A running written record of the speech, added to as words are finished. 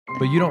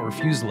But you don't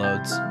refuse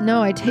loads.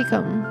 No, I take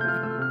them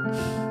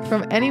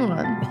from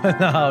anyone.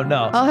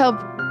 No. I'll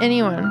help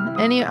anyone.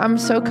 I'm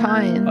so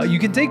kind. You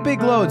can take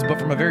big loads, but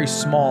from a very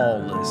small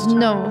list.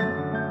 No.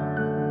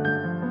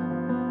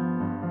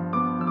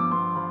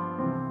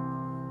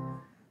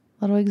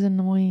 Ludwig's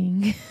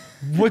annoying.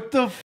 What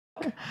the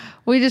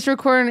We just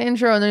recorded an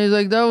intro and then he's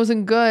like, that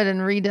wasn't good,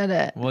 and redid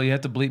it. Well, you have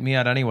to bleep me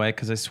out anyway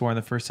because I swore in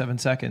the first 7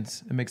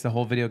 seconds. It makes the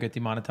whole video get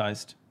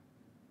demonetized.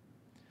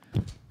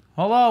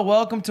 Hello,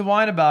 welcome to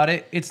Wine About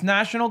It. It's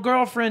National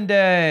Girlfriend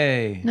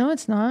Day. No,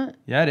 it's not.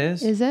 Yeah, it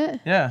is. Is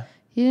it? Yeah.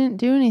 You didn't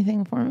do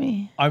anything for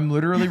me. I'm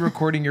literally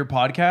recording your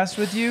podcast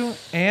with you,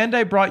 and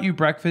I brought you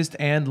breakfast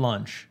and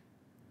lunch.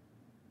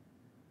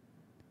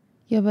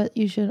 Yeah, but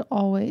you should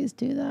always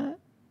do that.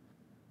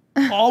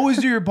 Always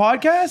do your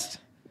podcast?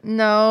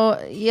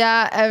 No,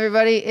 yeah,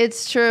 everybody,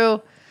 it's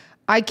true.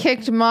 I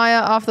kicked Maya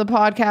off the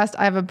podcast.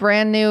 I have a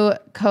brand new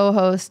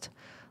co-host,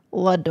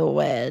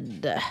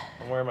 Ludwig.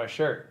 I'm wearing my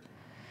shirt.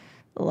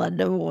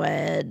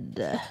 Ludwig.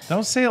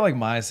 Don't say it like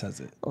Maya says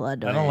it.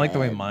 Ludwig. I don't like the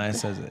way Maya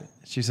says it.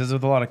 She says it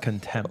with a lot of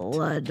contempt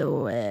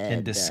Ludwig.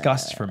 and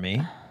disgust for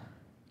me.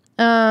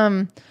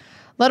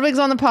 Ludwig's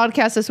on the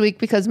podcast this week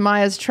because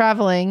Maya's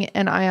traveling,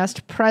 and I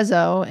asked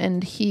Prezzo,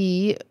 and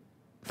he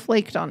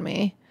flaked on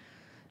me.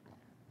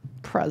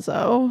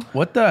 Prezzo.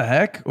 What the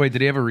heck? Wait,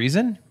 did he have a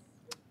reason?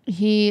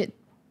 He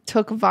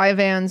took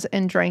Vyvanse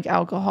and drank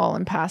alcohol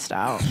and passed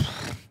out.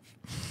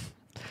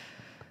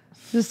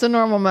 Just a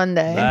normal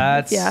Monday.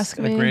 That's if you ask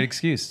a me. great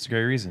excuse. It's a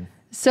great reason.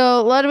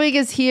 So Ludwig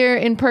is here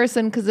in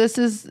person because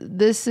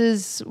this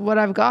is what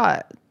I've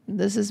got.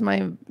 This is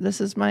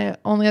my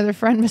only other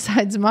friend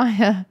besides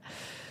Maya.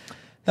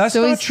 That's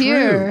so not he's true.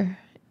 here.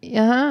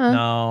 Yeah.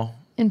 No.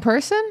 In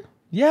person?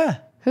 Yeah.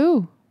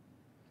 Who?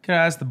 Can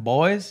I ask the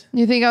boys?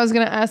 You think I was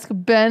gonna ask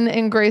Ben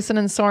and Grayson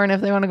and Soren if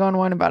they want to go and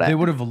whine about it? They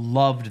would have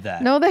loved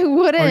that. No, they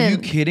wouldn't. Are you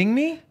kidding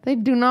me? They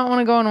do not want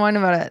to go and whine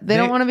about it. They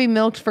don't want to be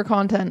milked for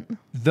content.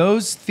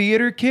 Those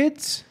theater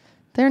kids?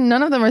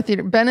 None of them are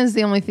theater. Ben is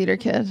the only theater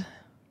kid.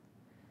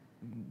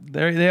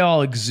 They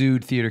all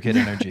exude theater kid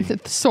energy.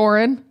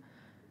 Soren.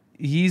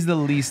 He's the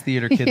least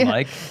theater kid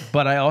like,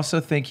 but I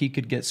also think he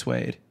could get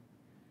swayed.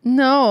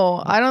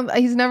 No, I don't.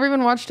 He's never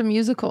even watched a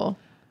musical.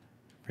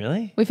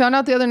 Really? We found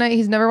out the other night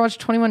he's never watched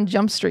 21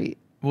 Jump Street.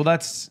 Well,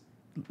 that's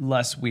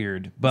less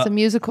weird, It's but a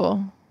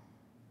musical.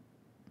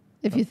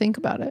 If you think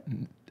about it.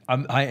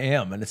 I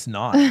am, and it's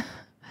not.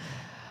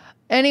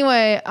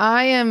 Anyway,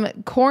 I am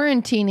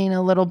quarantining a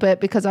little bit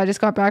because I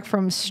just got back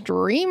from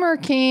streamer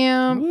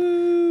camp.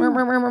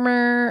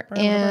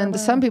 And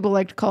some people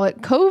like to call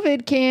it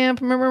COVID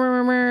camp.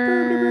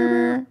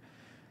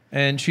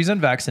 And she's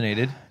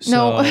unvaccinated.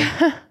 No,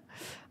 So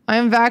I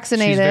am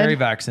vaccinated. she's very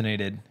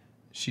vaccinated.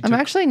 I'm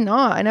actually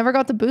not. I never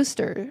got the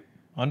booster.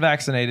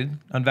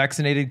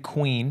 Unvaccinated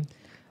queen.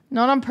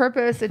 Not on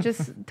purpose. It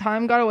just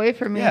time got away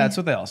from me. Yeah, that's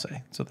what they all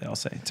say. It's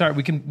all right.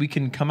 We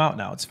can come out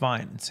now. It's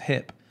fine. It's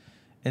hip.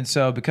 And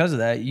so because of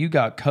that, you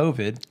got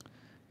COVID.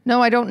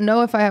 No, I don't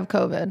know if I have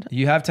COVID.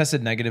 You have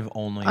tested negative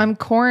only. I'm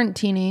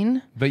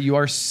quarantining. But you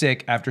are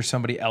sick after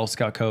somebody else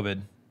got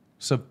COVID.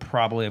 So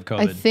probably have COVID.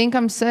 I think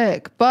I'm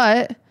sick,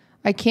 but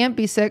I can't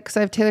be sick because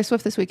I have Taylor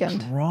Swift this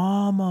weekend.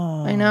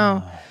 Drama. I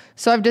know.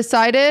 So I've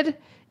decided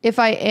if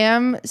I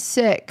am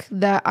sick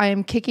that I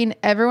am kicking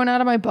everyone out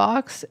of my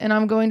box and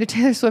I'm going to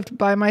Taylor Swift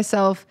by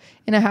myself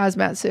in a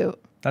hazmat suit.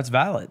 That's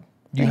valid.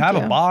 You Thank have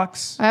you. a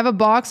box. I have a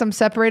box. I'm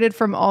separated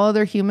from all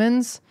other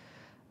humans,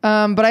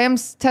 but I am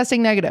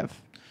testing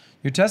negative.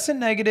 You're testing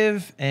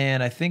negative,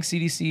 and I think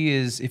CDC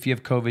is if you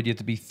have COVID, you have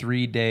to be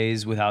 3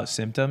 days without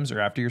symptoms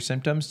or after your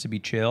symptoms to be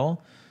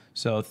chill.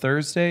 So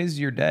Thursday's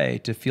your day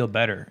to feel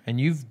better,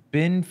 and you've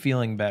been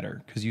feeling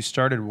better because you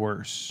started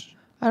worse.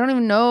 I don't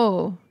even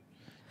know.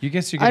 You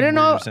guess you're getting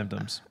weirder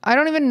symptoms. I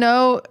don't even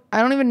know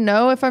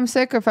if I'm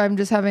sick or if I'm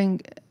just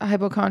having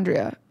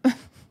hypochondria.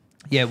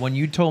 Yeah, when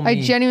you told me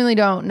I genuinely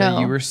don't know.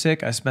 that you were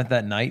sick, I spent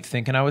that night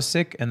thinking I was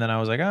sick, and then I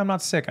was like, I'm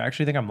not sick. I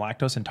actually think I'm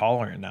lactose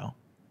intolerant now.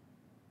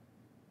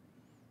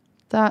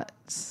 That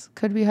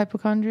could be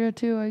hypochondria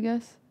too, I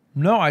guess.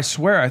 No, I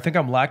swear, I think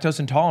I'm lactose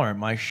intolerant.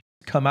 My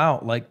come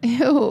out like,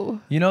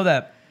 Ew. you know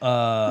that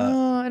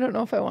I don't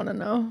know if I want to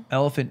know.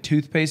 elephant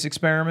toothpaste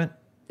experiment?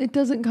 It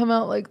doesn't come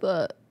out like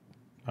that.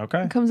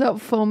 Okay. It comes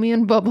out foamy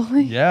and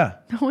bubbly. Yeah.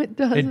 No, it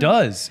doesn't. It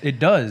does. It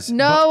does.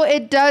 No,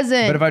 it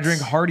doesn't. But if I drink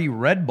hearty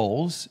Red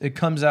Bulls, it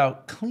comes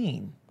out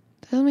clean.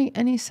 Doesn't make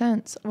any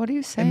sense. What are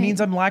you It saying?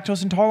 means I'm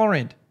lactose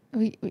intolerant.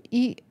 we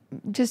eat.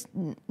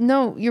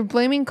 No, you're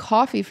blaming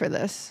coffee for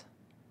this.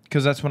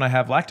 Because that's when I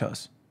have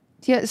lactose.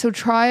 Yeah, so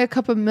try a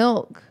cup of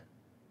milk.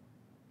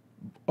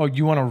 Oh,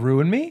 you want to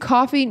ruin me?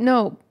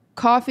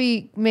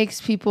 Coffee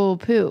makes people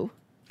poo.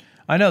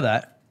 I know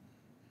that.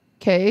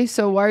 Okay,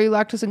 so why are you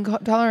lactose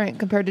intolerant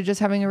compared to just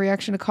having a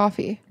reaction to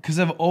coffee? Because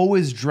I've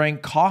always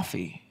drank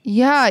coffee.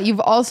 Yeah, you've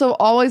also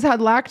always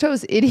had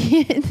lactose,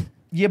 idiot.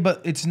 Yeah,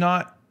 but it's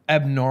not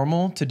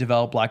abnormal to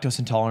develop lactose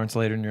intolerance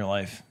later in your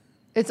life.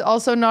 It's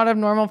also not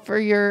abnormal for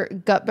your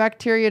gut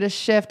bacteria to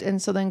shift, and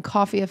so then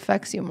coffee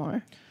affects you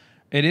more.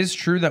 It is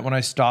true that when I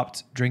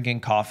stopped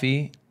drinking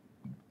coffee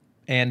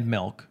and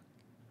milk,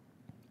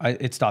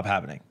 it stopped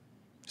happening.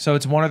 So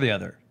it's one or the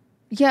other.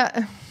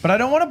 Yeah. But I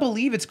don't want to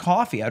believe it's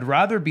coffee. I'd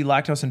rather be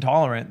lactose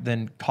intolerant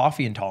than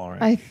coffee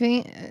intolerant. I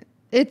think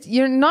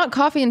you're not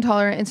coffee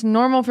intolerant. It's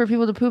normal for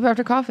people to poop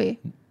after coffee.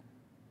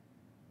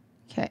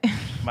 Okay.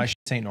 My shit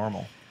ain't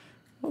normal.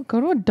 Well,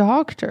 go to a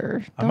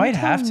doctor. I might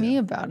have to. Tell me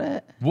about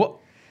it. What?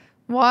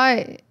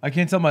 Why? I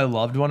can't tell my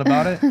loved one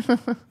about it?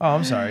 Oh,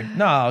 I'm sorry.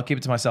 No, I'll keep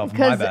it to myself. My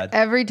Because bad.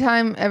 every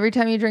time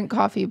you drink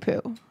coffee, you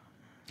poo.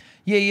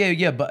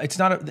 Yeah. But it's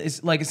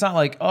not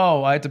like,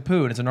 oh, I had to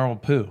poo and it's a normal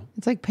poo.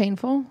 It's like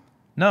painful.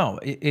 No,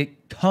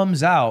 it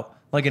comes out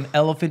like an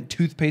elephant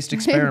toothpaste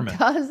experiment. It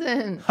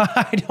doesn't.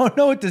 I don't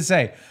know what to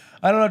say.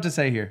 I don't know what to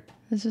say here.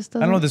 It just I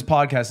doesn't. don't know what this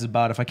podcast is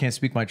about if I can't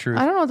speak my truth.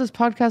 I don't know what this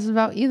podcast is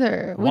about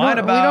either. We Wine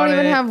don't about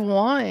even it. have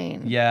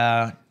wine.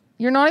 Yeah.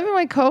 You're not even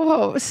my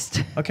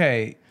co-host.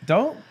 Okay.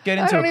 Don't get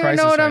into a don't even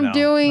crisis know what right I'm now.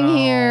 doing No,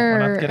 here.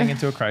 We're not getting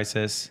into a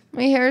crisis.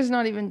 My hair's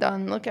not even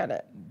done. Look at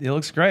it. It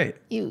looks great.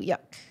 Ew, yuck.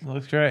 It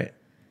looks great.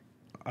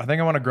 I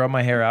think I want to grow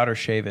my hair out or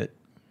shave it.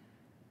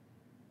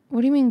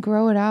 What do you mean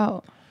grow it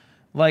out?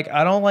 Like,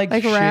 I don't like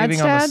Like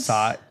shaving on the Radstads?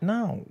 side.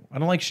 No, I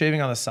don't like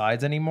shaving on the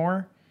sides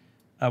anymore.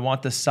 I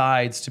want the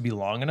sides to be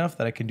long enough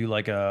that I can do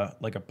like a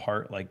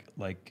part like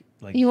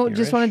You just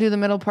here-ish. want to do the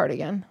middle part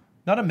again.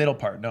 Not a middle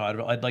part. No,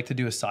 I'd like to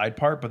do a side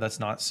part, but that's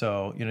not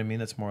so. You know what I mean?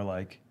 That's more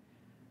like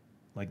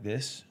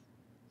this.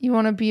 You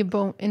want to be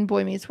in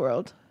Boy Meets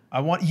World. I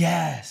want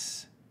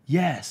yes.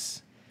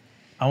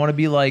 I want to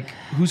be like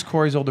who's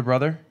Corey's older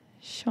brother?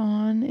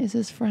 Sean is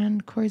his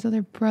friend. Corey's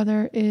other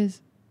brother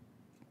is.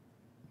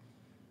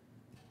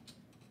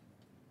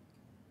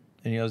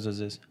 And he always does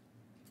this.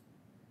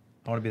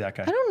 I want to be that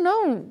guy. I don't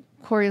know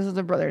Corey's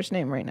other brother's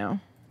name right now.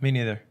 Me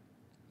neither.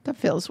 That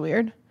feels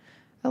weird.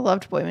 I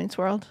loved Boy Meets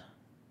World.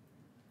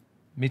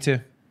 Me too.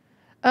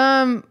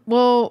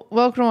 Well,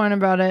 welcome to Wine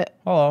About It.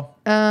 Hello.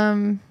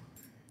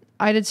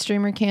 I did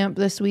streamer camp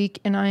this week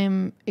and I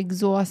am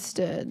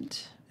exhausted.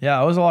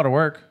 Yeah, it was a lot of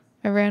work.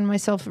 I ran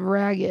myself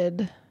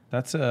ragged.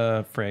 That's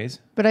a phrase.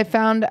 But I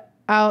found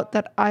out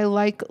that I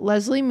like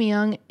Leslie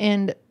Myung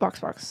and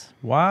BoxBox.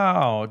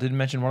 Wow. Didn't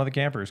mention one of the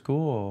campers.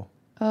 Cool.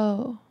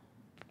 Oh.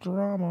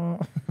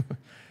 Drama.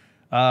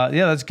 Yeah,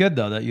 that's good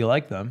though that you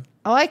like them.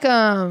 I like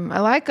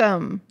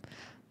them.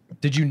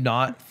 Did you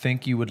not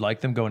think you would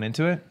like them going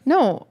into it?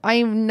 No,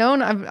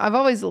 I've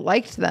always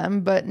liked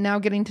them, but now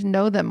getting to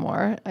know them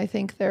more, I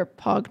think they're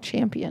Pog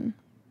champion.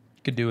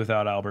 Could do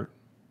without Albert.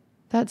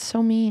 That's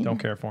so mean. Don't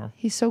care for him.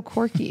 He's so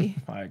quirky.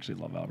 I actually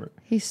love Albert.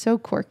 He's so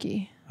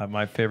quirky.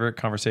 My favorite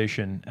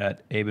conversation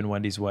at Abe and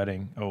Wendy's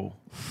wedding. Oh.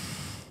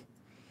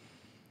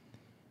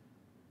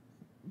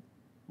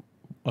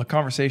 A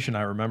conversation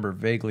I remember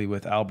vaguely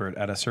with Albert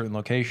at a certain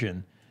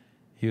location.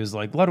 He was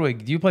like,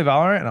 Ludwig, do you play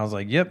Valorant? And I was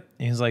like, yep.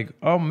 And he's like,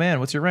 oh man,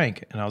 what's your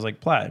rank? And I was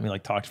like, plat. And we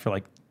like talked for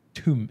like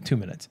two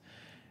minutes.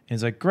 And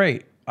he's like,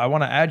 great. I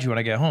want to add you when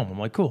I get home. I'm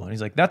like, cool. And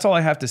he's like, that's all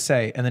I have to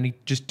say. And then he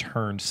just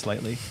turned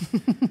slightly.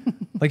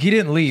 Like he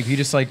didn't leave. He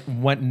just like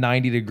went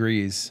 90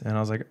 degrees. And I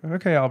was like,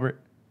 okay, Albert.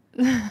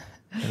 And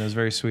it was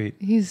very sweet.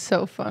 He's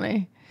so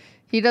funny.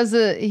 He does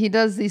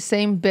these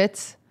same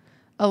bits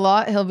a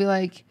lot. He'll be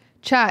like,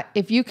 chat,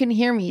 if you can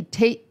hear me,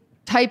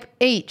 type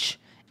H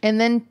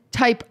and then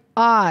type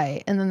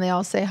I, and then they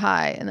all say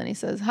hi, and then he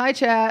says, hi,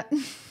 chat.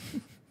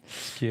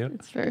 It's cute.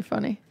 It's very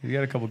funny. You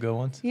got a couple good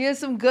ones. He has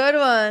some good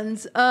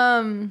ones.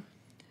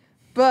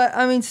 But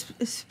I mean,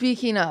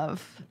 speaking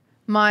of,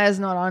 Maya's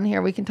not on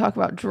here. We can talk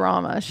about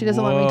drama. She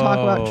doesn't let me talk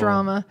about Whoa.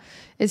 drama.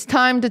 It's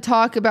time to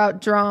talk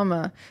about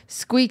drama.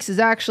 Squeaks is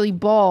actually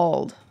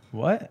bald.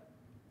 What?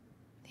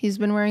 He's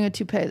been wearing a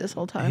toupee this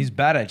whole time. He's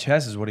bad at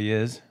chess is what he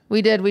is.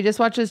 We just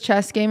watched his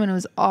chess game and it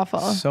was awful.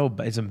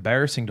 It's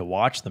embarrassing to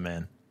watch the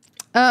man.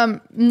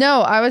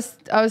 No, I was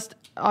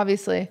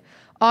obviously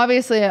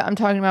I'm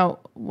talking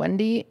about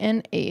Wendy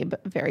and Abe.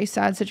 Very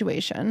sad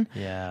situation.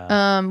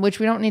 Yeah. Which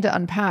we don't need to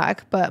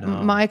unpack, but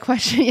No. my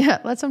question, yeah,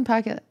 let's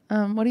unpack it.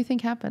 What do you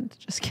think happened?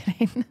 Just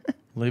kidding.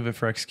 Leave it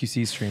for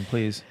XQC stream,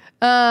 please.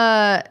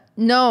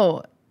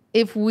 No,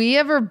 if we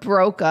ever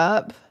broke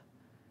up,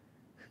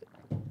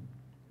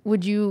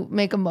 would you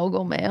make a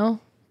mogul male?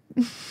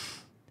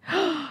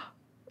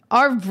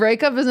 Our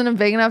breakup isn't a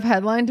big enough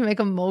headline to make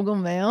a mogul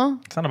male.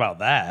 It's not about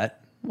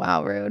that.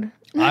 Wow, rude.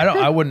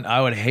 I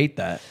would hate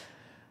that.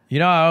 You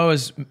know, I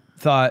always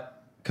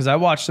thought, because I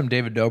watched some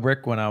David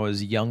Dobrik when I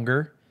was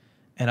younger,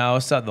 and I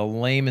always thought the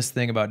lamest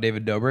thing about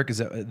David Dobrik is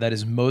that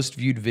his most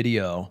viewed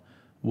video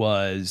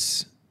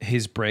was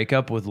his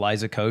breakup with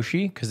Liza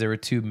Koshy, because they were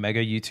two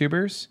mega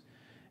YouTubers,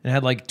 and it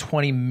had like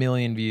 20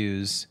 million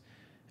views,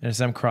 and it's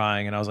them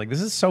crying, and I was like,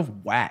 this is so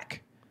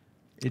whack.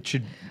 It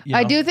should,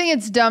 I do think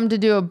it's dumb to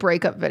do a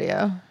breakup video.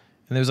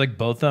 And there was like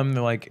both of them.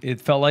 They're like,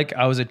 it felt like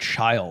I was a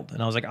child,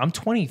 and I was like, I'm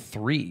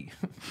 23.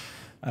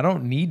 I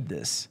don't need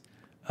this.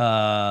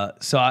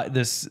 So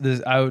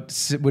I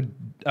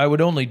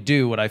would only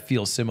do what I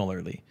feel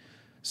similarly.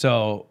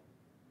 So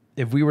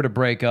if we were to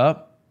break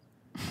up,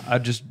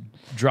 I'd just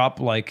drop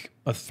like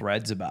a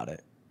threads about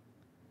it.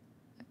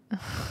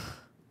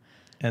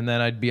 and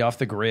then I'd be off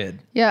the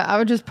grid. Yeah, I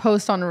would just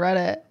post on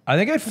Reddit. I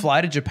think I'd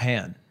fly to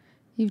Japan.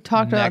 You've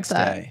talked Next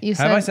about that. day. You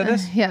Have I said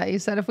this? Yeah, you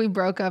said if we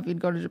broke up, you'd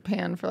go to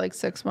Japan for like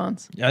 6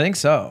 months. Yeah, I think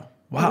so.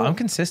 Wow, I'm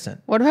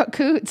consistent. What about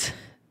Coots?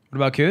 What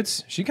about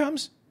Coots? She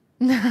comes.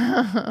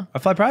 I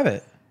fly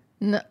private.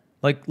 No.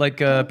 Like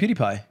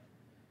PewDiePie.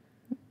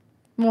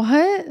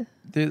 What?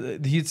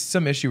 He had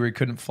some issue where he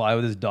couldn't fly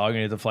with his dog and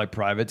he had to fly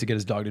private to get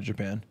his dog to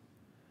Japan.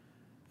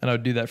 And I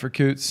would do that for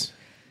Coots.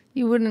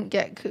 You wouldn't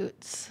get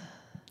Coots.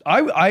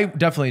 I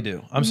definitely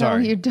do. I'm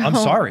sorry. you don't. I'm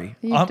sorry.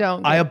 You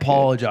don't I get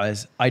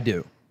apologize. I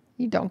do.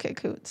 You don't get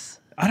Coots.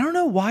 I don't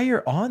know why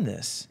you're on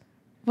this.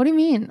 What do you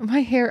mean?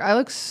 My hair, I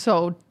look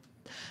so...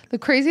 The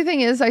crazy thing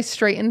is I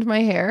straightened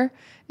my hair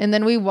and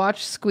then we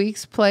watched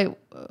Squeaks play...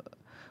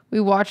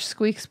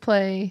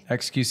 XQC.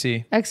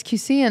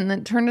 XQC and then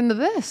it turned into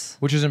this.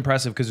 Which is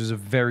impressive because it was a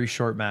very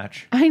short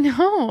match. I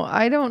know.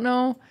 I don't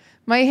know.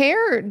 My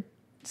hair,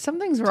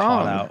 something's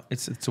wrong. Hot out.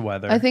 It's the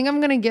weather. I think I'm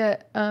going to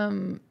get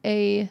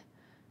a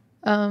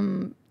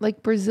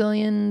like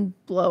Brazilian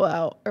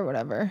blowout or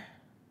whatever.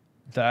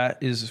 That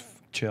is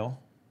chill.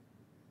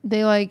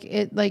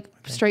 They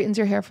straightens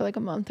your hair for like a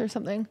month or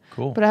something.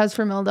 Cool. But it has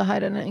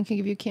formaldehyde in it and can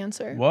give you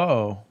cancer.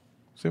 Whoa.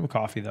 Same with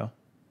coffee though.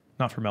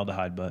 Not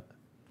formaldehyde, but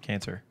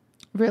cancer.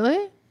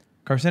 Really?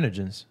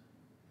 Carcinogens.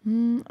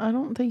 I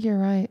don't think you're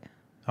right.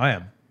 I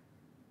am.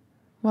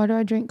 Why do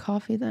I drink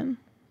coffee then?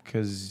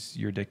 Because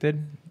you're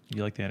addicted?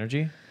 You like the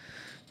energy?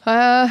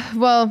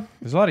 Well,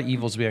 There's a lot of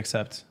evils we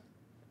accept.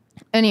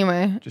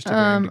 anyway, Just to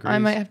varying I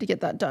might degrees. have to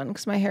get that done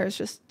because my hair is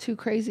just too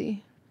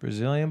crazy.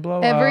 Brazilian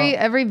blowout.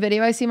 Every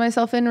video I see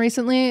myself in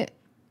recently,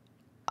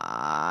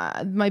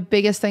 my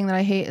biggest thing that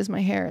I hate is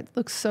my hair. It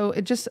looks so,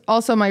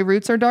 also my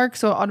roots are dark,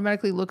 so it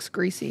automatically looks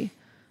greasy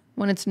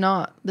when it's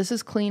not. This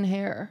is clean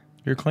hair.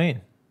 You're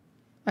clean.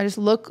 I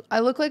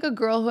look like a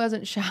girl who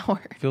hasn't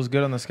showered Feels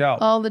good on the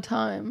scalp. all the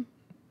time.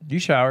 You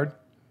showered.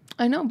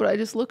 I know, but I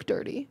just look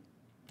dirty.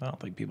 I don't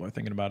think people are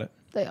thinking about it.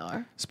 They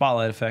are.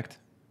 Spotlight effect.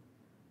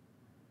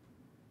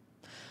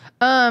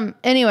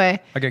 Anyway,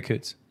 I get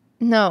coots.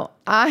 no,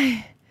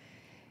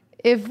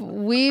 if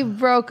we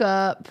broke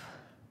up,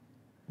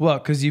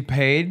 What? Because you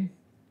paid?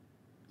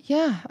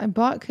 yeah, I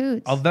bought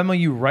Coots. I'll Venmo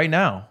you right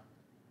now.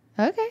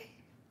 Okay.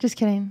 Just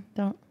kidding.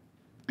 Don't.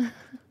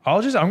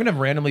 I'm gonna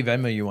randomly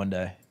Venmo you one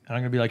day, and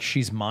I'm gonna be like,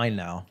 she's mine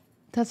now.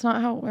 That's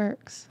not how it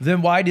works.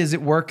 Then why does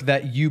it work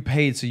that you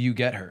paid so you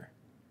get her?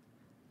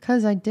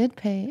 Because I did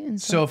pay.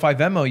 And So if I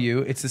Venmo you,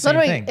 it's the same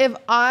literally, thing. if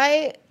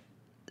I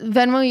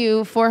Venmo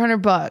you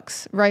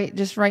 $400, right,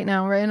 just right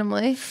now,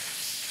 randomly,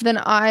 then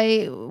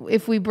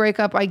if we break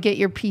up, I get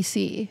your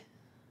PC.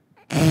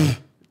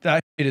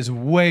 That shit is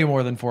way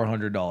more than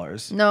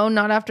 $400. No,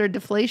 not after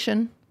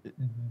deflation.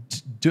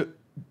 You've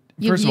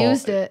First of all,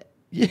 used it.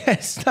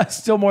 Yes, that's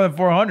still more than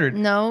 400.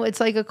 No, it's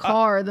like a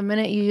car. The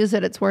minute you use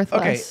it, it's worth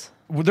Okay, less.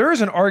 well, there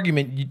is an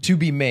argument to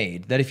be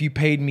made that if you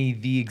paid me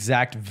the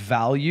exact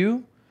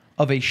value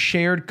of a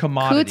shared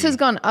commodity, Coots has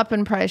gone up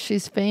in price.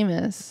 She's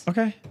famous.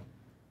 okay,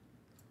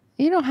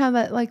 You don't have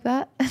that like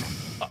that.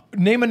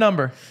 name a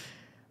number.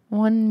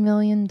 $1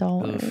 million.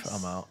 Oof,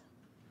 I'm out.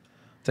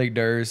 Take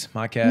Durs,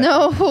 my cat.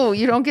 No,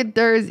 you don't get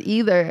Durs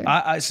either.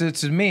 So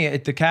to me,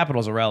 the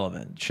capital's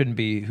irrelevant. It shouldn't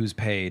be who's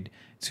paid.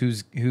 It's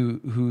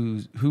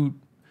who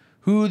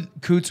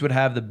Coots would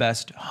have the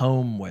best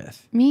home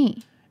with.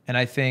 Me. And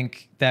I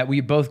think that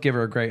we both give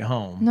her a great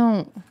home.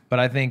 No. But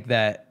I think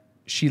that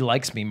she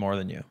likes me more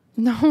than you.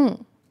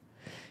 No.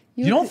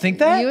 You don't think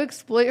that? You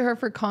exploit her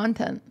for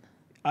content.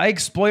 I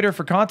exploit her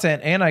for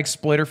content and I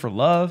exploit her for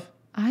love.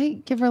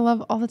 I give her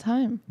love all the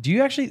time. Do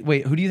you actually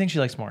wait? Who do you think she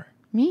likes more?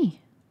 Me.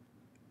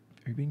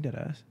 Are you being dead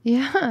ass?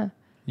 Yeah.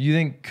 You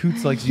think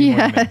Coots likes you more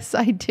than me? Yes,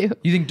 I do.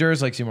 You think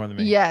Durs likes you more than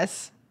me?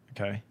 Yes.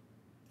 Okay.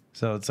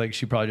 So it's like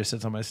she probably just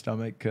sits on my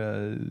stomach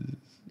because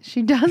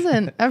She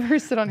doesn't ever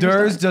sit on your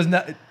Durs stomach. does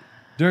not.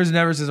 Durs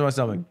never sits on my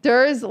stomach.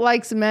 Durs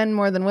likes men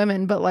more than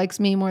women, but likes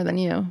me more than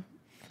you.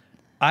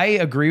 I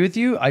agree with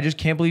you. I just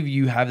can't believe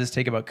you have this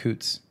take about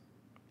Coots.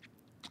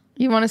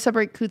 You want to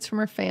separate Coots from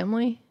her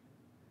family?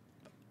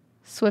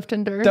 Swift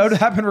and Durs? That would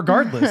happen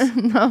regardless.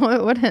 No,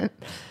 it wouldn't.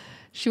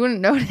 She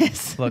wouldn't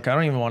notice. Look, I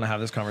don't even want to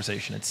have this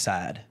conversation. It's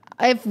sad.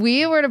 If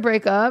we were to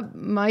break up,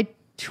 my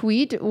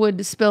tweet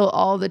would spill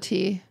all the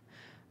tea.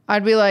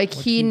 I'd be like,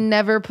 he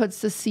never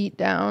puts the seat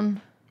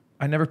down.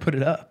 I never put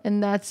it up.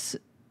 And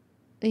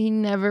he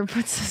never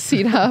puts the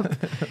seat up.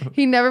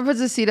 He never puts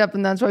the seat up,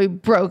 and that's why we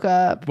broke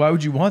up. Why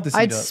would you want the seat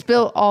I'd up?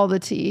 spill all the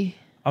tea.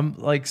 I'm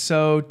like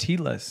so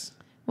tealess.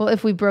 Well,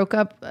 if we broke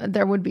up,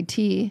 there would be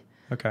tea.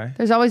 Okay.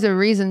 There's always a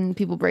reason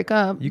people break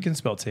up. You can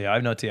spill tea. I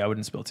have no tea. I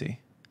wouldn't spill tea.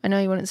 I know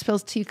you wouldn't spill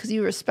tea because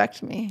you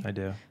respect me. I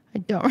do. I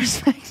don't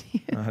respect you.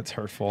 That's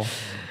hurtful.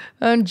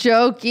 I'm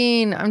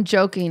joking.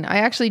 I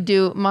actually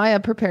do. Maya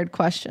prepared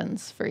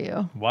questions for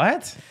you.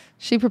 What?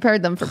 She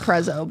prepared them for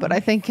Prezzo, but I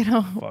think,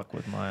 Fuck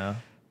with Maya.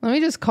 let me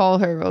just call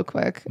her real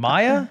quick.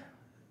 Maya?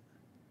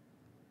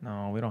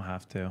 No, we don't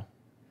have to.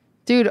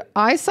 Dude,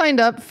 I signed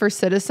up for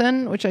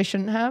Citizen, which I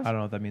shouldn't have. I don't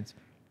know what that means.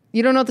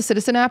 You don't know what the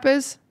Citizen app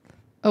is?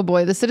 Oh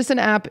boy, the Citizen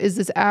app is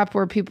this app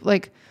where people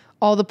like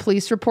all the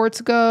police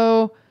reports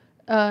go.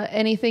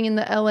 Anything in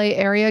the LA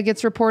area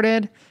gets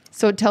reported.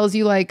 So it tells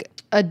you like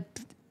a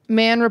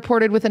man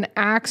reported with an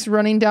axe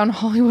running down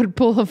Hollywood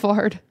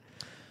Boulevard.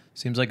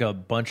 Seems like a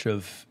bunch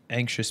of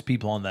anxious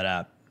people on that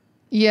app.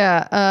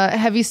 Yeah.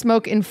 Heavy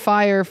smoke and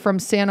fire from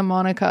Santa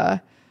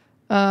Monica.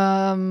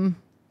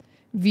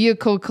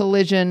 Vehicle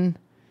collision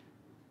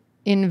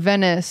in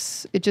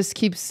Venice. It just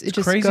keeps, It's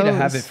just crazy goes. to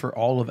have it for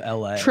all of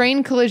LA.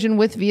 Train collision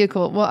with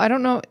vehicle. Well, I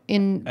don't know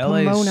in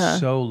LA Pomona. is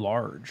so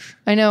large.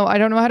 I know. I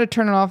don't know how to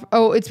turn it off.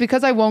 Oh, it's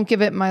because I won't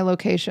give it my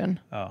location.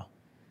 Oh.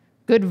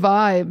 Good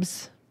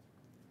vibes.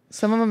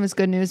 Some of them is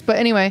good news. But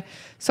anyway,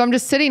 so I'm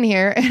just sitting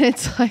here and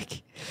it's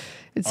like,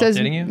 it says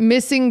kidding you?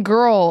 missing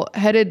girl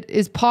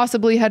is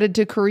possibly headed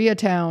to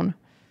Koreatown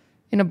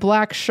in a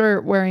black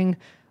shirt wearing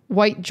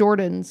white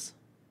Jordans.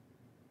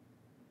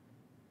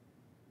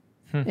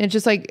 And it's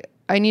just like,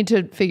 I need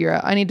to figure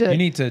out. You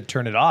need to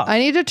turn it off. I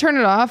need to turn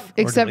it off,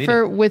 except delete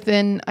for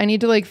it. I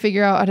need to like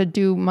figure out how to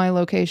do my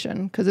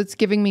location because it's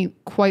giving me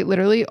quite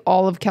literally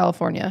all of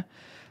California.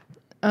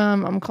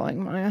 I'm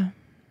calling Maya.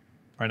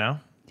 Right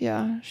now?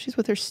 Yeah, she's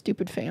with her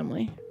stupid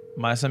family.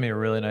 Maya sent me a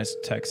really nice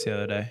text the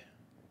other day.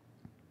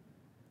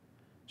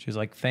 She was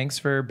like, thanks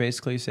for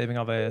basically saving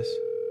Alveus.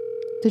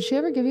 Did she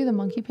ever give you the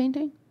monkey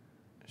painting?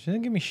 She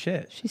didn't give me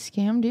shit. She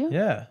scammed you?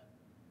 Yeah.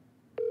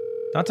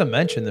 Not to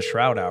mention the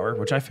Shroud Hour,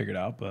 which I figured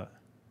out, but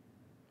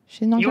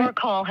She's not Your gonna,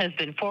 call has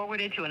been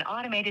forwarded to an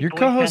automated your voice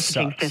co-host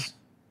messaging sucks. system.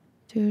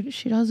 dude,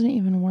 she doesn't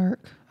even work.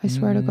 I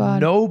swear to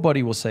God.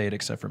 Nobody will say it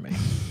except for me.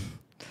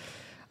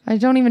 I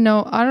don't even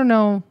know. I don't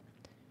know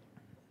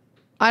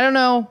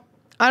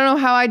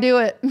how I do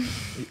it.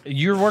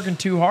 You're working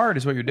too hard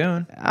is what you're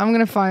doing. I'm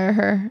going to fire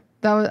her.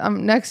 That was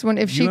next one.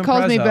 If You she and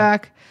calls me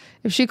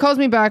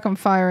Prezzo. back, I'm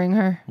firing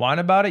her. Whine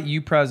about it,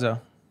 you Prezzo.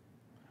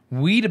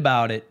 Weed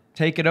about it.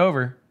 Take it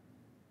over.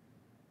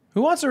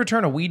 Who wants to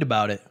return a weed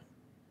about it?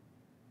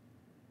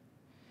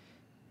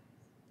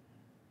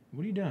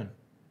 What are you doing?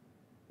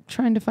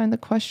 Trying to find the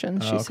question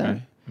she Oh,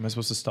 sent. Am I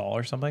supposed to stall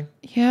or something?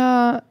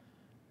 Yeah.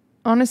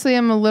 Honestly,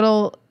 I'm a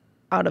little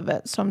out of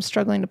it, so I'm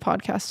struggling to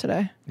podcast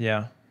today.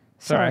 Yeah.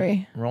 It's all right.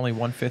 Sorry. We're only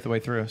 1/5 the way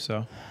through,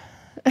 so.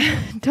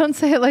 Don't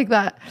say it like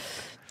that.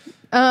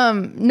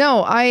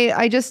 No,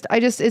 I just,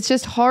 it's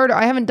just hard.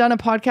 I haven't done a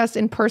podcast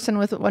in person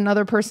with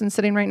another person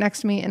sitting right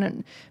next to me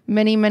in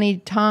many, many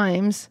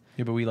times.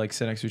 Yeah, but we like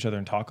sit next to each other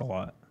and talk a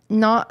lot.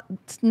 Not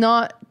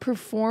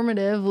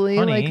performatively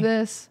Honey. like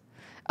this.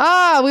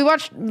 We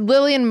watched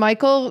Lily and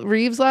Michael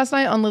Reeves last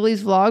night on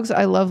Lily's vlogs.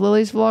 I love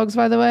Lily's vlogs,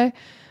 by the way.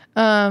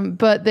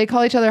 But they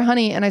call each other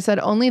honey, and I said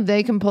only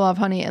they can pull off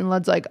honey. And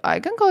Led's like, I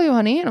can call you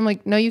honey, and I'm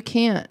like, no, you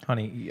can't.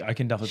 Honey, I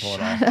can definitely pull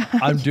it off.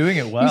 I'm doing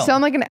it well. You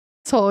sound like an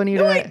asshole when you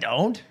do No, I it.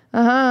 don't.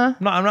 Uh huh.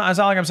 I'm not. It's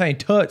not like I'm saying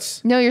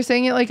toots. No, you're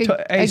saying it like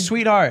Hey,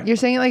 sweetheart. You're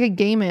saying it like a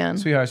gay man.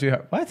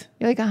 Sweetheart. What?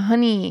 You're like a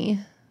honey.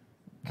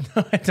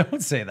 No, I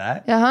don't say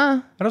that. Uh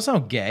huh. I don't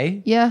sound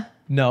gay. Yeah.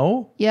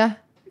 No. Yeah.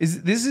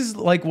 This is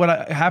like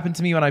what happened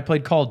to me when I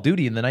played Call of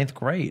Duty in the 9th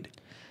grade.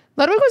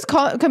 Ludwig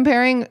was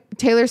comparing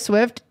Taylor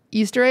Swift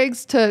Easter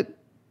eggs to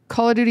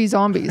Call of Duty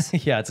zombies.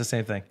 Yeah, it's the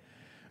same thing.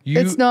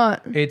 It's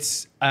not.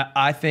 It's,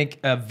 I think,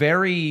 a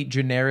very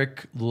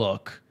generic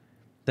look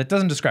that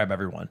doesn't describe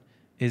everyone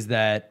is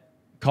that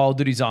Call of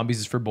Duty Zombies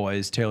is for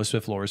boys, Taylor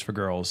Swift lore is for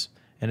girls,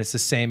 and it's the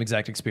same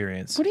exact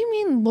experience. What do you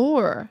mean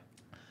lore?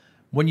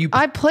 When you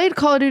I played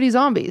Call of Duty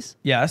Zombies.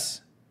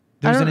 yes,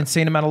 there's don't- an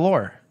insane amount of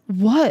lore.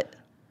 What?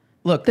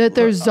 Look, That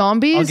there's I'll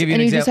zombies give and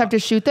an you just example. have to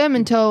shoot them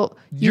until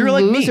you You're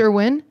like lose me. or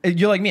win?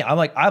 You're like me. I'm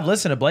like, I've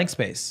listened to Blank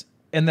Space,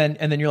 and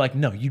then you're like,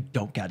 no, you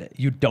don't get it.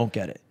 You don't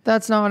get it.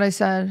 That's not what I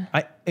said.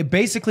 It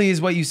basically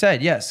is what you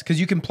said, yes, because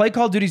you can play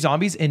Call of Duty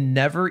Zombies and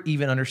never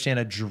even understand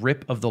a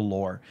drip of the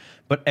lore.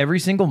 But every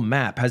single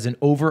map has an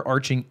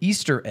overarching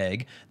Easter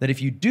egg that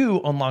if you do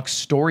unlock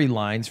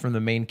storylines from the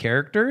main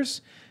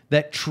characters,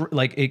 that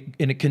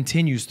it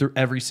continues through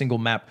every single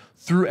map,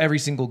 through every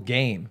single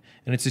game,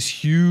 and it's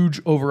this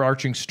huge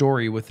overarching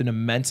story with an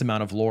immense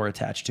amount of lore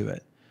attached to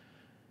it.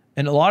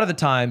 And a lot of the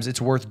times, it's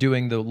worth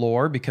doing the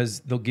lore because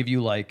they'll give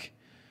you like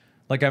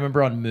I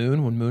remember on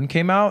Moon, when Moon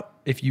came out,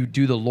 if you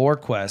do the lore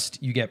quest,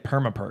 you get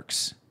perma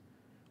perks,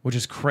 which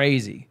is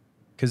crazy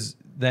because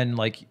then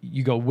like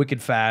you go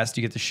wicked fast,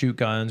 you get to shoot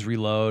guns,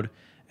 reload,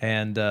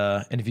 and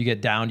if you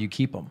get downed, you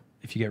keep them.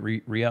 If you get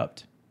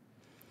re-upped.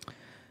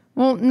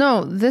 Well,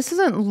 no, this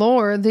isn't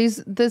lore.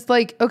 This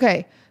like,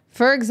 okay,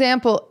 for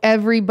example,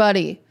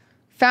 everybody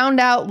found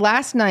out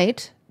last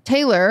night,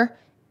 Taylor,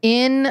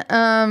 in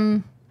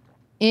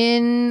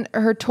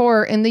her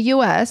tour in the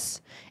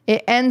US,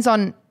 it ends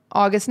on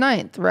August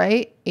 9th,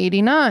 right?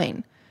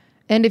 89.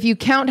 And if you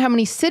count how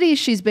many cities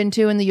she's been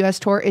to in the US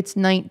tour, it's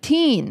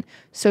 19.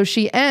 So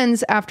she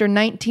ends after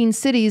 19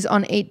 cities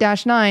on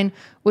 8-9,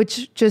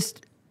 which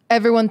just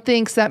everyone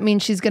thinks that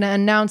means she's going to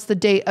announce the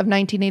date of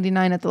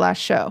 1989 at the last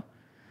show.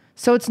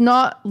 So it's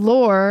not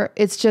lore,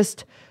 it's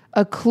just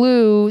a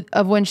clue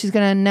of when she's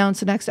going to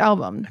announce the next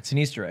album. It's an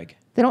Easter egg.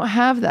 They don't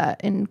have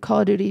that in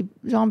Call of Duty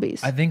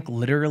Zombies. I think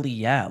literally,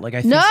 yeah. Like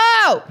I think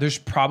No! there's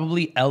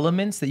probably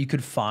elements that you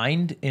could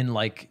find in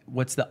like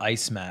what's the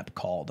ice map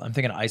called? I'm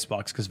thinking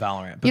Icebox because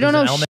Valorant. But You don't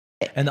there's an know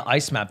element in the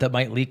ice map that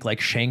might leak like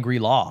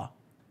Shangri-La.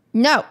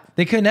 No.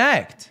 They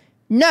connect.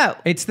 No.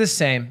 It's the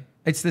same.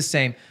 It's the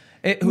same.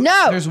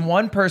 No. There's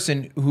one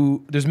person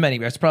who, there's many,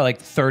 there's probably like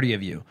 30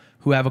 of you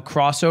who have a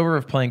crossover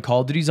of playing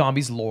Call of Duty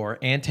Zombies lore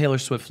and Taylor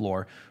Swift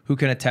lore who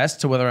can attest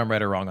to whether I'm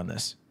right or wrong on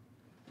this.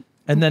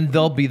 And then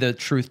they'll be the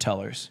truth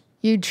tellers.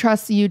 You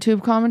trust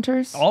YouTube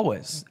commenters?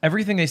 Always.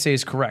 Everything they say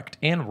is correct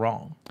and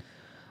wrong.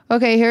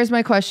 Okay, here's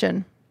my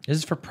question. This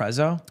is for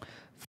Prezzo.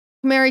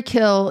 Mary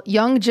Kill,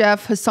 Young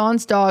Jeff,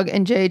 Hassan's dog,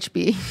 and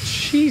JHB.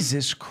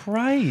 Jesus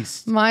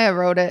Christ. Maya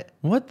wrote it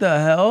What the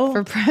hell?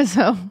 for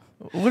Prezzo.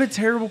 What a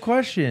terrible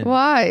question.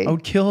 Why? I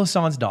would kill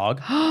Hassan's dog.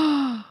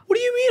 What do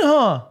you mean,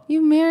 huh?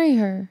 You marry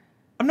her.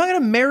 I'm not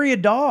going to marry a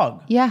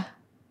dog. Yeah.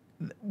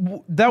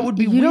 That would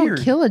be You weird.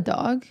 don't kill a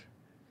dog.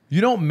 You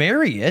don't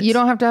marry it. You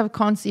don't have to have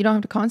you don't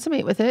have to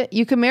consummate with it.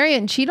 You can marry it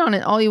and cheat on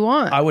it all you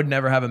want. I would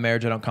never have a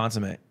marriage I don't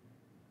consummate.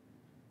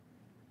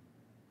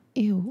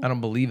 Ew. I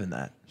don't believe in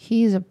that.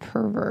 He's a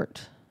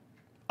pervert.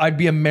 I'd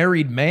be a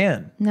married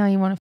man. Now you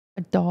want to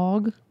a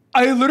dog?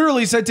 I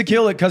literally said to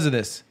kill it because of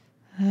this.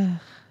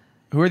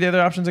 Who are the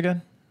other options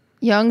again?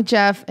 Young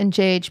Jeff and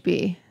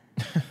JHB.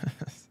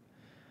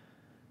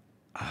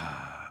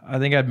 I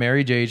think I'd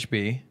marry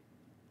JHB.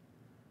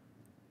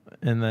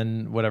 And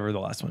then whatever the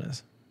last one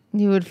is.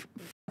 You would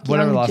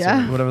Whatever the Young last Jeff?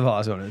 one, whatever the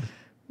last one is.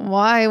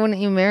 Why wouldn't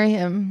you marry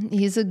him?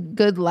 He's a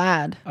good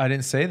lad. I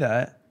didn't say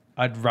that.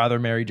 I'd rather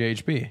marry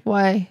JHB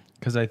Why?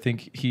 because I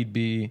think he'd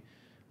be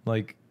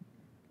like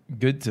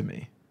good to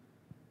me.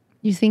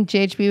 You think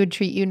JHB would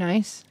treat you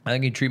nice? I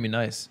think he'd treat me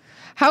nice.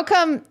 How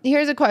come?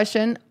 Here's a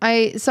question.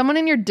 Someone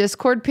in your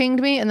Discord pinged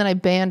me and then I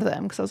banned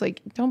them because I was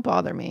like, don't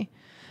bother me.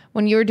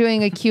 When you were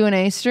doing a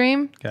Q&A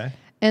stream. Okay.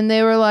 And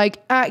they were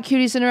like, at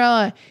Cutie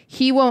Cinderella,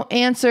 he won't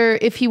answer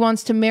if he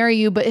wants to marry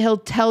you, but he'll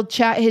tell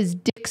chat his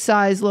dick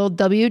size, little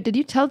W. Did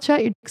you tell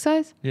chat your dick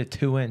size? Yeah,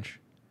 2-inch.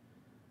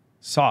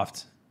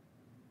 Soft.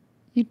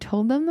 You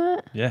told them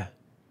that? Yeah.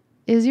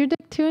 Is your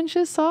dick 2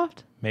 inches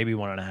soft? Maybe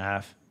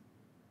 1.5.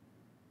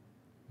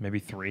 Maybe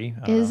 3.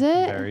 I don't Is know.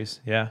 it?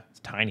 Varies. Yeah.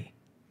 It's tiny.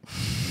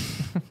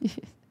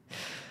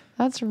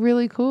 That's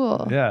really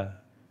cool. Yeah.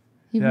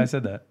 You, Yeah, I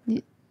said that.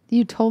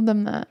 you told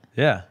them that.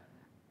 Yeah.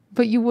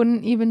 But you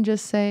wouldn't even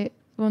just say,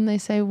 when they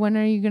say, when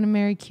are you going to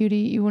marry Cutie?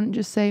 You wouldn't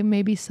just say,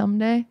 maybe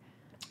someday?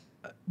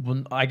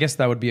 Well, I guess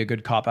that would be a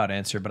good cop-out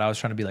answer, but I was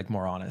trying to be like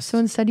more honest. So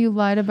instead you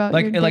lied about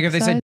your dick like if they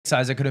size? said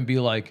size, I couldn't be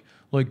like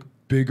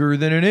bigger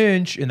than an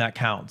inch, and that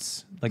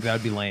counts. Like that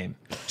would be lame.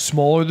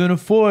 Smaller than a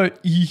foot.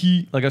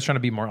 Like I was trying to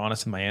be more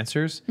honest in my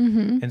answers,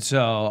 and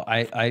so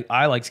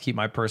I like to keep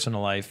my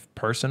personal life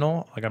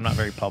personal. Like I'm not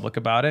very public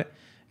about it,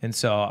 and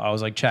so I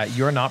was like, chat,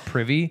 you're not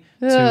privy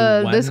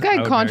to when this I guy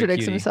would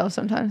contradicts marry Cutie. himself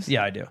sometimes.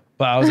 Yeah, I do.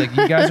 But I was like,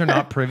 you guys are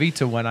not privy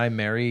to when I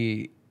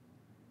marry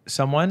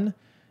someone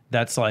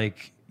that's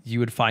like you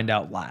would find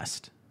out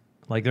last.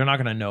 Like they're not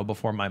gonna know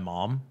before my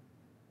mom.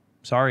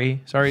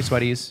 Sorry,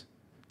 sweaties.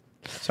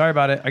 Sorry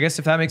about it. I guess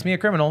if that makes me a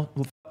criminal,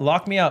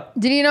 lock me up.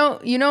 Did you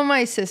know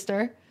my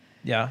sister?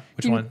 Yeah.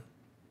 Which one?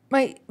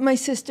 My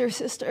sister.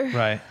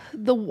 Right.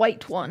 The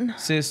white one.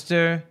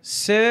 Sister.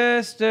 She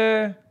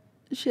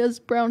has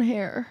brown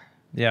hair.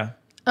 Yeah.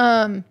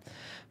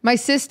 My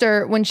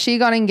sister, when she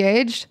got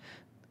engaged,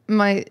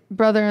 my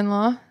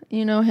brother-in-law,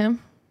 you know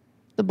him?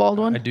 The bald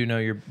one? I do know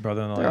your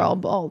brother-in-law. They're all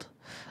bald.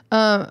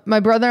 My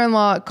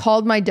brother-in-law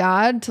called my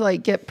dad to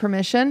like get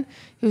permission.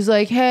 He was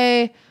like,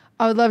 hey,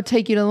 I would love to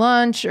take you to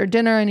lunch or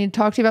dinner. I need to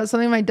talk to you about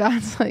something. My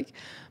dad's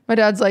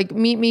like,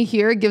 meet me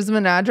here, gives him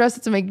an address.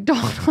 It's a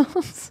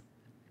McDonald's.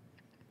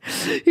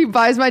 He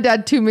buys my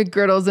dad 2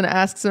 McGriddles and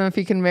asks him if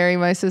he can marry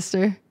my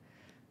sister.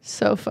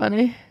 So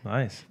funny.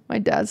 Nice. My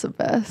dad's the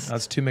best.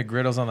 That's 2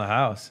 McGriddles on the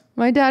house.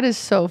 My dad is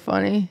so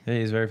funny. Yeah,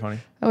 he's very funny.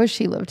 I wish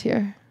he lived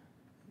here.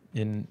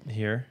 In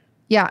here.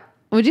 Yeah.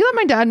 Would you let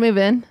my dad move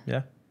in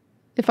Yeah.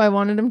 if I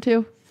wanted him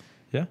to?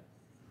 Yeah.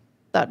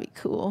 That'd be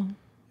cool.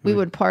 We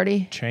would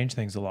party. Change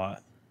things a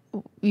lot.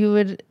 He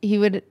would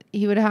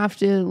have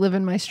to live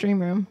in my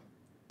stream room.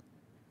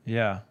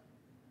 Yeah.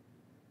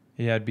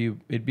 Yeah,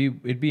 it'd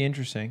be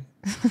interesting.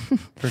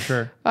 For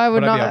sure. I would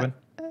But I'd be not. open.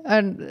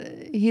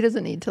 And he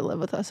doesn't need to live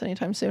with us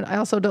anytime soon. I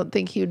also don't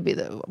think we would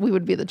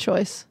be the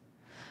choice.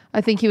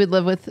 I think he would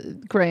live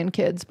with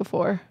grandkids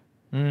before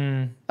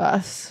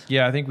us.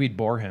 Yeah, I think we'd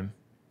bore him.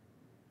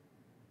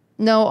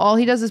 No, all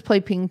he does is play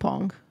ping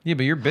pong. Yeah,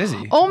 but you're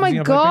busy. Oh Who's my he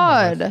gonna play ping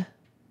pong with? God.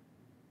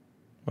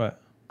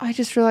 What? I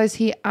just realized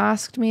he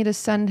asked me to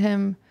send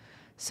him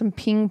some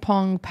ping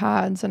pong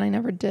pads and I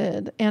never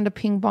did. And a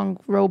ping pong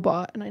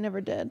robot and I never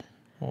did.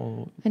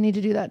 Well, I need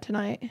to do that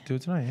tonight. do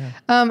it tonight,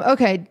 yeah.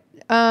 Okay.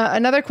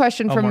 Another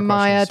question more from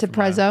Maya questions to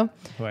from Maya, Prezzo.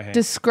 who I hate.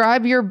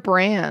 Describe your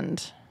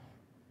brand.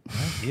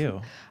 Thank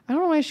you. I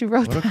don't know why she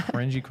wrote What a that.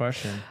 cringy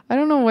question. I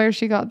don't know where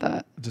she got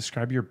that.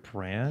 Describe your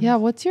brand? Yeah,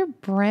 what's your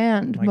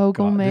brand, My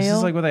Mogul God, Mail? This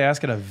is like what they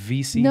ask at a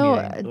VC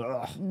No, meeting.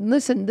 Ugh.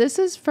 Listen, this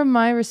is from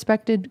my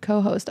respected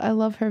co-host. I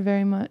love her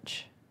very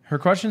much. Her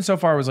question so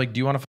far was like, do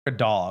you want to fuck a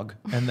dog?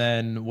 And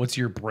then what's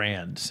your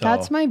brand? So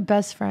That's my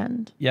best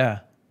friend.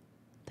 yeah.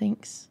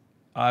 Thanks.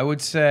 I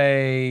would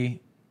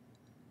say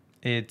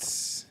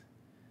it's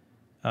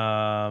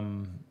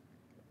pass.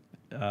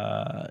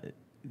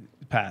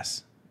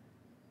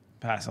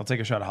 Pass. I'll take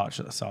a shot of hot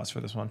sauce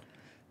for this one.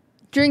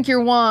 Drink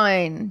your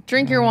wine.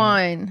 Drink your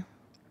wine.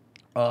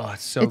 Oh,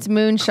 it's so It's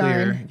moonshine.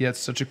 clear. Yeah, it's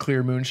such a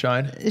clear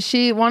moonshine.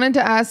 She wanted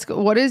to ask,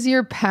 what is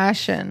your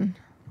passion?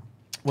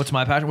 What's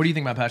my passion? What do you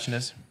think my passion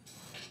is?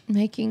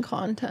 Making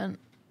content.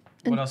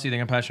 What else do you think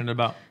I'm passionate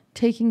about?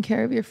 Taking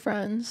care of your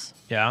friends.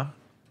 Yeah.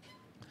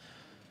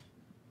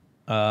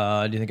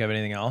 Do you think I have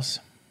anything else?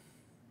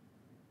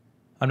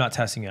 I'm not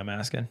testing you. I'm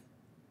asking.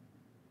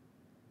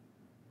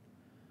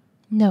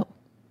 No.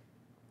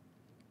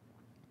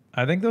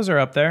 I think those are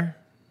up there.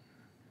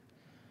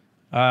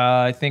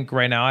 I think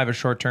right now I have a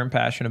short-term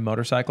passion of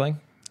motorcycling.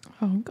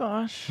 Oh,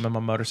 gosh. I'm in my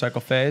motorcycle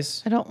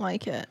phase. I don't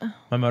like it.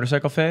 My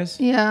motorcycle phase?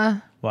 Yeah.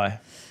 Why?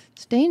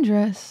 It's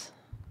dangerous.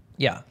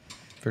 Yeah,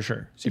 for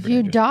sure. Super If you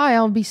dangerous. die,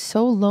 I'll be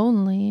so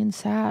lonely and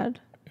sad.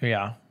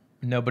 Yeah.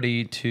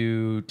 Nobody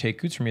to take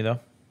coots from you, though.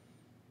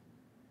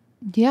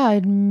 Yeah,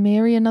 I'd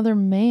marry another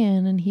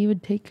man and he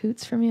would take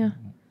coots from you.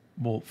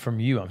 Well, from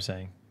you, I'm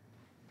saying.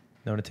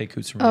 No one to take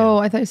coots from Oh,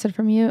 you. I thought you said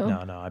from you.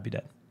 No, I'd be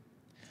dead.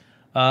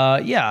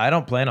 Yeah, I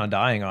don't plan on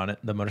dying on it,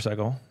 the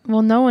motorcycle.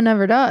 Well, no one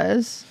ever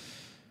does.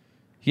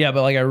 Yeah,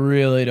 but like I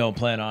really don't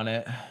plan on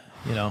it.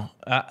 You know,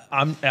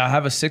 I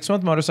have a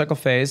 6-month motorcycle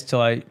phase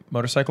till I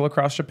motorcycle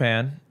across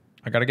Japan.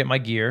 I got to get my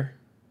gear.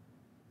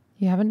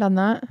 You haven't done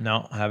that?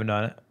 No, I haven't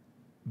done it,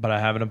 but I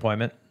have an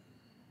appointment.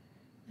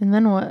 And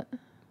then what?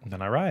 And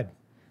then I ride.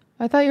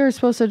 I thought you were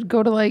supposed to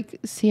go to like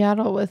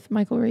Seattle with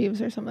Michael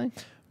Reeves or something.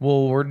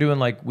 Well, we're doing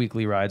like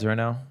weekly rides right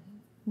now.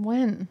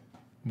 When?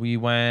 We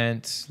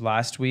went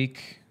last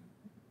week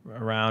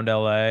around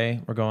LA.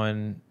 We're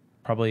going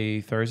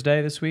probably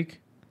Thursday this week.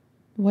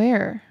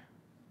 Where?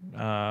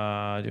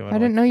 I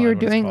didn't know you were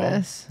doing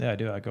this. Yeah, I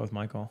do. I go with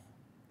Michael,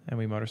 and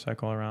we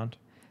motorcycle around.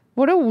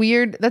 What a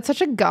weird, that's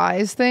such a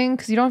guy's thing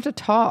because you don't have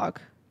to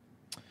talk.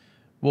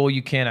 Well,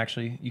 you can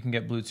actually. You can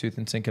get Bluetooth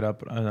and sync it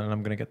up, and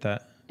I'm gonna get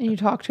that And you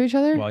talk to each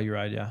other? while you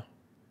ride. Yeah.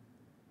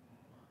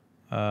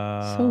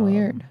 So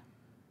weird.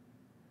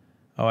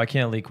 Oh, I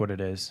can't leak what it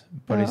is,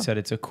 but Oh. he said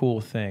it's a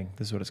cool thing.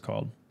 This is what it's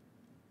called.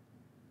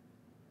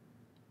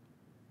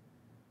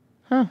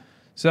 Huh.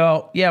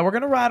 So yeah, we're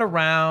gonna ride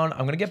around.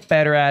 I'm gonna get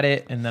better at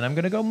it, and then I'm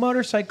gonna go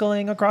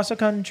motorcycling across the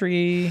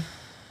country.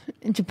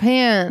 In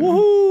Japan.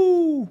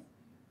 Woohoo!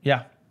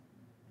 Yeah.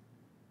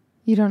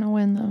 You don't know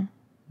when though.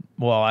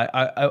 Well,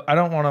 I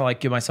don't want to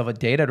like give myself a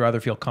date. I'd rather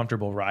feel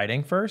comfortable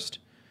riding first,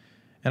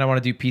 and I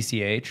want to do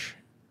PCH.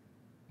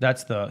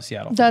 That's the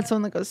Seattle. That's the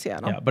one that goes to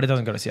Seattle. Yeah, but it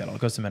doesn't go to Seattle.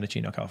 It goes to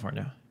Mendocino,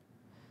 California.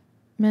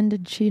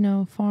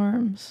 Mendocino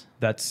Farms.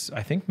 That's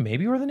I think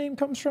maybe where the name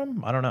comes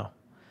from. I don't know.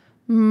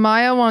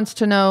 Maya wants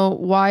to know,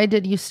 why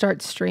did you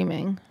start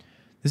streaming?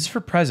 This is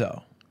for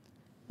Prezzo.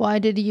 Why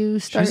did you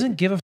She start? doesn't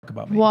give a fuck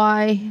about me.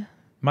 Why?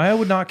 Maya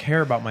would not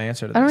care about my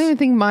answer to this. I don't even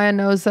think Maya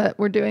knows that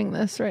we're doing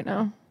this right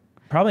now.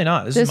 Probably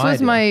not. This This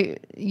is my was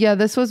idea.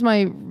 this was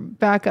my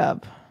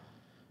backup.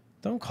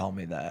 Don't call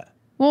me that.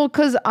 Well,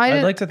 because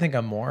I'd like to think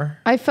I'm more.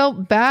 I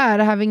felt bad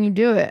having you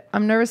do it.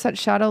 I'm nervous that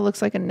shadow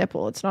looks like a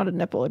nipple. It's not a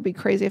nipple. It'd be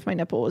crazy if my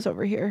nipple was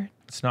over here.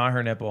 It's not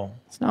her nipple.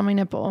 It's not my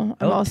nipple.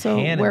 I I'm look also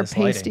tan in wear this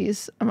lighting.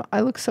 pasties.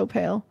 I look so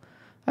pale.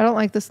 I don't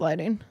like this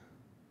lighting.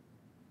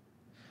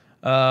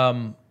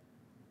 Um,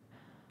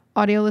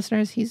 Audio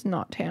listeners, he's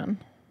not tan.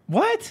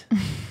 what?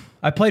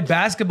 I played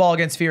basketball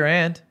against Fear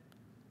and.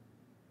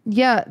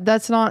 Yeah,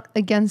 that's not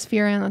against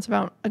Firan. That's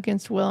about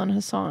against Will and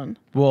Hassan.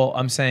 Well,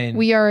 I'm saying.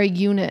 We are a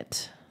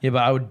unit. Yeah,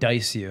 but I would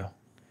dice you.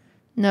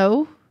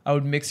 No, I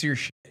would mix your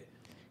shit.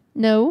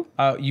 no,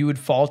 You would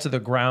fall to the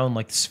ground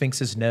like the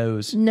Sphinx's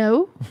nose.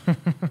 no,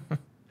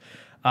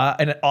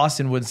 And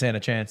Austin wouldn't stand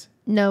a chance.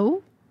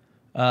 no.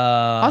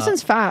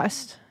 Austin's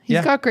fast. He's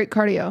yeah. got great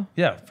cardio.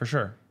 Yeah, for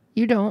sure.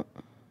 You don't.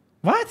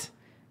 What?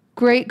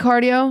 Great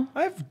cardio.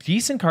 I have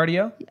decent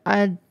cardio.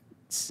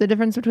 It's the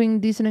difference between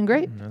decent and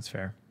great. That's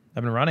fair.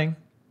 I've been running.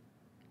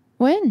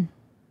 When?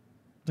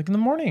 Like in the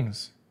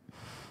mornings.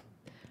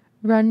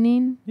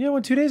 Running. Yeah, I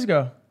went 2 days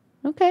ago.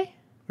 Okay.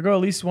 I go at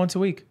least once a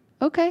week.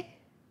 Okay.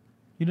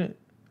 You didn't.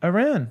 I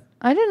ran.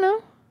 I don't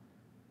know.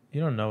 You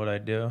don't know what I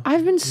do.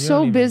 I've been You so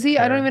don't even busy.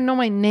 I don't care. even know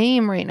my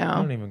name right I now.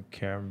 don't even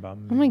care about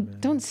me. I'm like, man.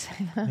 don't say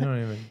that. You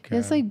don't even care.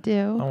 Yes, I I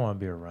do. don't want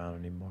to be around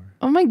anymore.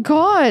 Oh my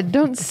God.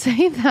 Don't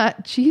say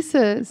that.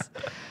 Jesus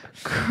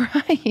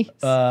Christ.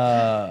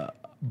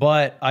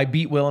 But I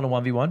beat Will in a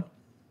 1v1.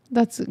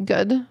 That's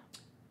good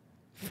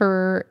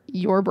for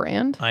your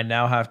brand. I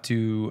now have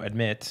to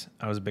admit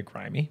I was a bit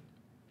grimy.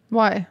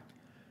 Why?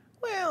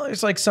 Well,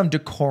 there's like some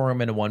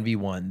decorum in a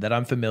 1v1 that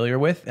I'm familiar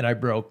with, and I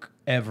broke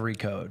every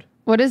code.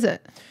 What is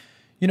it?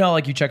 You know,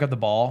 like you check out the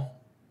ball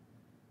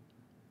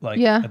like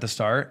Yeah. at the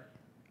start,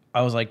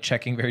 I was like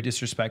checking very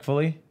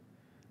disrespectfully.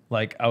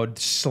 Like I would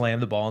slam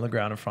the ball on the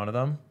ground in front of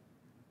them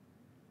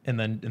and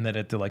then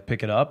have to like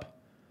pick it up.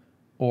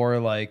 Or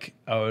like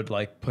I would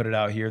like put it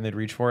out here and they'd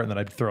reach for it and then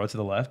I'd throw it to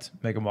the left,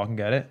 make them walk and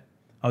get it.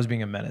 I was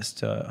being a menace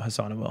to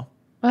Hassan and Will.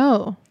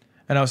 Oh,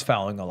 And I was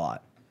fouling a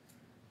lot.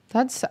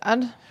 that's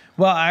sad.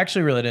 Well, I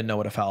actually really didn't know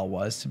what a foul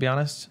was, to be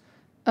honest.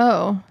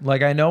 Oh,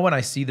 Like I know when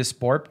I see the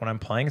sport when I'm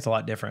playing, it's a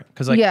lot different.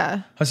 Because like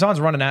Yeah. Hassan's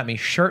running at me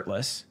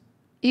shirtless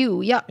ew,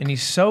 yuck. and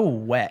he's so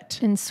wet.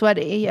 And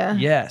sweaty, yeah.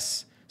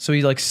 Yes. So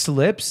he like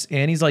slips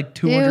and he's like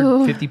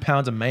 250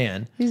 pounds a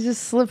man. He's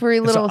just slippery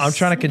And so little. I'm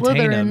trying to contain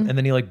him Slytherin. and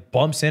then he like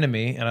bumps into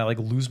me and I like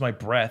lose my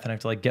breath and I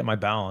have to like get my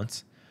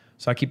balance.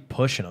 So I keep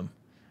pushing him.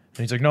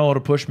 And he's like, no, to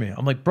push me.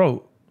 I'm like,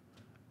 bro,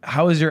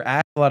 how is your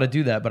ass allowed to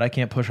do that, but I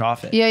can't push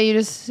off it? Yeah, you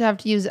just have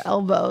to use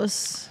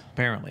elbows.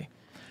 Apparently.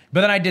 But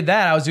then I did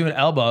that. I was doing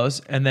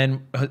elbows, and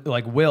then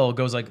like Will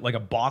goes like a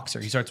boxer.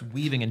 He starts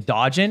weaving and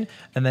dodging,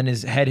 and then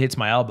his head hits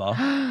my elbow.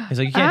 He's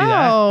like, "You can't do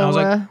that." And I was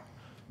like,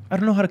 "I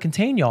don't know how to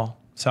contain y'all."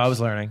 So I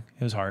was learning.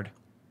 It was hard.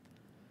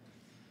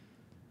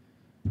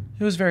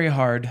 It was very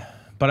hard,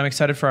 but I'm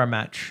excited for our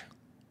match.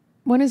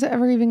 When is it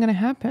ever even going to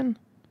happen?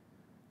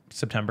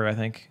 September, I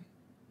think,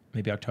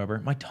 maybe October.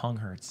 My tongue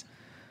hurts.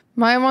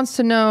 Maya wants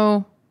to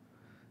know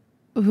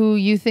who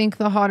you think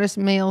the hottest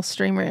male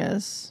streamer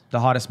is. The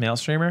hottest male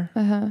streamer.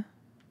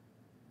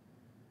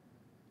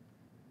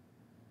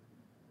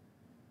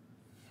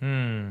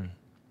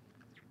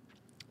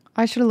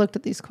 I should have looked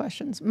at these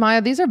questions.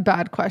 Maya, these are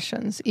bad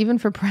questions, even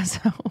for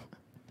Prezzo.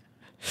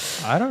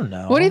 I don't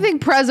know. What do you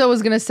think Prezzo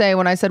was going to say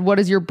when I said, what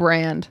is your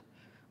brand?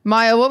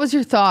 Maya, what was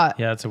your thought?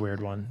 Yeah, it's a weird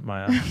one,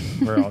 Maya.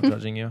 We're all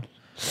judging you.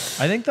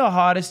 I think the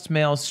hottest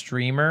male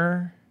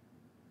streamer,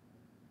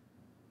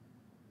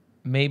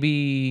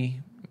 maybe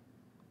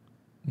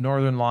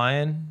Northern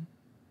Lion.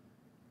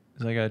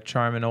 He's like a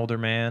charming older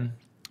man,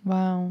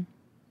 Wow.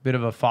 bit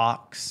of a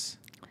fox.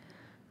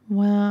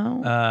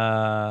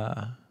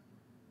 Wow.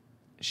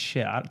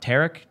 Shit,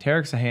 Tarek.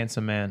 Tarek's a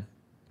handsome man.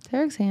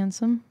 Tarek's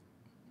handsome.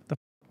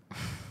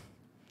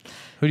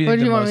 Who do you What think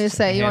do the you want me to most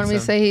say? You want me to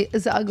handsome- say he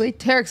is ugly?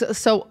 Tarek's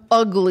so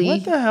ugly.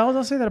 What the hell?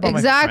 Don't say that about my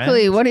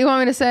Exactly. friend. What do you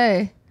want me to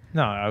say?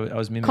 No, I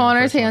was meaning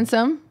Connor's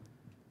handsome.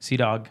 Sea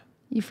Dog,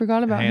 You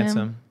forgot about him.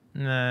 handsome.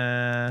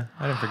 Nah,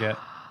 I didn't forget.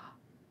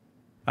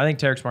 I think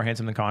Tarek's more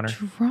handsome than Connor.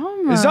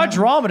 Drama. It's not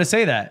drama to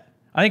say that.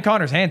 I think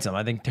Connor's handsome.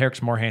 I think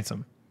Tarek's more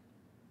handsome.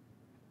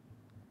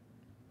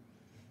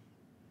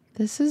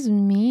 This is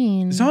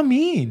mean. It's not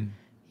mean.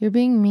 You're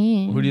being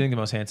mean. Who do you think the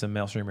most handsome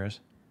male streamer is?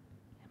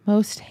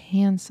 Most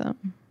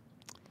handsome.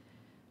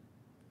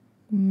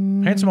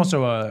 Handsome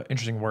also a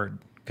interesting word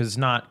because it's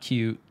not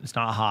cute. It's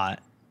not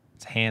hot.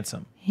 It's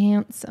handsome.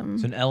 Handsome.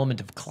 There's an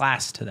element of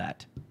class to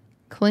that.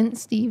 Clint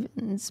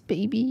Stevens,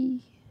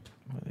 baby.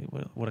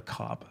 What a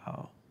cop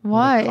out.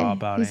 Why? What a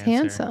cop out He's answer.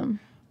 handsome.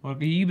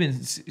 Well, you've been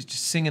just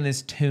singing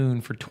this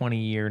tune for 20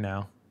 years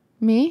now.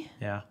 Me?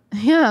 Yeah.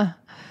 Yeah.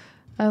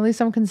 At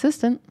least I'm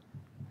consistent.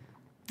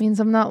 Means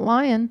I'm not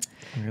lying.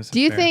 I guess Do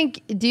you it's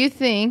fair.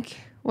 think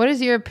what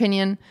is your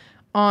opinion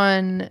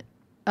on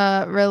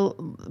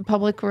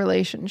public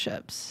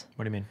relationships?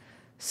 What do you mean?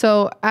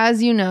 So,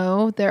 as you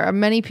know, there are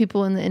many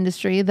people in the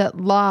industry that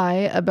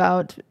lie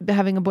about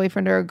having a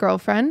boyfriend or a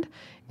girlfriend.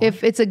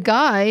 If it's a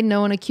guy,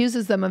 no one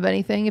accuses them of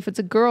anything. If it's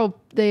a girl,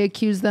 they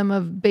accuse them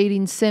of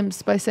baiting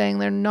simps by saying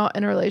they're not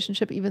in a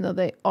relationship, even though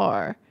they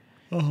are.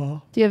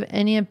 Do you have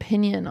any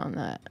opinion on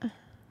that?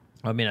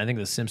 I mean, I think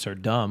the simps are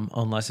dumb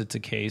unless it's a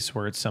case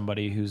where it's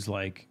somebody who's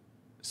like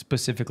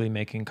specifically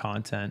making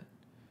content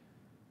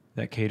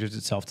that caters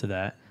itself to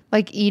that.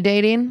 Like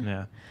e-dating?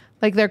 Yeah.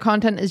 Like their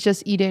content is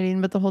just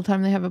e-dating, but the whole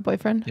time they have a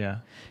boyfriend? Yeah.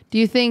 Do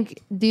you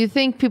think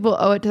people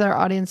owe it to their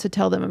audience to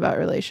tell them about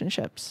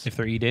relationships If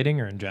they're e-dating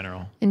or in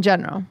general? in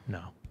general?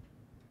 No.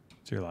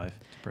 It's your life.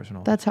 It's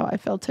personal. That's how I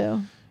feel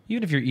too.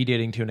 Even if you're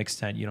e-dating to an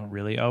extent, you don't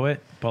really owe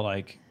it. But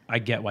like, I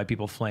get why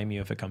people flame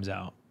you if it comes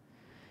out.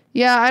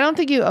 Yeah, I don't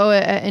think you owe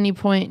it at any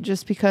point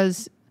just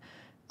because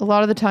a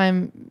lot of the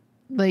time,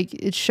 like,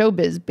 it's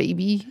showbiz,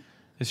 baby.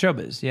 It's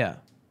showbiz. Yeah.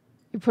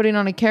 You're putting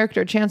on a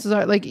character. Chances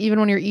are, like, even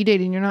when you're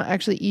e-dating, you're not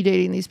actually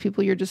e-dating these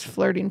people. You're just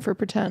flirting for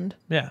pretend,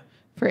 Yeah.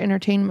 for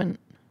entertainment.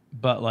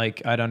 But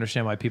like, I'd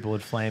understand why people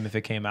would flame if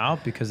it came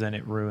out because then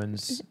it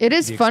ruins. It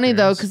is the funny,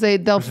 though, experience,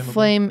 because they'll presumably.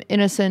 flame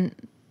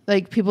innocent,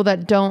 like, people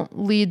that don't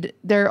lead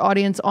their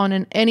audience on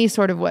in any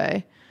sort of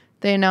way.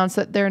 They announce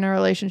that they're in a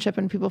relationship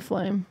and people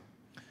flame.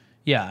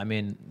 Yeah. I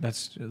mean,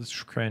 that's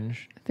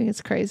cringe. I think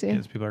it's crazy.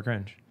 Yes, people are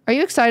cringe. Are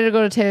you excited to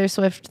go to Taylor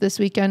Swift this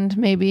weekend,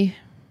 maybe?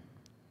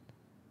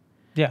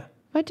 Yeah.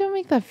 Why don't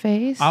make that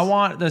face? I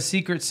want the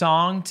secret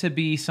song to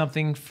be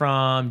something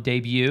from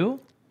Debut.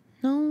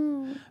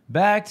 No.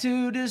 Back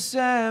to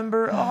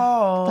December.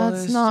 All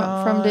That's this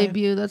not from time.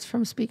 Debut. That's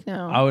from Speak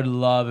Now. I would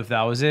love if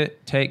that was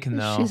it. Take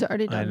no. She's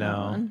already done I that know.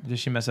 one. Did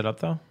she mess it up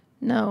though?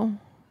 No.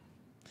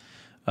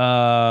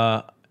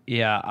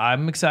 Yeah,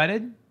 I'm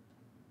excited.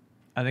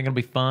 I think it'll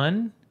be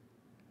fun.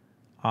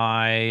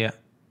 I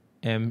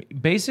am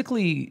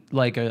basically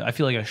like I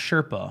feel like a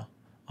Sherpa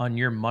on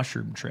your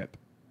mushroom trip.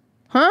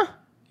 Huh?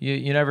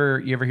 You ever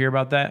hear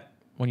about that?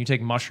 When you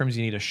take mushrooms,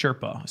 you need a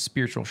Sherpa, a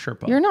spiritual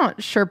Sherpa. You're not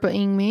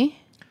Sherpa-ing me.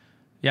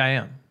 Yeah, I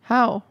am.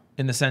 How?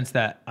 In the sense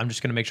that I'm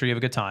just going to make sure you have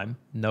a good time.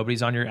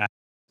 Nobody's on your ass.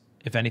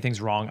 If anything's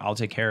wrong, I'll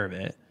take care of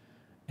it.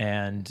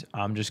 And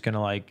I'm just going to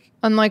like...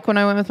 Unlike when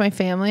I went with my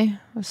family,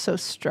 I was so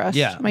stressed.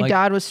 Yeah, My like-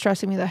 dad was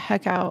stressing me the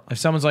heck out. If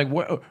someone's like,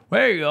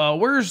 hey,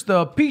 where's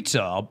the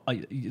pizza?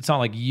 It's not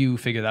like you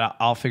figure that out.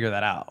 I'll figure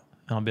that out.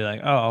 And I'll be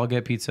like, oh, I'll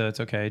get pizza. It's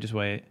okay. Just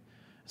wait.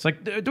 It's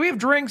like, do we have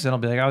drinks? And I'll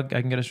be like,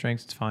 I can get us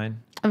drinks. It's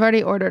fine. I've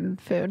already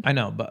ordered food. I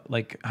know, but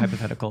like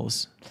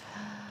hypotheticals.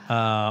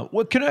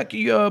 What can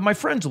I? My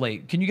friend's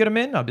late. Can you get him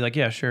in? I'll be like,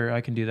 yeah, sure, I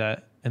can do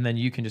that. And then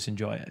you can just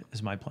enjoy it.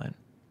 Is my plan.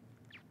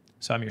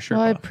 So I'm your Sherpa.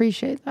 Well, I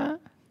appreciate that.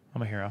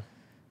 I'm a hero.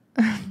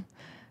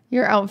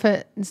 Your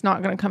outfit is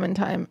not going to come in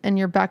time, and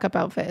your backup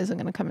outfit isn't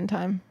going to come in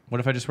time. What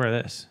if I just wear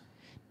this?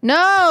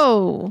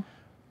 No,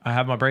 I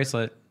have my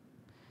bracelet.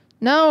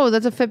 no,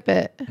 that's a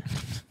Fitbit.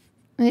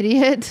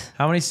 Idiot.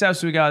 How many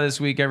steps we got this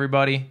week,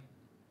 everybody?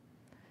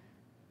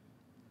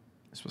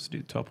 I'm supposed to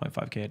do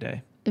 12.5K a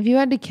day. If you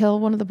had to kill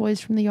one of the boys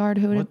from the yard,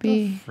 who would What it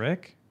be? the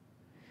frick?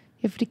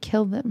 You have to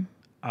kill them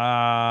In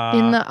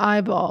in the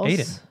eyeballs.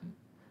 Aiden.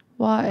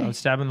 Why? I would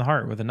stab him in the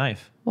heart with a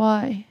knife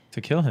Why?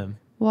 to kill him.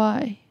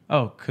 Why?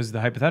 Oh, because the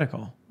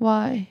hypothetical.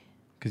 Why?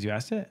 Because you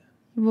asked it.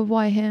 Well,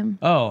 why him?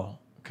 Oh,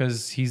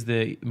 because he's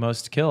the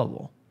most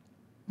killable.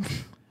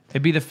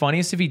 It'd be the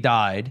funniest if he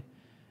died.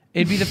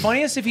 It'd be the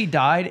funniest if he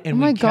died and Oh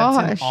my we kept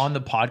him gosh. on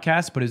the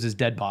podcast, but it was his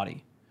dead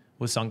body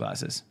with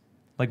sunglasses,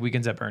 like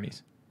Weekends at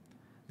Bernie's.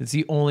 It's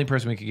the only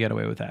person we could get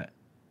away with that.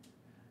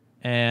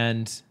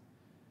 And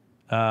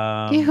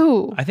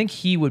Ew. I think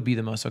he would be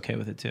the most okay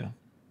with it too.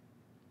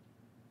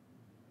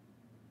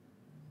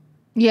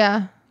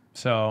 Yeah.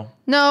 So,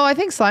 No, I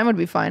think slime would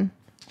be fine.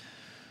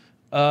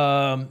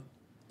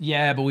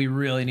 yeah, but we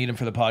really need him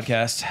for the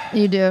podcast.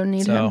 You do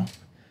need So him.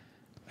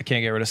 I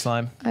can't get rid of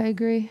slime. I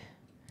agree.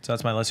 So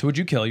that's my list. Who would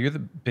you kill? You're the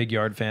big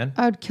yard fan.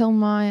 I would kill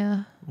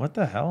Maya. What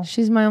the hell?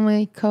 She's my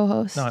only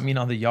co-host. No, I mean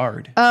on the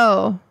yard.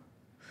 Oh.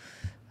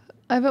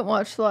 I haven't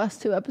watched the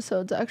last 2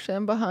 episodes, actually.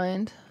 I'm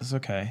behind. It's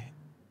okay.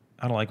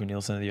 I don't like when you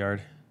listen to the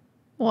yard.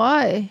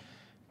 Why?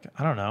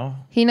 I don't know.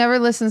 He never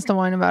listens to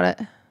whine about it.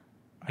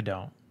 I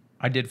don't.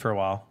 I did for a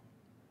while.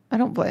 I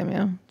don't blame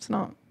you. It's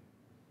not.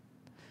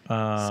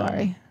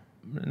 Sorry.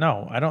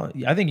 No, I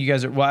don't. I think you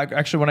guys are. Well,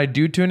 actually, when I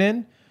do tune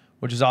in,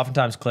 which is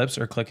oftentimes clips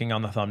or clicking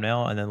on the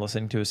thumbnail and then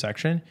listening to a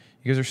section,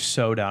 you guys are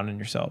so down on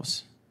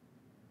yourselves.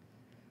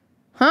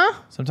 Huh?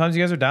 Sometimes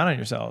you guys are down on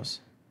yourselves.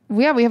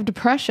 Yeah, we have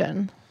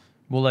depression.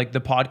 Well, like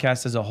the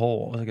podcast as a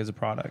whole, like as a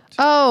product.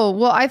 Oh,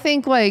 well, I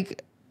think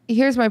like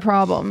here's my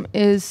problem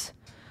is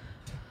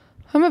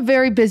I'm a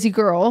very busy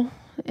girl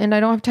and I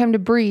don't have time to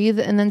breathe.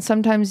 And then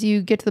sometimes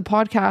you get to the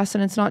podcast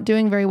and it's not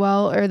doing very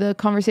well or the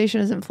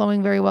conversation isn't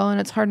flowing very well. And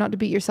it's hard not to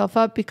beat yourself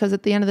up because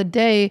at the end of the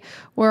day,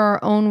 we're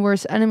our own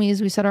worst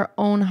enemies. We set our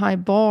own high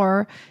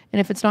bar. And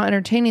if it's not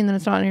entertaining, then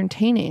it's not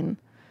entertaining.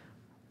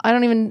 I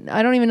don't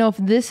even know if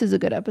this is a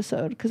good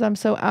episode because I'm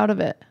so out of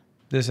it.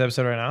 This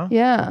episode right now?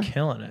 Yeah. I'm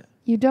killing it.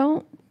 You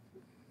don't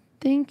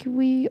think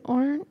we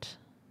aren't?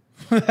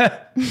 I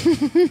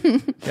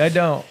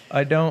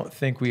don't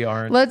think we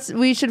aren't.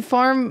 We should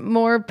farm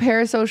more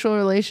parasocial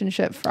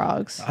relationship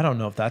frogs. I don't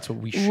know if that's what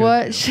we should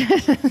What do.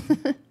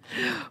 should,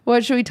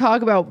 what should we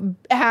talk about?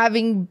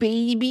 Having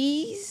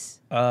babies?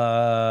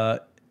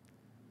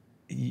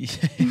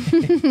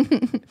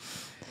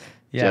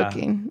 Yeah.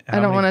 Joking. How I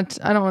don't many- want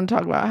to. I don't want to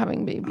talk about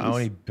having babies. How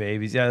many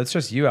babies? Yeah, that's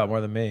just you out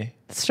more than me.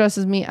 It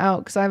stresses me out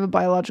because I have a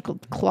biological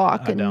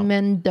clock I and don't.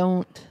 men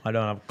don't. I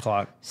don't have a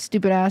clock.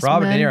 Stupid ass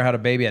Robert men. De Niro had a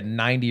baby at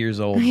 90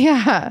 years old.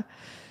 Yeah,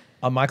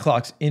 My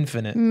clock's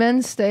infinite.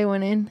 men stay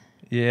winning.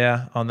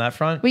 Yeah, on that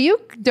front. But you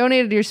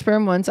donated your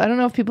sperm once. I don't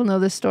know if people know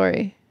this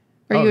story,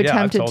 or Oh, you yeah, I've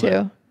attempted told to.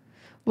 it.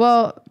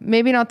 Well,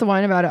 maybe not the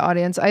Wine About It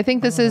audience. I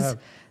think this is.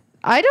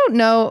 I don't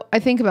know. I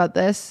think about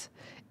this.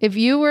 If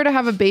you were to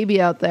have a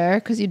baby out there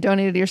because you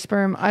donated your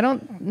sperm, I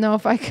don't know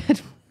if I could.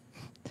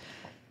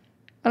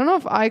 I don't know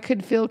if I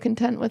could feel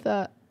content with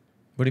that.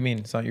 What do you mean?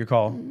 It's not your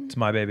call. It's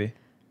my baby.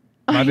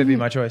 My baby,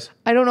 my choice.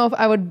 I don't know if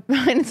I would.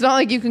 It's not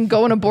like you can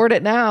go and abort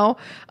it now.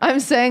 I'm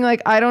saying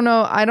like I don't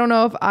know. I don't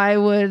know if I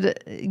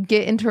would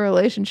get into a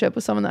relationship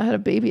with someone that had a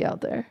baby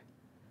out there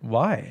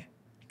Why?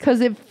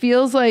 because it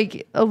feels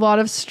like a lot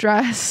of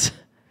stress.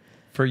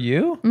 For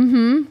you?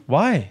 Mm-hmm.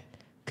 Why?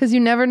 Because you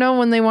never know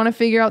when they want to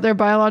figure out their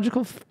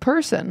biological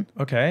person.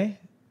 Okay.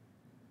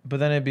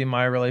 But then it'd be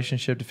my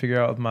relationship to figure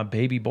out with my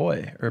baby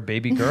boy or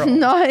baby girl.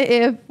 Not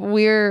if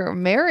we're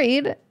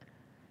married.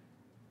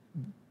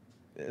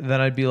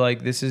 Then I'd be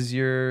like, this is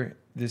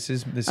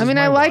I mean,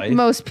 my I like wife.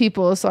 most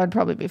people, so I'd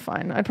probably be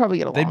fine. I'd probably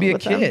get along They'd be a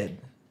with them. kid.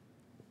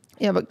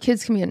 Yeah, but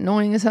kids can be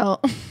annoying as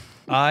hell.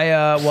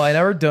 I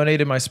never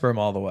donated my sperm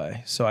all the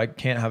way, so I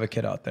can't have a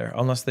kid out there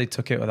unless they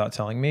took it without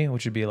telling me,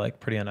 which would be like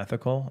pretty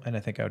unethical, and I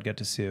think I would get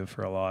to sue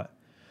for a lot.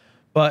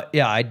 But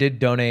yeah, I did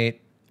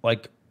donate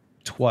like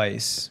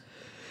twice.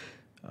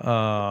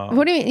 What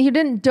do you mean? You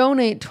didn't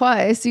donate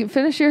twice. You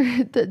finish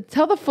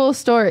tell the full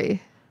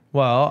story.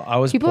 Well, I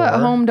was People poor. at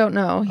home don't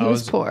know. He I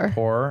was poor.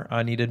 Poor.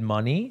 I needed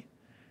money.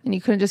 And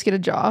you couldn't just get a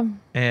job.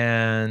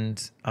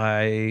 And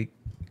I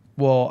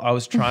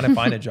was trying to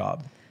find a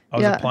job. I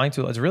was Yeah. applying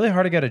to. It's really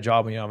hard to get a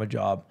job when you don't have a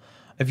job.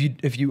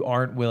 If you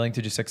aren't willing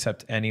to just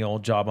accept any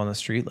old job on the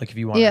street, like if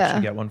you want to Yeah.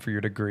 actually get one for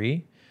your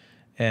degree,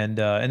 and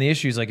the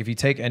issue is like if you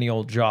take any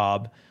old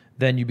job,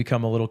 then you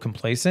become a little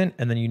complacent,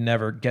 and then you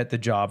never get the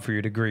job for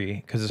your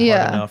degree because it's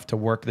Yeah. hard enough to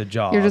work the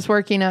job. You're just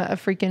working at a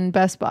freaking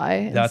Best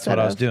Buy. That's what instead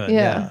I was of- doing.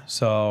 Yeah.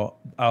 So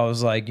I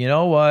was like, you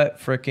know what?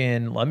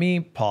 Freaking let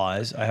me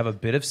pause. I have a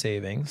bit of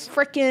savings.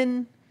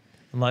 Freaking.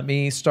 Let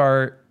me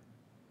start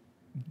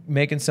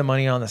making some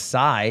money on the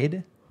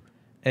side.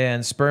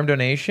 And sperm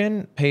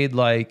donation paid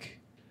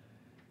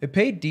it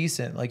paid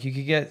decent. Like you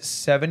could get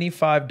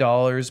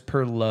 $75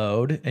 per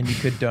load and you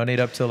could donate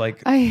up to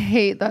like I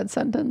hate that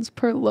sentence.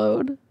 Per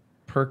load.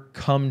 per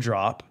cum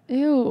drop.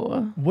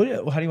 Ew. How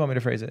do you want me to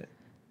phrase it?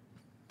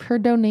 Per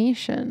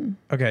donation.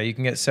 Okay, you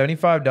can get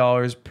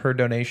 $75 per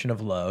donation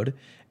of load.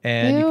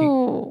 And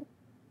Ew.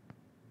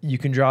 you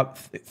can drop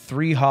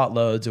 3 hot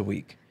loads a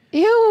week.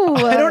 Ew.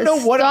 I don't know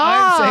what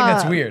I'm saying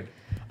that's Stop. weird.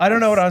 I don't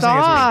know what I'm saying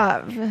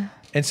that's weird. Stop.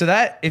 And so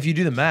that, if you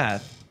do the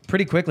math,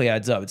 pretty quickly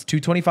adds up. It's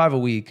 $225 a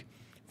week,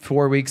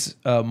 4 weeks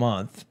a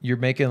month. You're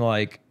making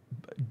like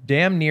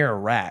damn near a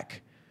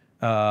rack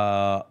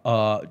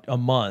a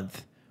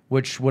month,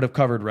 which would have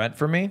covered rent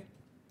for me.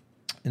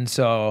 And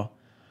so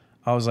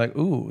I was like,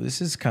 ooh,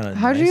 this is kind of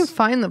How nice. did you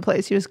find the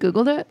place? You just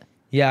Googled it?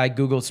 Yeah, I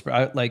Googled,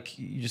 I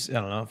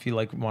don't know, if you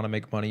like want to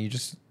make money,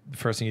 the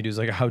first thing you do is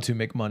like how to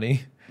make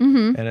money.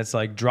 Mm-hmm. And it's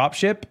like drop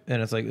ship.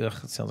 And it's like, ugh,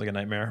 it sounds like a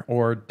nightmare.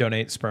 Or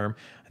donate sperm.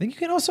 I think you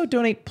can also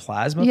donate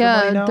plasma for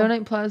money now.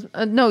 Donate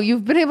plasma. No,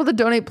 you've been able to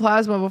donate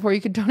plasma before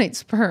you could donate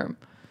sperm.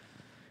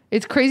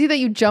 It's crazy that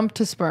you jumped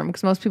to sperm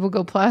because most people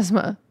go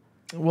plasma.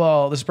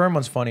 Well, the sperm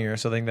one's funnier.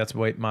 So I think that's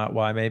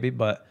why maybe.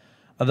 But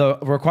the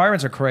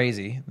requirements are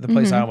crazy. The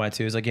place I went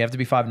to is like you have to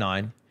be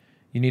 5'9".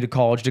 You need a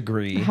college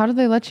degree. How did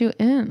they let you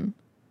in?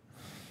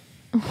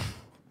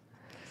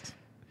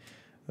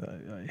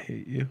 I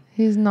hate you.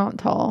 He's not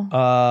tall.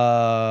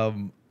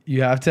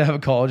 You have to have a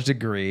college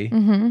degree.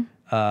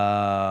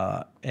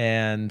 Mm-hmm.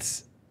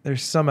 And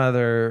there's some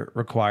other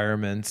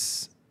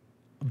requirements,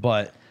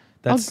 but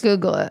I'll that's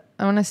Google it.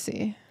 I want to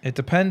see. it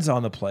depends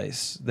on the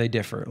place. They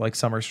differ. Like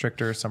some are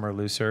stricter, some are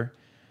looser.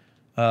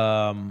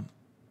 And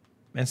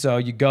so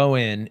you go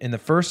in the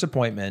first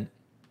appointment,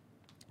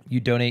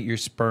 you donate your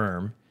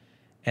sperm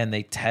and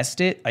they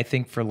test it, I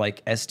think, for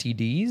like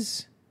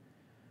STDs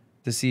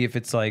to see if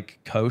it's like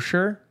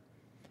kosher.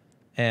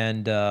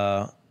 And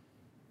then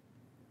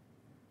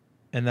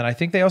I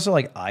think they also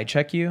like eye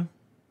check you,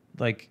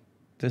 like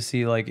to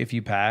see like if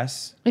you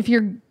pass. If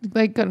you're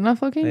like good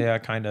enough looking, Yeah,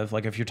 kind of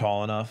like if you're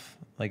tall enough,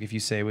 like if you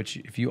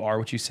are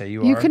what you say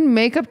you you are. can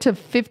make up to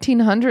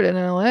 1,500 in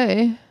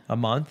LA. A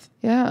month.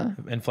 Yeah.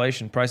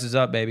 Inflation, prices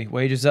up, baby.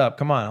 Wages up.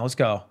 Come on, let's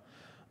go.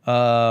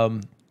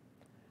 And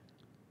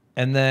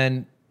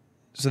then,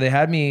 so they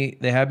had me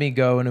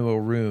go into a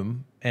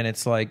room, and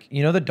it's like,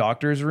 you know, the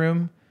doctor's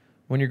room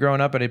when you're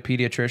growing up at a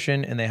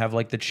pediatrician, and they have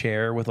like the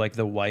chair with like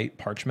the white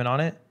parchment on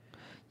it.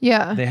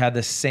 Yeah. They had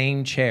the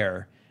same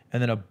chair,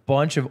 and then a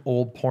bunch of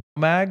old porno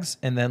mags,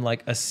 and then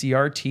like a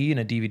CRT and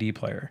a DVD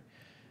player.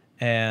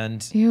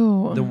 And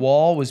Ew. the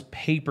wall was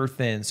paper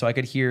thin, so I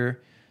could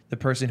hear the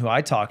person who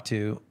I talked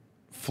to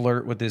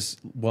flirt with this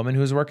woman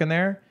who was working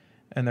there,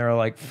 and they were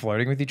like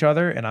flirting with each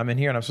other, and I'm in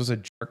here and I'm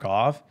supposed to jerk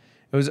off.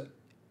 It was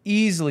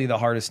easily the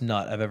hardest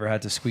nut I've ever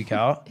had to squeak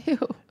out. Ew.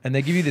 And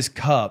they give you this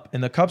cup,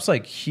 and the cup's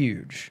like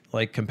huge,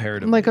 like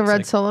comparatively. Like a It's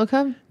red Solo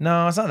cup?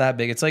 No, it's not that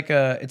big. It's like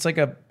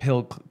a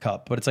pill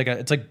cup, but it's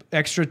like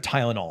extra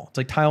Tylenol. It's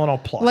like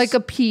Tylenol plus. Like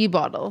a pee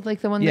bottle, like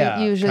the one Yeah,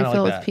 that you usually kinda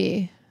fill like with that.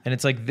 pee. And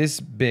it's like this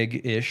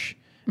big ish,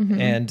 Mm-hmm.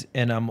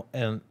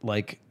 and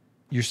like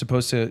you're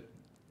supposed to,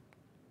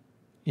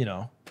 you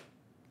know,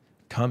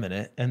 cum in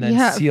it and then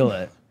Yeah. seal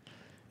it,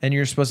 and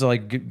you're supposed to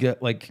like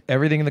get like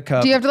everything in the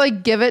cup. Do you have to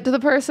like give it to the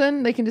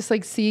person? They can just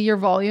like see your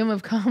volume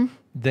of cum.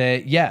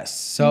 Yes.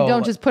 So You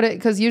don't just put it,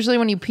 because usually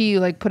when you pee, you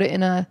like put it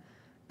in a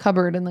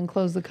cupboard and then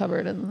close the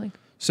cupboard and like.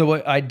 So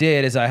what I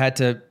did is I had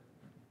to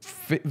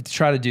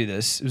try to do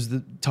this. It was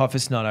the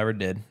toughest nut I ever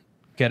did.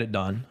 Get it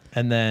done,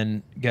 and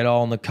then get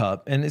all in the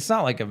cup. And it's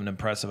not like an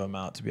impressive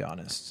amount, to be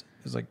honest.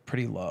 It was like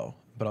pretty low,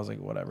 but I was like,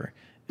 whatever.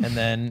 And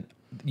then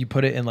you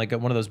put it in like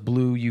one of those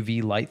blue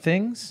UV light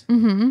things.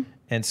 Mm-hmm.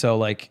 And so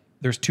like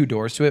there's two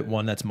doors to it.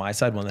 One that's my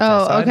side, one that's Oh,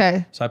 their side.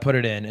 okay. So I put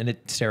it in, and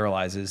it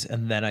sterilizes.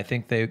 And then I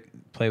think they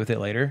play with it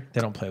later.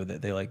 They don't play with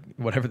it. They like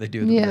whatever they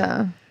do. With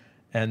Yeah. it.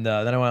 And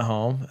then I went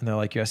home, and they're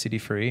like, you're STD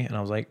free. And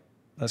I was like,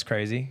 that's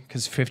crazy,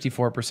 because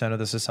 54% of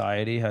the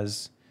society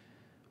has,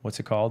 what's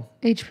it called?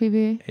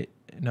 HPV.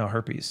 No,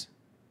 herpes.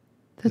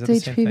 That's that the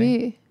same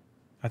HPV.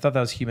 I thought that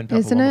was human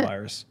Isn't it?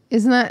 papillomavirus.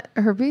 Isn't that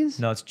herpes?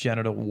 No, it's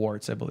genital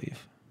warts, I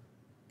believe.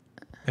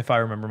 If I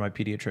remember my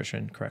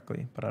pediatrician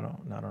correctly, but I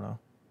don't know.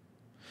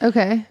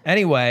 Okay.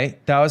 Anyway,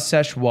 that was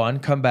sesh 1.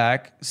 Come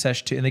back,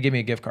 sesh 2, and they gave me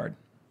a gift card.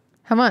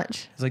 How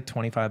much? It's like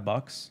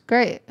 $25.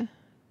 Great.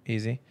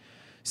 Easy.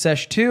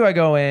 Sesh 2, I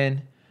go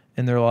in,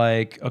 and they're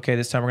like, okay,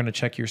 this time we're going to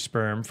check your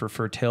sperm for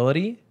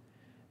fertility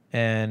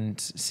and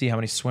see how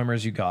many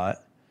swimmers you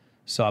got.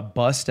 So I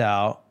bust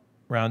out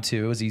round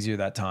 2. It was easier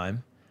that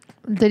time.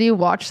 Did you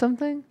watch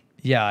something?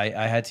 Yeah,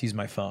 I had to use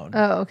my phone.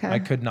 Oh, okay. I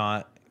could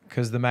not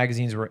because the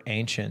magazines were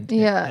ancient.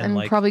 Yeah, and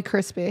like, probably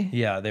crispy.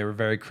 yeah, they were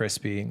very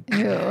crispy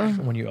Ew.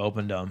 when you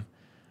opened them.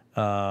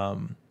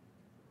 And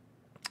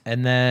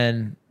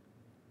then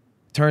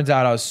turns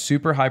out I was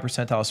super high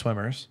percentile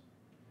swimmers.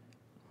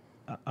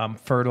 I'm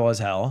fertile as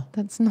hell.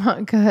 That's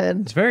not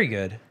good. It's very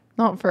good.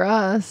 Not for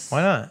us.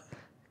 Why not?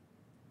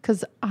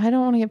 Because I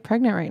don't want to get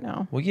pregnant right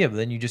now. Well, yeah, but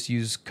then you just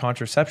use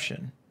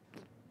contraception.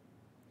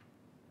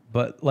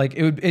 But like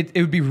it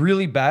would be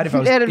really bad if I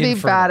was It'd be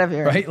infertile, bad if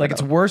you're right. Like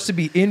it's worse to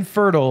be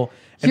infertile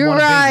and You're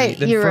want a right, baby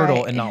than you're fertile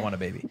right. and not want a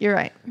baby. You're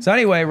right. So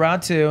anyway,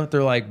 round 2,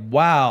 they're like,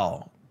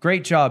 "Wow,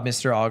 great job,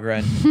 Mr.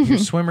 Algren. Your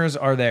swimmers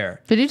are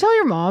there." Did you tell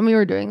your mom you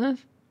were doing this?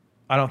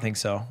 I don't think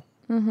so.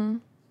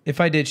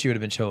 If I did, she would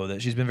have been chill with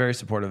it. She's been very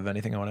supportive of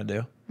anything I want to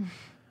do.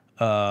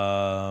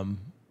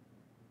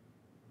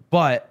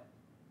 But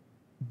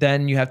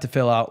then you have to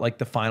fill out like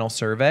the final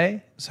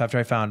survey. So after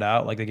I found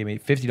out, like they gave me a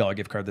 $50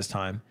 gift card this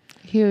time.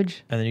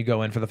 Huge. And then you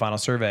go in for the final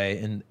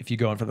survey. And if you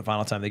go in for the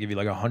final time, they give you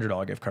like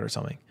 $100 gift card or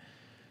something.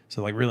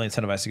 So like really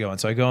incentivized to go in.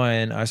 So I go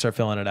in, I start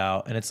filling it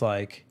out. And it's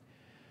like,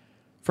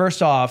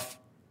 first off,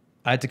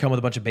 I had to come with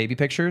a bunch of baby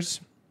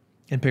pictures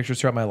and pictures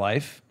throughout my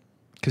life.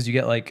 Because you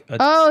get like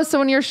Oh, so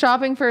when you're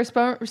shopping for a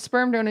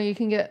sperm donor, you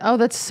can get. Oh,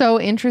 that's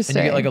so interesting.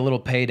 and you get like a little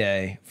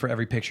payday for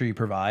every picture you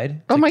provide.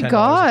 It's Oh like my $10 a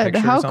God, picture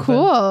or how something.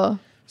 cool.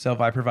 So if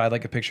I provide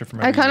like a picture from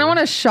I every kind of year- want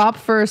to shop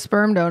for a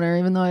sperm donor,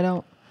 even though I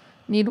don't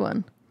need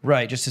one.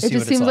 right, just to see It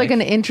just what seems it's like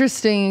an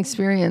interesting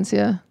experience.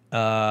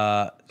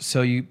 Yeah.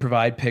 So you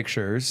provide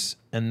pictures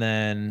and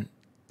then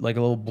like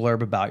a little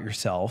blurb about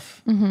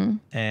yourself.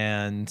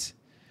 And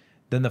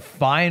then the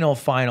final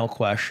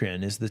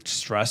question is the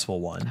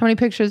stressful one. How many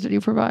pictures did you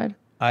provide?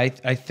 I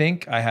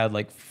think I had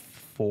like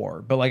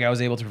 4, but like I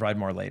was able to provide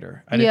more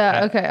later. I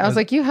I was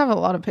like, you have a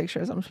lot of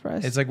pictures. I'm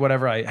surprised. it's like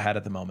whatever I had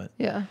at the moment.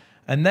 Yeah.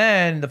 And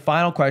then the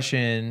final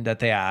question that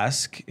they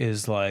ask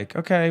is like,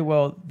 okay,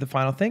 well, the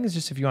final thing is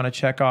just if you want to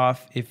check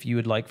off if you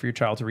would like for your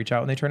child to reach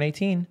out when they turn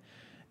 18,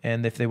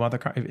 and if they want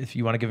if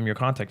you want to give them your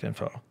contact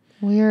info.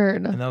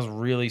 Weird. And that was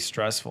really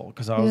stressful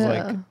because I was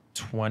Yeah. like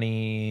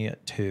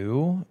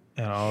 22,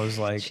 and I was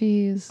like,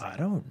 Jeez. I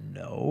don't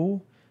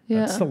know.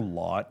 Yeah. That's a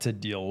lot to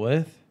deal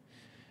with.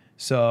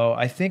 So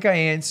I think I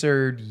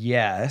answered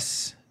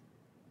yes,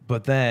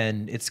 but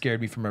then it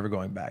scared me from ever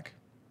going back.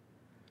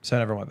 So I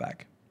never went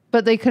back.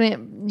 But they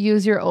couldn't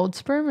use your old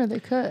sperm, or they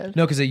could.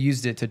 No, because they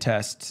used it to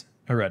test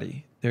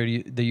already.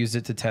 They used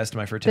it to test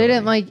my They fertility.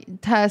 didn't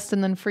like test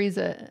and then freeze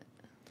it.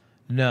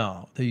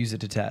 No, they used it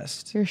to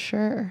test. You're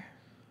sure?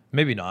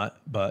 Maybe not,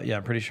 but yeah,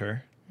 I'm pretty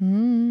sure.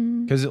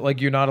 Mm. Because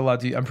like you're not allowed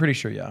to. I'm pretty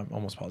sure. Yeah, I'm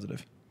almost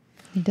positive.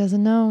 He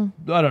doesn't know.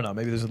 I don't know.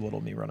 Maybe there's a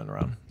little me running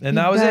around, and He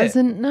that was it.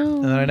 doesn't know.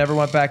 And then I never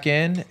went back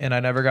in, and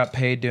I never got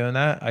paid doing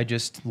that. I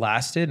just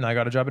lasted, and I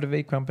got a job at a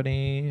vape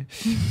company,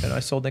 and I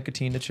sold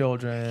nicotine to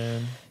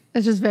children.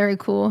 It's just very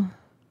cool.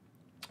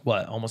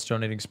 What? Almost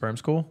donating sperm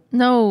school?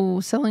 No,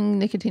 selling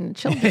nicotine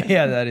to children.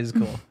 Yeah, that is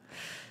cool.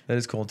 That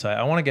is cool and tight.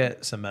 I want to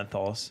get some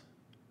menthols.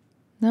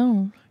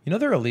 No. You know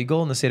they're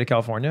illegal in the state of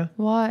California.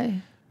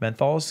 Why?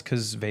 Menthols,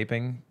 because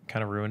vaping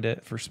kind of ruined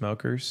it for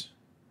smokers.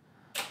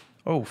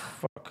 Oh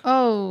fuck!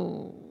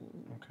 Oh.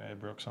 Okay, I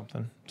broke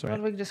something. What if Sorry.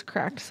 we just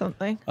cracked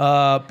something?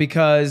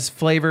 Because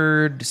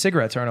flavored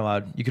cigarettes aren't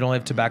allowed. You can only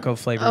have tobacco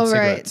flavored Oh, right.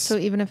 cigarettes. So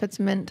even if it's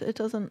mint, it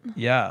doesn't.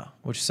 Yeah,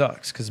 which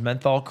sucks because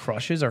menthol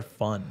crushes are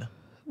fun.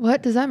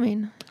 What does that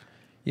mean?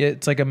 Yeah,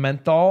 it's like a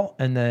menthol,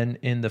 and then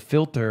in the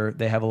filter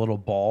they have a little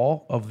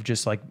ball of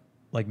just like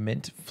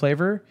mint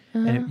flavor,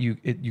 and you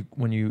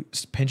when you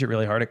pinch it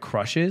really hard, it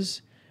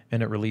crushes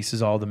and it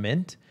releases all the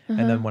mint,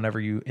 and then whenever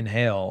you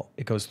inhale,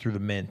 it goes through the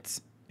mint,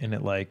 and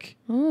it like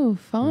Oh,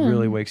 fun.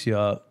 really wakes you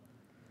up,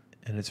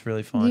 and it's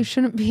really fun. You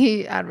shouldn't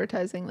be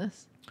advertising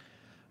this.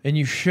 And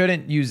you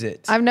shouldn't use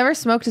it. I've never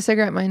smoked a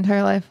cigarette my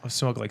entire life. I've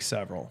smoked like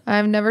several.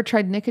 I've never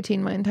tried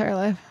nicotine my entire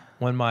life.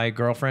 When my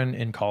girlfriend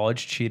in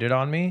college cheated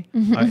on me,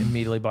 I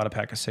immediately bought a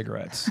pack of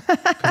cigarettes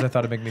because I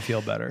thought it'd make me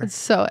feel better. It's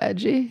so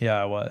edgy.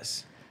 Yeah, I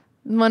was.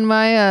 When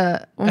my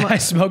I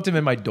smoked them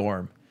in my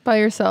dorm. by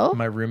yourself.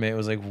 My roommate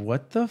was like,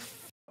 "What the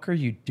fuck are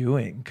you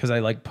doing?" Because I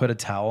like put a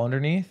towel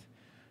underneath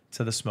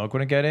so the smoke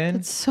wouldn't get in.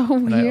 It's so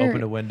and weird. I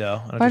opened a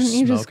window. And Why I was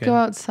didn't you just just go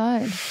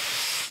outside?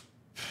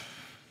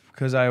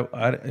 Because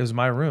it was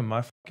my room,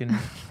 my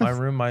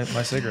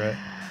cigarette.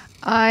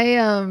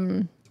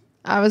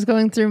 I was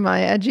going through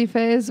my edgy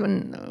phase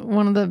when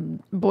one of the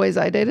boys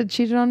I dated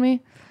cheated on me.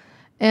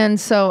 And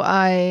so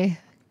I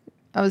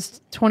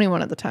was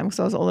 21 at the time because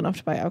I was old enough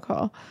to buy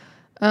alcohol.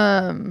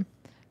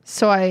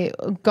 So I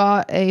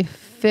got a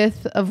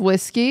 5th of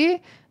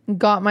whiskey,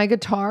 got my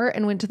guitar,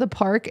 and went to the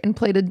park and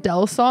played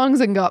Adele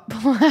songs and got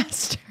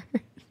plastered.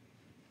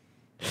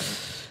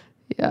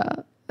 Yeah.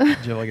 Did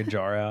you have like a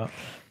jar out?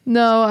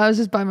 No, I was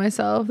just by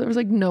myself. There was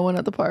like no one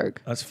at the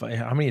park. That's funny.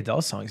 How many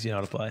Adele songs do you know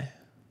how to play?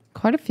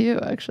 Quite a few,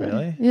 actually.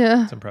 Really? Yeah.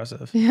 That's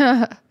impressive.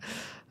 Yeah. I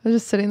was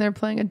just sitting there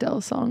playing Adele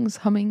songs,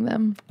 humming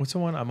them. What's the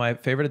one? My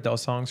favorite Adele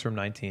songs from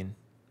 19.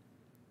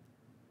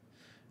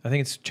 I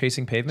think it's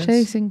Chasing Pavements.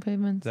 Chasing Is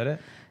Pavements. that it?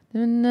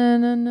 Na, na,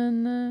 na, na,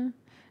 na.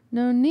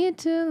 No need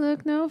to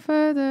look no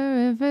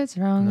further if it's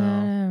wrong No.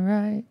 and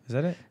right. Is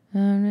that it?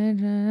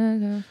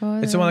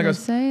 It's It's the one that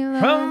goes,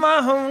 from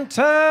my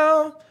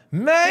hometown,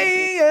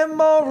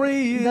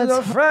 memories That's-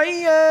 of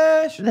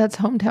fresh. That's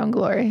Hometown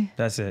Glory.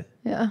 That's it.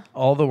 Yeah.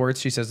 All the words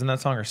she says in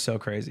that song are so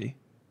crazy.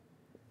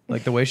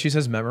 Like the way she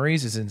says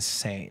memories is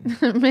insane.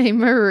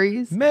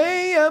 Memories.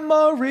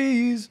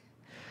 Memories.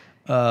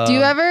 Do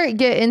you ever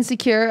get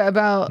insecure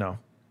about No.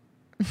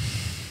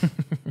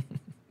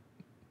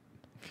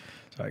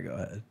 Sorry, go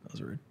ahead. That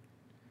was rude.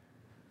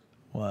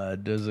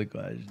 What does the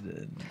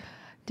question?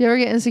 Do you ever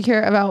get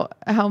insecure about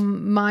how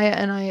Maya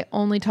and I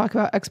only talk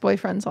about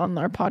ex-boyfriends on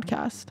our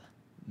podcast?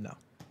 No.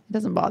 It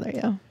doesn't bother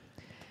you.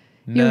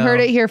 You heard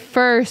it here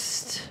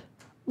first,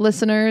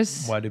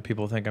 listeners. Why do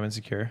people think I'm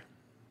insecure?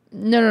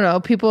 No.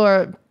 People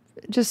are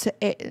just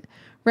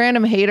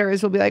random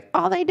haters will be like,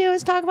 all they do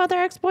is talk about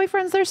their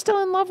ex-boyfriends. They're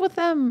still in love with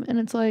them. And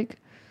it's like,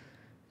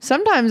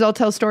 sometimes I'll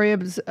tell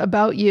stories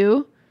about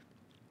you,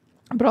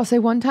 but I'll say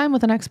one time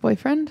with an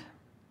ex-boyfriend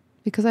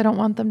because I don't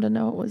want them to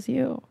know it was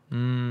you.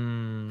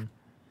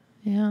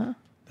 Yeah.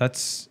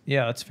 That's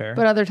fair.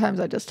 But other times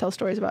I just tell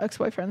stories about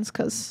ex-boyfriends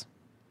because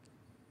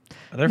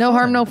They're no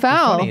harm, no They're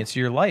foul. funny. It's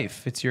your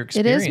life. It's your It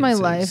experiences. is my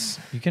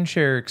life. You can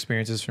share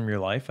experiences from your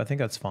life. I think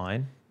that's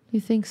fine. you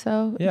think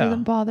so? It Yeah.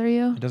 doesn't bother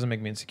you? It doesn't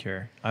make me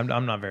insecure. I'm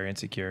not very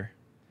insecure.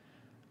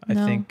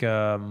 No. I think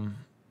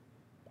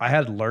I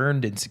had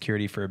learned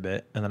insecurity for a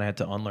bit, and then I had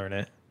to unlearn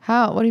it.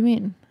 How? What do you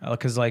mean?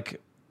 Because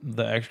like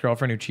the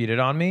ex-girlfriend who cheated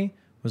on me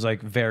was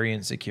like very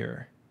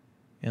insecure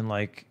and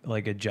like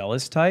a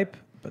jealous type,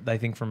 but I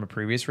think from a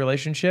previous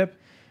relationship,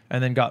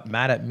 and then got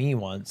mad at me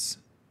once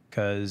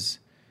because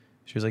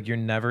she was like, "You're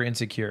never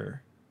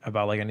insecure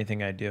about like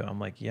anything I do." I'm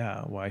like,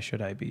 "Yeah, why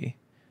should I be?"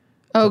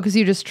 Oh, because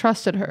you just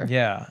trusted her.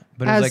 Yeah,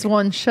 but it As was like,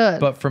 one should.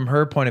 but from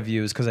her point of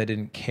view, is because I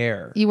didn't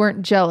care. You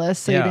weren't jealous,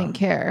 so Yeah. you didn't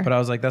care. But I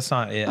was like, that's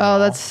not it. at Oh, all.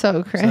 that's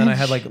so cringe. So then I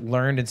had like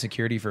learned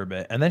insecurity for a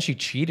bit, and then she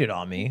cheated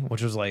on me,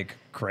 which was like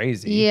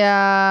crazy.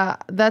 Yeah,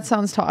 that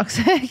sounds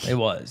toxic. It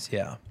was,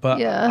 yeah. But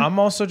Yeah. I'm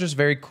also just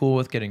very cool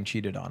with getting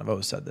cheated on. I've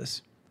always said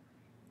this.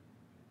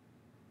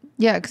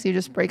 Yeah, because you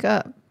just break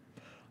up.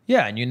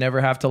 Yeah, and you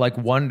never have to like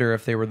wonder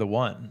if they were the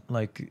one.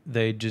 Like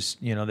they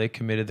just, they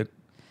committed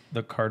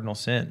the cardinal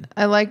sin.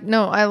 I liked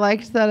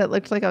that it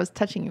looked like I was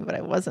touching you, but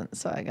I wasn't.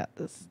 So I got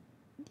this.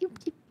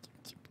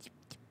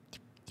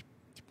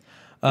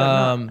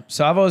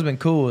 So I've always been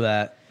cool with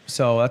that.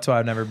 So that's why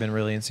I've never been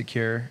really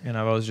insecure, and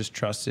I've always just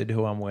trusted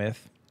who I'm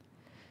with.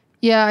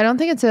 Yeah, I don't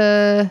think it's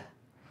the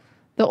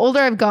older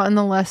I've gotten,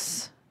 the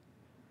less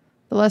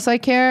I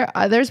care.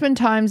 There's been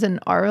times in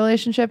our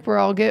relationship where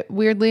I'll get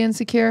weirdly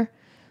insecure.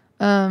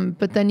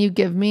 But then you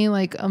give me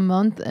like a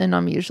month and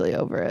I'm usually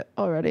over it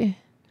already.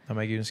 That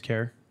make you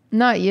insecure?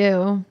 Not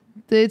you.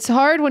 It's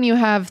hard when you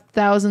have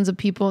thousands of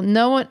people.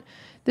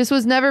 This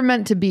was never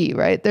meant to be,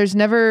 right? It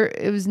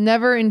was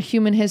never in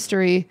human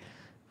history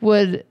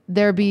would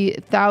there be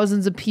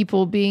thousands of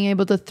people being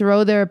able to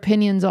throw their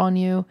opinions on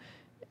you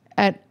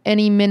at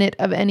any minute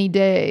of any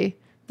day.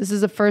 This is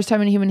the first time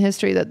in human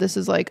history that this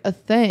is like a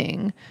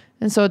thing.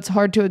 And so it's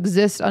hard to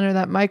exist under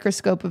that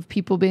microscope of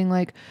people being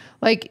like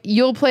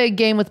you'll play a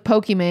game with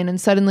Pokimane and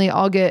suddenly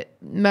I'll get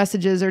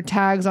messages or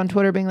tags on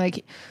Twitter being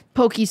like,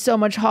 Pokey's so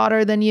much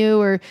hotter than you,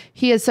 or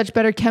he has such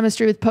better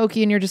chemistry with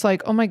Pokey. And you're just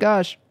like, oh my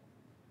gosh,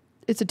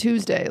 it's a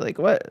Tuesday. Like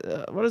what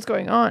is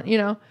going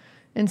on?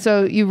 And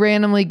so you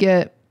randomly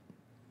get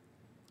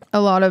a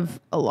lot of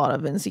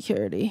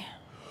insecurity.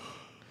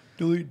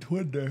 Delete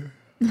Twitter.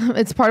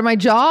 It's part of my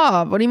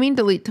job. What do you mean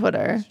delete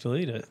Twitter? Just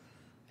delete it.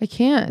 I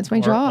can't. It's my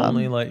Or job.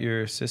 only let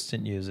your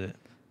assistant use it.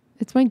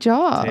 It's my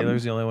job.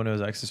 Taylor's the only one who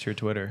has access to your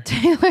Twitter.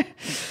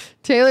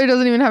 Taylor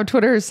doesn't even have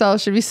Twitter herself.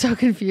 She'd be so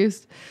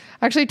confused.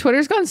 Actually,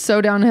 Twitter's gone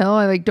so downhill.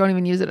 I don't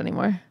even use it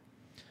anymore.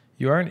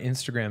 You are an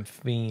Instagram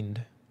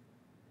fiend.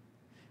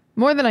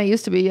 More than I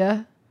used to be,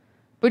 yeah.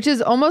 Which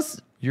is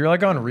almost, You're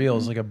like on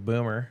Reels, like a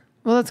boomer.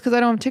 well, that's because I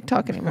don't have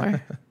TikTok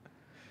anymore.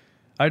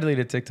 I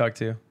deleted TikTok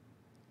too.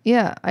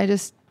 Yeah,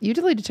 you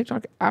deleted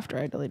TikTok after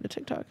I deleted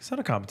TikTok. It's not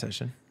a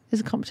competition. It's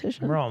a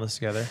competition. We're all in this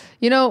together.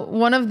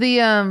 One of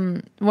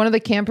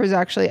the campers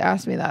actually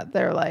asked me that.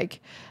 They're like,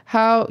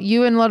 how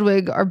you and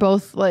Ludwig are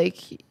both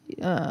like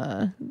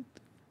in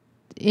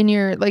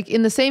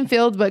the same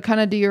field but kind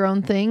of do your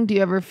own thing. Do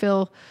you ever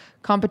feel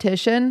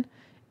competition?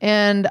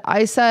 And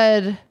I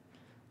said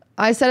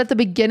at the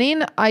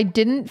beginning, I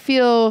didn't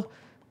feel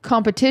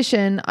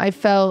competition. I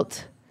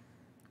felt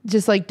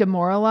just like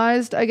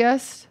demoralized, I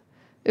guess.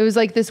 It was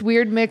like this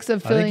weird mix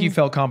of feeling. I think you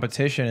felt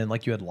competition and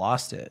like you had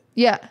lost it.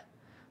 Yeah.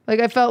 Like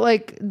I felt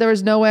like there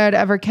was no way I'd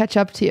ever catch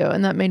up to you,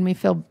 and that made me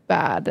feel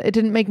bad. It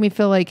didn't make me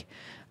feel like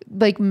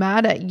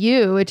mad at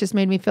you. It just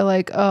made me feel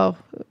like, oh,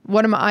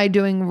 what am I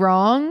doing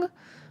wrong?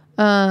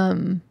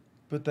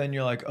 But then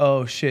you're like,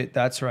 oh shit,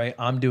 that's right.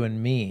 I'm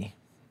doing me.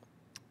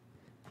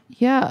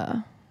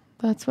 Yeah,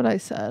 that's what I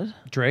said.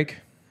 Drake?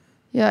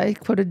 Yeah, I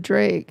quoted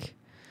Drake.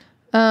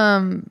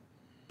 But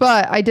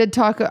I did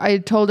talk. I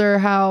told her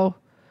how,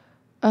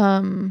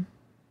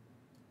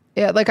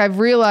 yeah, like I've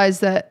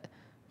realized that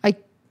I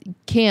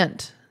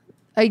can't.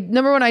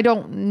 Number one, I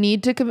don't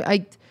need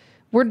to.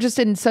 We're just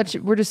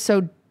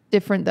so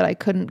different that I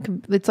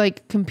couldn't. It's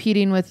like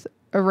competing with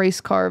a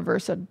race car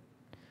versus a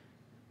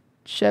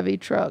Chevy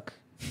truck.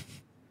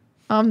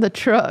 I'm the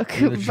truck,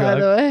 You're the by truck.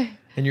 the way.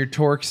 And your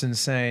torque's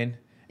insane.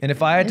 And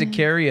if I had to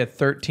carry a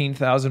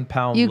 13,000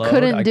 pound You load,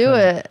 couldn't I do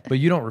couldn't. it. But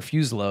you don't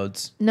refuse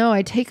loads. No,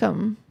 I take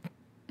them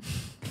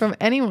from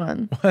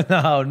anyone.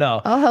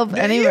 No. I'll help You're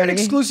an anybody.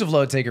 exclusive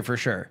load taker for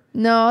sure.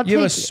 No, I'll You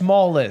have a take.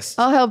 small list.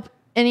 I'll help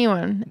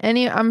anyone.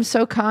 I'm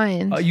so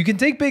kind. You can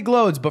take big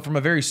loads, but from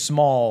a very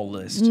small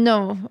list.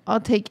 No,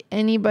 I'll take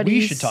anybody.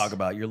 We should talk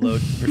about your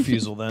load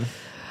refusal then.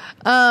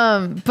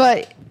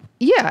 But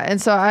yeah, and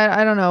so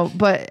I don't know.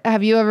 But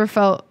have you ever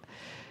felt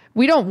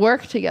we don't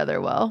work together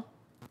well?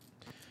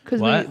 Because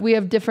What? we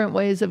have different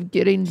ways of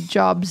getting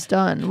jobs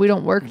done. We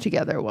don't work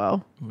together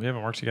well. We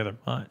haven't worked together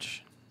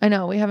much. I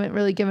know we haven't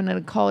really given it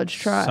a college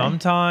try.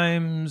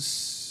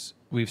 Sometimes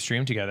we've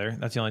streamed together.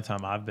 That's the only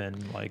time I've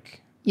been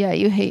like. Yeah,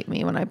 you hate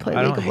me when I play I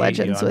League don't of hate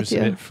Legends you. I'm with just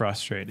a you. bit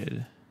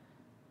frustrated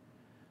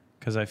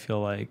because I feel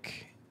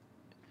like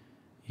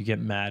you get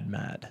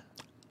mad.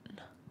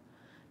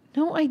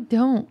 No, I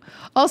don't.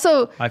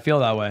 Also, I feel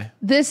that way.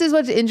 this is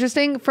what's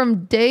interesting.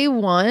 From day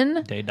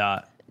one, Day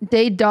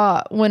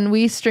dot. when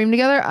we stream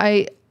together,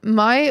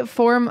 my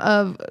form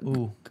of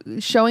Ooh.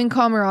 showing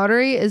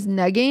camaraderie is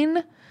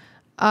negging.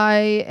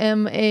 I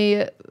am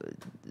a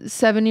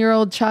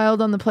 7-year-old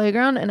child on the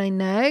playground and I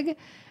nag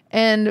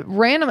and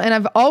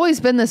I've always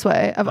been this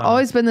way.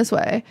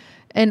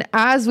 And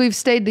as we've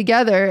stayed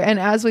together and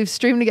as we've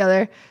streamed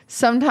together,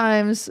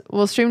 sometimes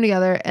we'll stream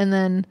together and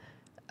then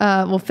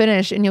we'll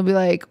finish and you'll be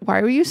like,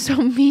 why were you so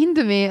mean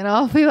to me? And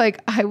I'll be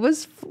like, I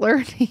was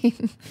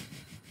flirting,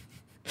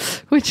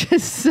 which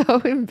is so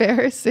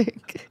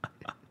embarrassing.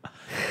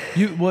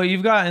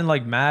 You've gotten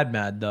like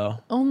mad though.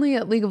 Only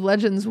at League of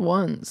Legends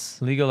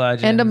once. League of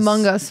Legends And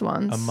Among Us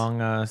once.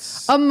 Among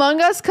Us.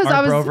 Because Our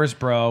I was. bro versus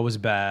bro was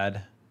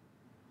bad.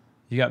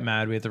 You got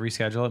mad. We had to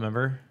reschedule it.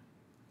 Remember?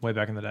 Way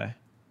back in the day.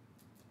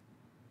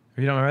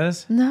 You don't remember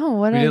this? No,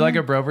 what We I did like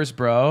a bro versus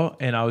bro,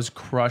 and I was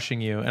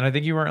crushing you. And I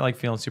think you weren't like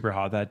feeling super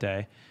hot that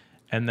day.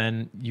 And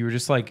then you were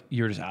just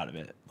out of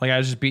it. Like I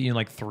was just beating you in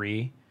like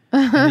 3.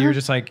 And you were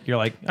just like, you're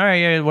like, all right,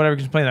 yeah, whatever.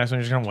 You can play the next one.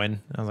 You're just gonna win.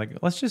 And I was like,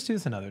 let's just do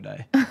this another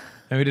day.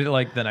 And we did it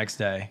like the next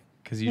day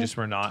because you just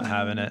were not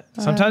having it.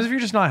 Sometimes if you're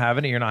just not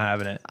having it, you're not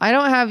having it.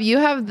 you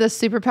have the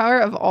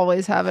superpower of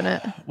always having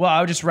it. Well,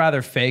 I would just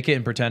rather fake it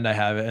and pretend I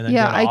have it and then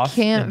Yeah, get I off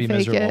can't and be fake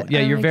miserable. it.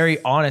 Yeah, I'm you're like-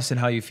 very honest in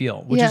how you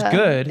feel, which Yeah. is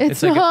good.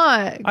 It's like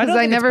not because I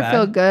think it's never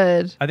feel bad.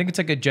 good. I think it's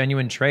like a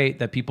genuine trait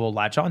that people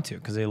latch onto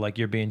because they like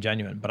you're being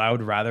genuine. But I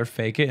would rather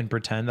fake it and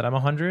pretend that I'm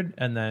 100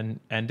 and then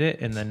end it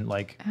and then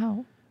like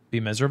Ow. be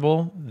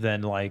miserable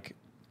than like,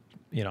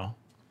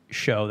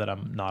 show that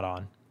I'm not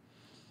on.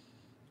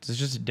 It's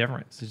just a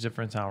difference. It's a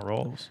difference how it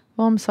rolls.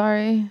 Well, I'm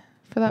sorry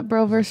for that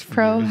bro versus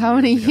pro. Years How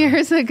many ago.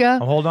 years ago?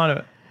 I'm holding on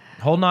to it.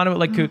 Holding on to it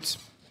like Coots.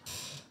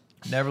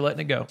 Never letting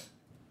it go.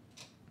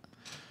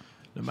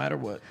 No matter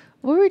what.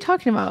 What were we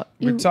talking about?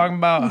 We're talking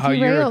about how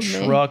you're a derailed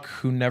me. truck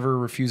who never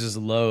refuses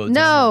loads.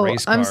 No, and I'm a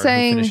race car I'm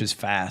saying- who finishes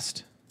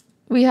fast.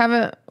 We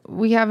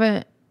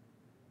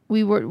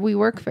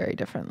work very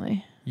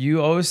differently.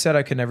 You always said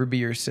I could never be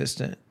your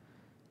assistant.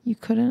 You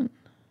couldn't.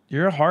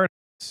 You're a hard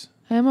ass,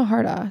 I am a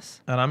hard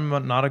ass. and I'm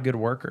not a good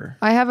worker.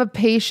 I have a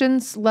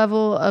patience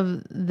level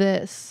of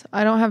this.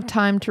 I don't have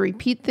time to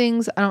repeat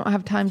things. I don't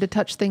have time to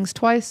touch things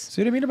twice.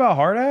 See what I mean about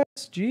hard ass?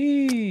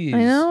 Jeez. I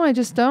know. I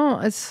just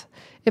don't.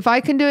 If I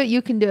can do it,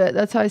 you can do it.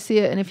 That's how I see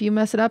it. And if you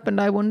mess it up and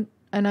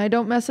I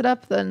don't mess it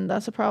up, then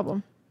that's a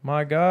problem.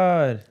 My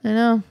God. I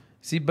know.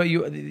 See, but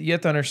you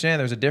have to understand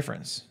there's a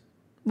difference.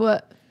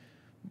 What?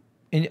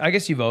 And I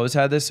guess you've always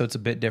had this, so it's a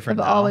bit different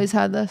I've now. always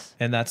had this.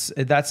 And that's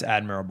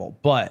admirable.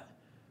 But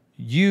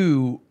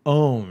you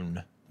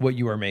own what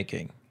you are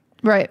making.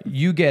 Right.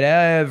 You get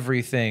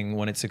everything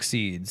when it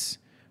succeeds.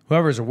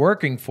 Whoever's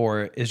working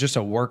for it is just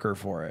a worker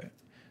for it.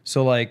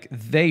 So like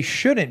they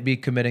shouldn't be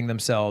committing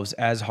themselves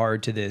as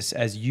hard to this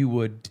as you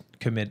would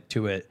commit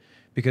to it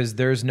because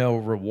there's no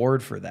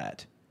reward for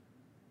that.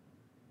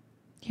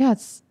 Yeah,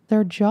 it's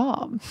their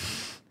job.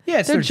 Yeah,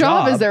 it's Their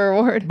job is their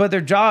reward. But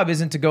their job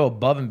isn't to go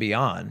above and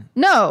beyond.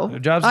 No, Their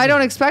job's I to-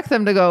 don't expect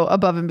them to go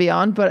above and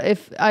beyond. But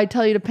if I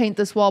tell you to paint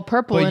this wall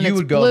purple But and you it's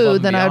would go above blue,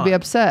 and then I would be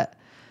beyond. upset.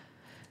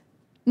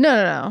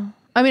 No.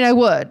 I mean, I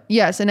would.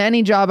 Yes, in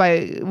any job,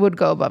 I would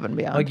go above and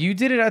beyond. Like you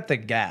did it at the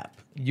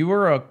Gap. You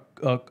were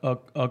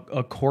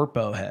a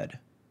corpo head.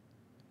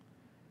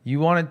 You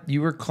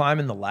were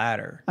climbing the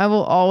ladder. I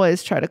will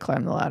always try to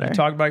climb the ladder. You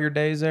talk about your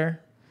days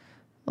there.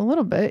 A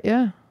little bit,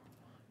 yeah.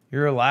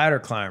 You're a ladder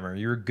climber.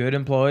 You're a good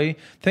employee.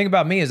 Thing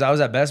about me is I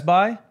was at Best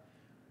Buy.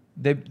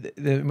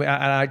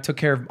 I took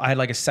care of. I had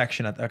like a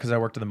section at because I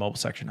worked in the mobile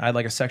section. I had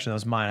like a section that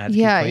was mine. I had to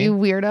Yeah, keep you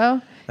clean.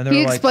 weirdo. And they He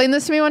were like- explained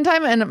this to me one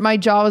time, and my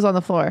jaw was on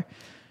the floor.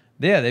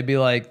 Yeah, they'd be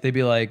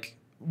like,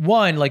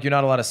 one, like you're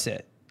not allowed to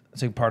sit.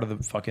 It's like part of the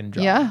fucking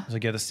job. Yeah. It's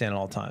like you have to stand at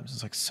all times.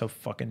 It's like so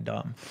fucking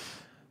dumb.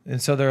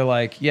 And so they're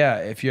like, yeah,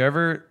 if you're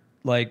ever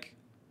like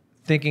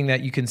thinking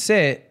that you can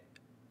sit,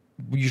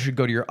 you should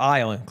go to your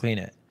aisle and clean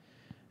it.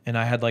 And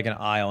I had like an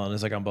aisle and it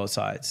was like on both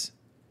sides.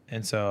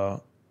 And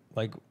so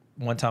like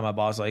one time my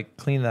boss was like,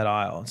 clean that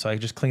aisle. And so I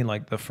just cleaned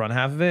like the front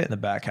half of it and the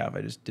back half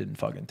I just didn't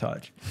fucking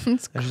touch. It's And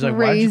she's crazy. like,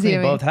 why did you clean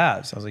of me. both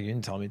halves? I was like, you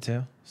didn't tell me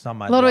to. It's not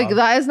my Ludwig, job.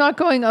 that is not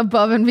going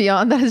above and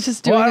beyond. That is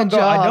just doing Well, a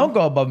job. I don't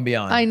go above and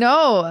beyond. I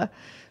know.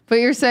 But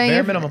you're saying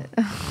Bare if- minimum.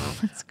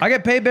 I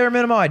get paid bare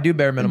minimum. I do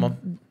bare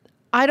minimum.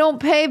 I don't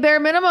pay bare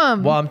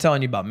minimum. Well, I'm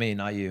telling you about me,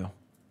 not you.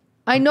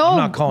 I know. I'm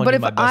not calling but you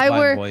if my Best I Buy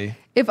were employee.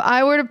 if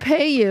I were to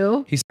pay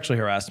you, He sexually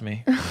harassed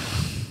me.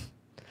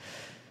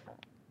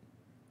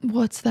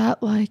 what's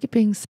that like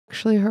being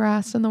sexually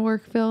harassed in the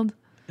work field?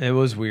 It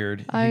was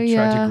weird. He tried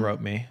yeah. to grope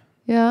me.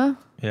 Yeah.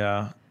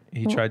 Yeah.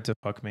 He tried to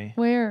fuck me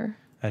Where?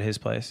 at his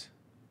place.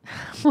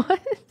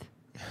 What?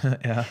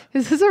 Yeah.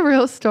 Is this a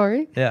real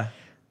story? Yeah.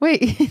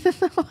 Wait.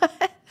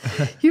 What?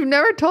 You've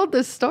never told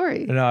this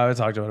story. No, I haven't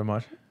talked about it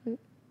much.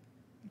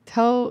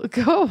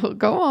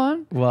 Go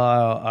on.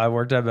 Well, I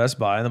worked at Best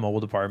Buy in the mobile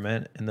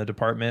department, and the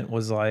department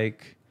was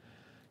like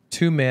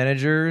 2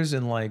 managers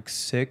and like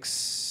 6,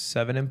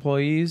 7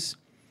 employees.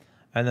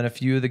 And then a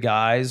few of the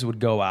guys would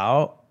go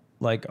out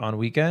like on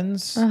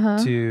weekends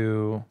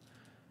to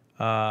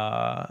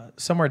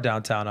somewhere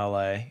downtown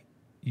LA,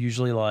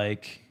 usually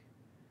like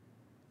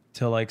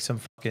to like some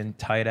fucking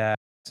tight ass.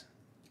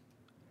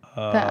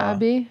 The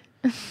Abbey.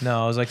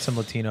 No, it was like some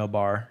Latino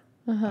bar.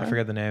 I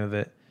forget the name of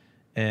it.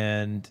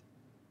 And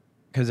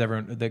because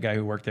the guy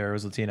who worked there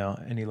was Latino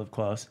and he lived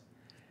close.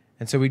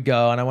 And so we'd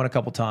go and I went a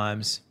couple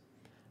times.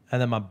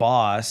 And then my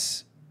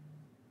boss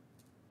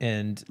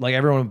and like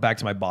everyone went back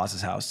to my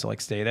boss's house to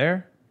like stay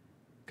there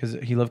because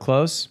he lived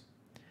close.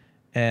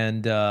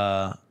 And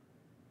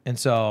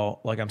so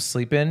like I'm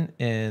sleeping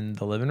in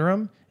the living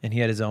room and he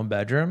had his own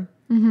bedroom.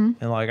 And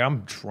like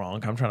I'm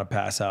drunk. I'm trying to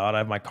pass out. I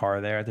have my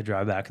car there. I have to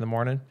drive back in the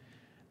morning.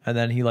 And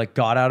then he like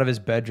got out of his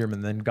bedroom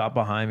and then got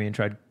behind me and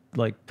tried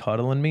like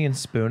cuddling me and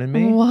spooning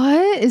me.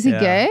 What? Is he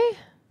Yeah.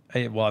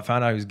 gay? Well, I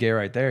found out he was gay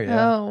right there.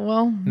 Yeah. Oh,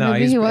 well, No,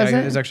 maybe he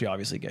wasn't. He's actually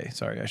obviously gay.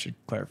 Sorry, I should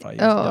clarify. He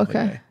was Oh, definitely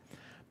okay. gay.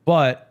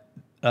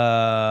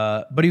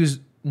 But he was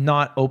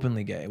not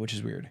openly gay, which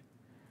is weird.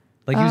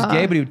 Like he was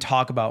gay, but he would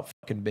talk about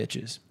fucking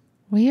bitches.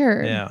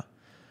 Weird. Yeah.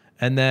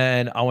 And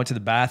then I went to the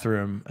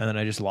bathroom and then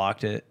I just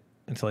locked it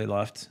until he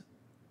left.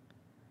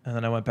 And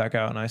then I went back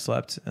out and I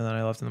slept and then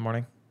I left in the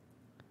morning.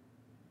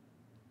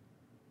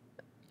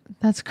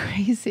 That's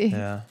crazy.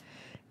 Yeah.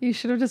 You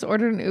should have just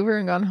ordered an Uber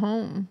and gone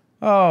home.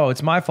 Oh,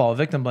 it's my fault.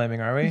 Victim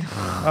blaming, are we?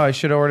 Oh, I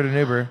should have ordered an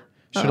Uber.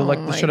 I should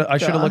my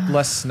have looked God.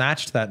 less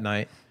snatched that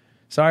night.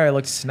 Sorry, I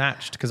looked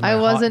snatched because I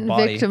wasn't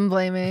victim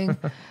blaming.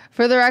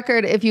 For the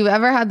record, if you've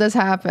ever had this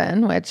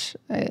happen, which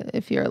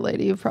if you're a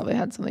lady, you've probably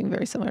had something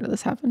very similar to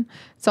this happen.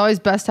 It's always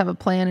best to have a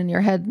plan in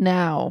your head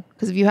now,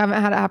 because if you haven't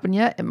had it happen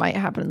yet, it might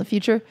happen in the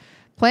future.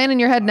 Plan in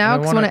your head now,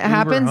 because when it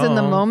happens in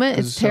the moment,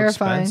 it's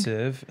terrifying. So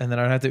expensive, and then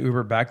I'd have to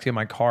Uber back to get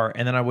my car,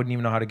 and then I wouldn't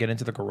even know how to get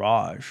into the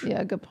garage.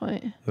 Yeah, good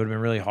point. It would have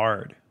been really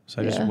hard.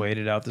 So I just Yeah.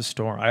 waited out the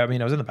storm. I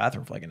mean, I was in the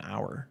bathroom for like an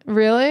hour. I was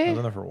Really?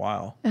 in there for a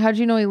while. How'd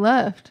you know he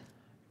left?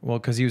 Well,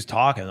 because he was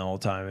talking the whole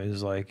time. It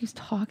was like, He's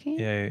talking?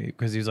 yeah,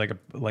 because he was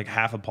like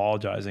half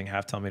apologizing,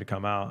 half telling me to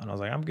come out, and I was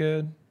like, I'm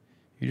good.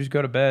 You just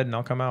go to bed, and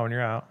I'll come out when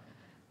you're out.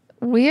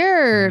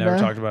 Weird. Never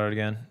talked about it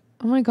again.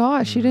 Oh my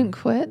gosh, you didn't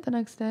quit the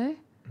next day?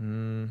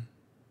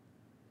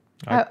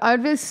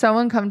 I'd be so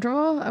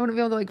uncomfortable. I wouldn't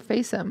be able to like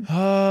face him.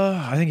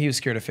 I think he was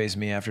scared to face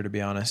me after, to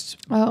be honest.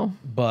 Oh,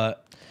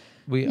 But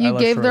I you left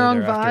gave the shortly wrong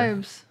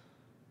thereafter.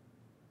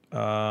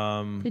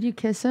 vibes. Did you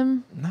kiss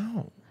him?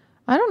 No,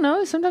 I don't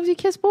know. Sometimes you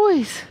kiss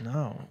boys.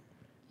 no.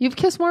 You've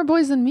kissed more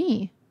boys than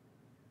me.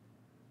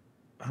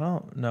 I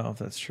don't know if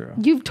that's true.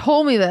 You've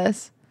told me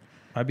this.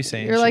 I'd be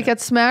saying You're like shit. at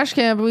Smash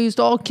Camp and we used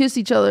to all kiss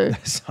each other.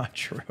 That's not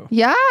true.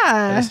 Yeah.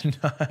 That's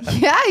not,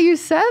 Yeah, you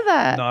said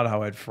that. not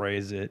how I'd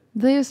phrase it.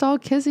 They used to all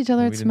kiss each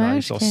other We at did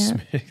not Smash use all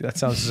Camp. that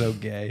sounds so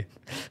gay.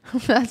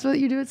 That's what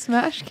you do at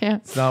Smash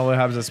Camp. It's not what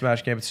happens at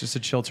Smash Camp. It's just a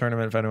chill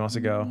tournament if anyone wants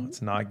to go.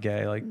 It's not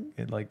gay.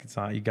 It's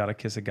not. You gotta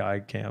kiss a guy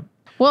camp.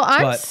 Well,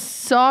 I'm But-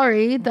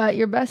 sorry that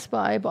your Best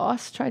Buy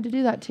boss tried to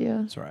do that to you.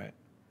 That's all right.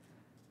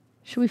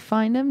 Should we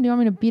find him? Do you want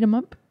me to beat him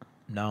up?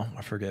 No,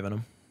 I've forgiven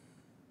him.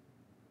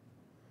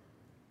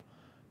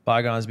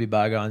 Bygones be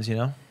bygones, you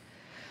know?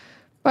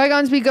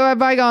 Bygones be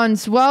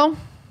bygones. Well,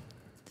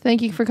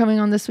 thank you for coming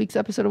on this week's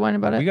episode of Wine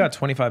About It. We got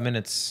 25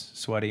 minutes,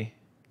 sweaty.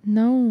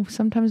 No,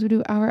 sometimes we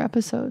do hour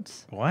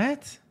episodes.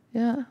 What?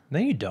 Yeah. No,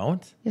 you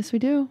don't. Yes, we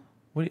do.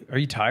 What? Are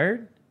you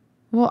tired?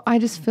 Well, I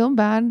just feel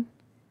bad.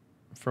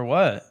 For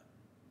what?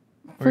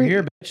 For- We're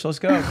here, bitch. Let's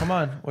go. Come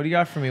on. What do you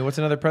got for me? What's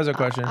another Prezzo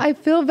question? I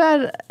feel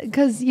bad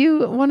because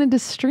you wanted to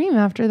stream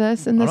after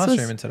this, and I'm this not was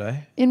streaming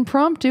today.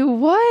 impromptu.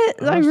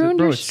 What? I ruined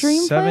Bro, your it's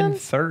stream plans?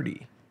 7:30.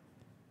 I'm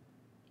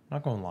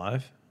not going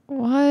live.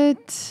 What?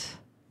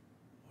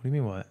 What do you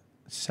mean what?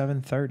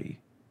 7:30.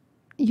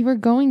 You were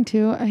going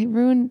to.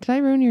 Did I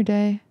ruin your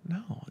day?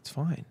 No, it's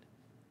fine.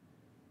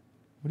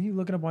 What are you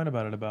looking up wine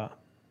about it about?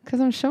 Because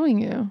I'm showing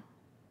you.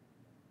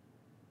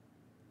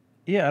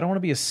 Yeah, I don't want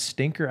to be a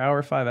stinker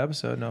hour 5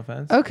 episode. No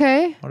offense.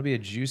 Okay. I want to be a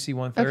juicy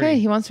 130. Okay.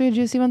 He wants to be a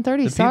juicy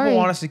 130. The Sorry. people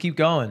want us to keep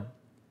going.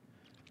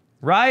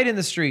 Riot in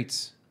the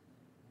streets.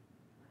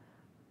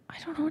 I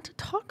don't know what to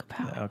talk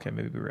about. Okay,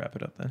 maybe we wrap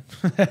it up then.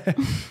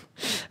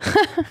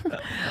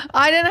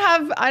 I didn't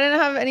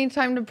have any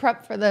time to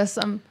prep for this.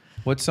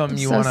 What's something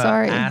you so want to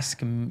sorry.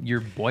 ask your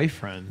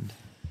boyfriend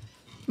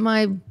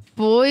My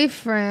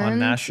boyfriend on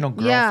National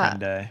Girlfriend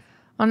Day?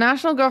 On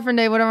National Girlfriend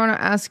Day, what do I want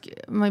to ask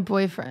my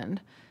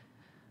boyfriend?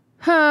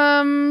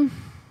 I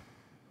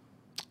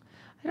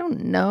don't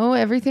know.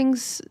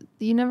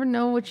 You never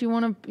know what you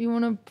want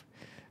to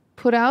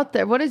put out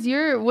there.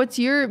 What's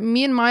your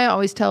me and Maya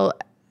always tell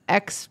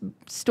ex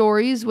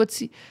stories.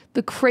 What's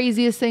the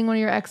craziest thing one of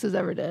your exes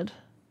ever did?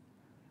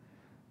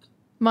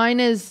 Mine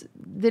is,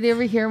 did you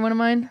ever hear one of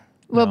mine?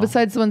 Well, No.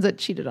 besides the ones that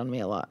cheated on me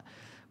a lot.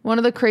 One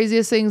of the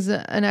craziest things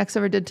an ex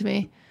ever did to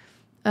me.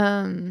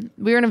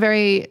 We were in a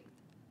very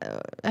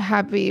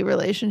happy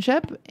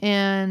relationship,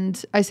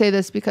 and I say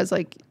this because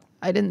like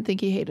I didn't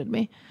think he hated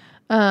me.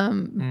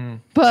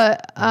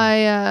 But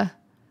I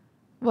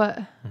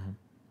what?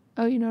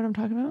 Oh, you know what I'm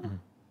talking about?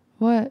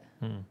 What?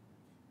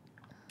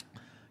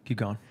 Keep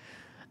going.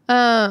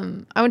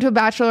 I went to a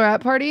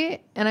bachelorette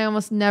party, and I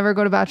almost never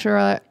go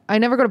to I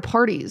never go to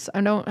parties.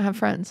 I don't have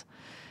friends.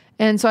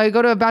 And so I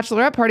go to a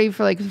bachelorette party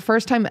for like the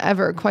first time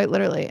ever, quite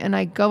literally. And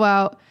I go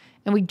out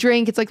and we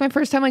drink. It's like my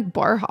first time like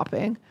bar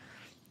hopping.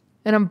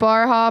 And I'm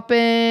bar hopping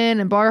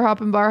and bar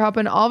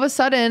hopping. All of a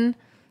sudden,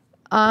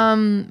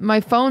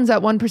 my phone's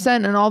at 1%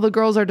 and all the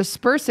girls are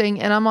dispersing,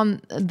 and I'm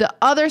on the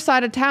other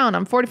side of town.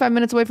 I'm 45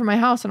 minutes away from my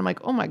house, and I'm like,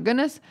 oh my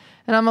goodness.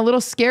 And I'm a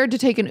little scared to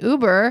take an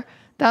Uber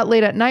that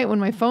late at night when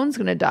my phone's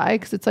going to die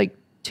because it's like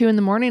 2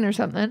 a.m. or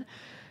something.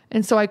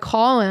 And so I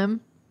call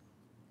him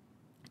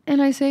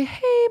and I say,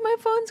 hey, my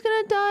phone's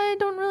going to die. I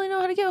don't really know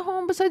how to get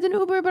home besides an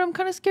Uber, but I'm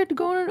kind of scared to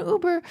go in an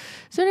Uber.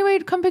 So anyway,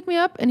 come pick me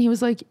up. And he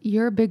was like,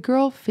 you're a big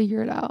girl,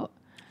 figure it out.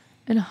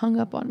 And hung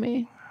up on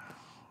me.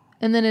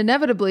 And then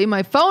inevitably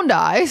my phone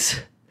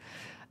dies.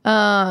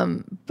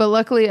 But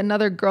luckily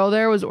another girl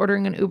there was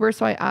ordering an Uber.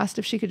 So I asked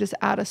if she could just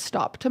add a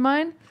stop to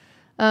mine.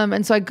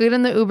 And so I get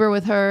in the Uber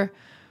with her.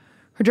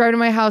 We're driving to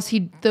my house.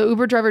 The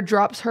Uber driver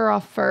drops her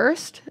off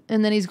first,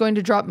 and then he's going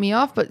to drop me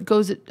off, but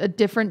goes a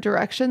different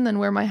direction than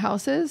where my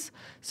house is.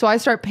 So I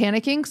start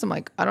panicking because I'm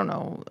like, I don't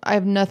know. I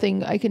have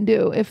nothing I can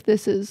do if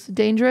this is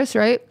dangerous,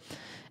 right?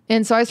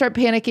 And so I start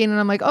panicking, and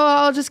I'm like, oh,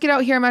 I'll just get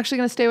out here. I'm actually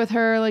going to stay with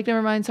her. Like,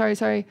 never mind.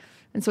 Sorry.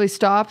 And so he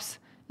stops,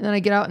 and then I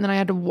get out, and then I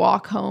had to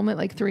walk home at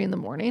like 3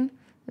 a.m.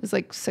 It was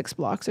like 6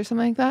 blocks or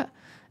something like that.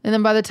 And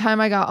then by the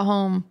time I got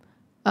home,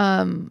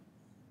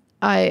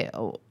 I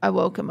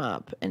woke him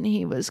up and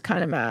he was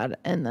kind of mad.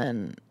 And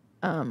then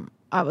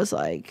I was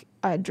like,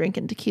 I had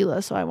drinking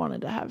tequila, so I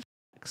wanted to have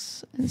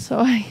sex. And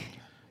so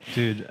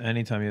Dude,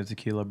 anytime you have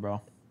tequila,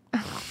 bro.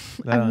 I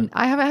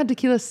haven't had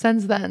tequila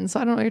since then, so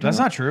I don't know what you're talking That's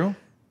about. not true.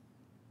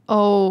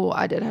 Oh,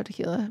 I did have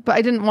tequila, but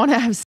I didn't want to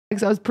have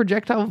sex. I was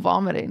projectile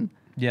vomiting.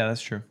 Yeah,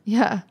 that's true.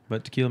 Yeah.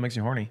 But tequila makes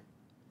you horny.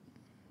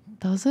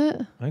 Does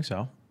it? I think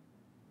so.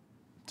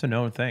 It's a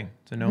known thing.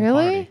 It's a known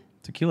Really? quantity.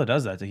 Tequila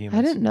does that to humans.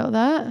 I didn't know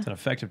that. It's an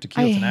effective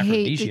tequila. It's an I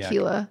hate aphrodisiac.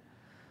 tequila.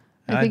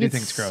 I do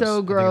think it's gross.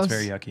 so gross. I think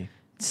it's very yucky.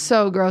 It's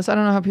so gross. I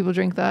don't know how people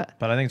drink that.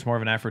 But I think it's more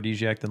of an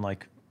aphrodisiac than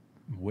like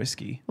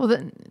whiskey. Well,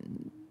 then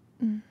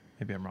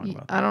Maybe I'm wrong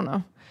about that. I don't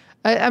know.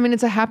 I mean,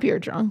 it's a happier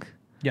drunk.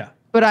 Yeah.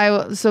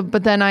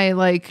 But then I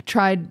like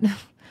tried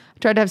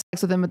to have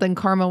sex with him, but then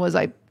karma was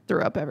I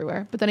threw up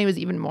everywhere. But then he was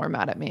even more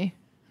mad at me.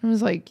 I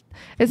was like,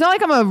 it's not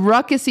like I'm a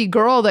ruckusy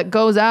girl that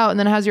goes out and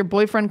then has your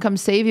boyfriend come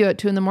save you at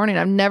 2 a.m.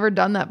 I've never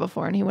done that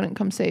before, and he wouldn't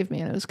come save me,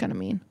 and it was kind of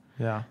mean.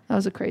 Yeah. That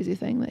was a crazy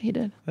thing that he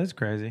did. That's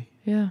crazy.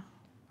 Yeah.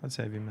 I'd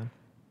save you, man.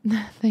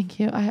 Thank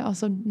you. I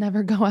also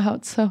never go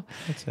out, so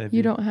I'd save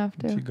you don't have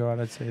If you to. go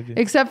out, I'd save you.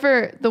 Except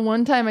for the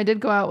one time I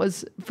did go out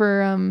was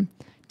for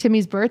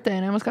Timmy's birthday,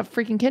 and I almost got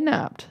freaking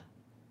kidnapped.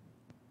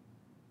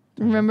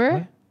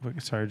 Remember?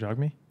 What? Sorry, jog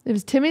me. It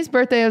was Timmy's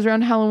birthday. It was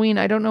around Halloween.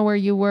 I don't know where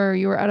you were.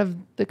 You were out of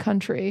the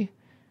country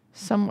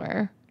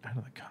somewhere. Out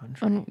of the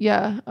country.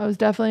 Yeah, I was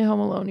definitely home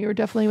alone. You were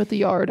definitely with the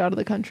yard out of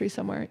the country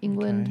somewhere.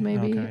 England, Okay,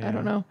 maybe. okay, I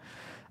don't yeah.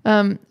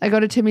 know. I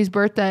go to Timmy's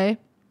birthday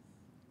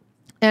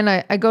and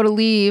I go to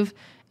leave,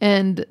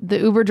 and the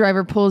Uber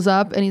driver pulls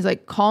up and he's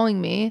like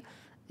calling me,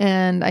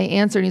 and I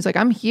answer and he's like,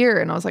 I'm here.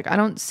 And I was like, I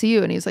don't see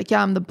you. And he's like,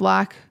 yeah, I'm the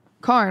black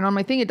car. And on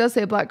my thing, it does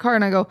say a black car.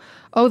 And I go,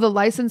 oh, the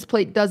license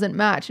plate doesn't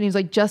match. And he's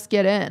like, just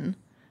get in.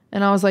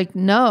 And I was like,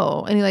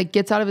 no. And he like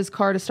gets out of his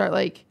car to start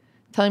like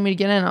telling me to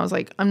get in. I was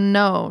like, I'm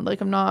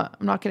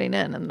not getting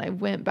in. And I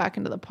went back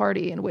into the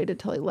party and waited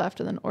till he left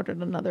and then ordered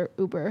another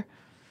Uber.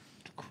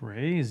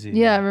 Crazy.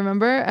 Yeah,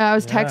 remember? I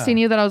was Yeah. texting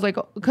you that I was like,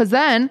 because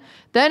then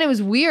it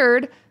was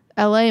weird.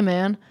 LA,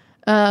 man.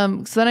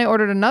 So then I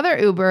ordered another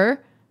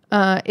Uber.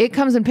 It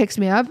comes and picks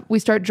me up. We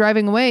start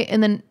driving away.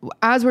 And then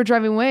as we're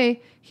driving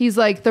away, he's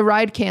like, the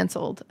ride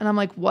canceled. And I'm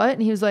like, what?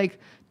 And he was like,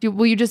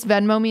 will you just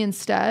Venmo me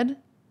instead?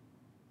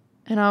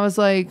 And I was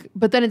like,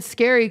 but then it's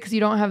scary because you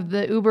don't have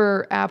the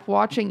Uber app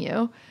watching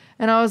you.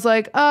 And I was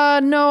like,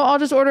 no, I'll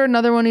just order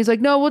another one. He's like,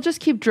 no, we'll just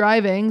keep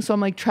driving. So I'm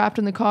like trapped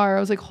in the car. I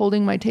was like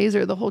holding my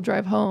taser the whole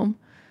drive home.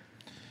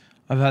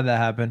 I've had that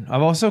happen.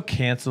 I've also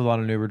canceled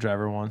on an Uber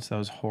driver once. That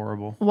was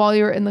horrible. While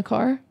you were in the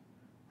car?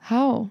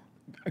 How?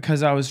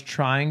 Because I was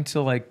trying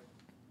to like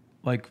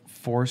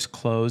force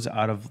close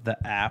out of the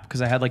app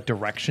because I had like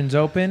directions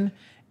open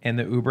and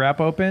the Uber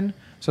app open.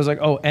 So I was like,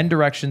 oh, end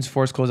directions,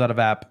 force close out of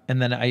app.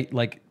 And then I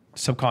like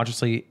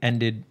subconsciously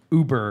ended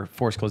Uber,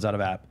 force close out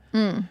of app.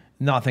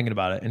 Not thinking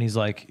about it. And he's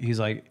like,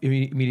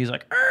 immediately he's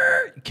like,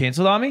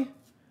 canceled on me.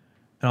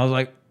 And I was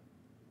like,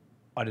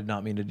 I did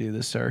not mean to do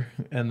this, sir.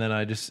 And then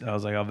I was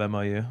like, I'll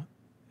Venmo you.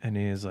 And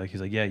he's like,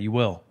 yeah, you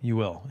will.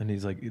 And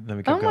he's like, then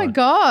we kept Oh my going.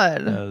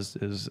 God. Yeah, it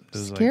was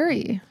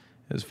Scary. Like,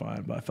 it was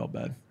fine, but I felt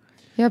bad.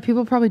 Yeah,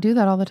 people probably do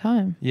that all the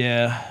time.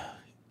 Yeah.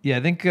 Yeah,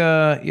 I think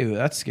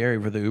that's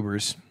scary for the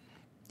Ubers.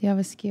 Yeah, it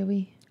was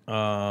scary.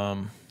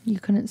 You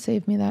couldn't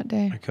save me that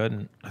day. I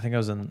couldn't. I think I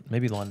was in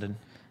maybe London.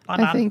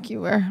 I think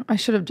you were. I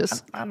should have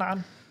just. I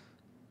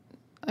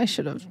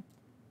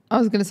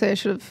was going to say I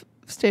should have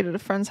stayed at a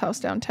friend's house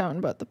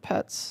downtown, but the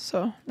pets.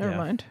 So never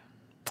mind.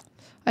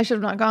 I should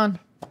have not gone.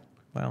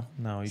 Well,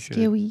 no, you should.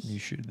 Scary. You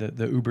should.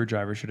 The Uber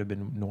driver should have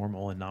been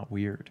normal and not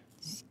weird.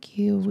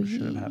 Scary.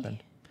 Should have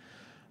happened.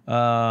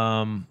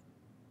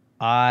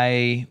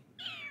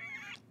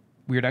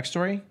 Weird X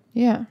story.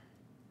 Yeah.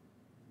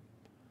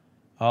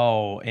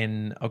 Oh,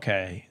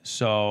 okay.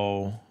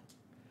 So,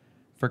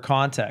 for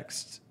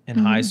context, in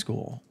high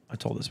school, I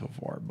told this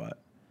before,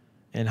 but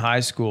in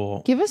high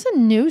school, Give us a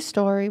new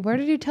story. Where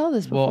did you tell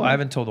this before? well, I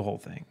haven't told the whole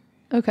thing,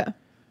 Okay.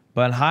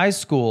 but in high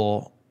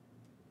school,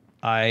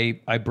 I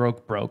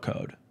broke bro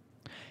code.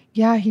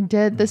 Yeah, he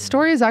did. This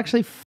story is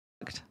actually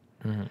fucked.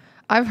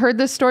 I've heard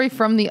this story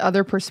from the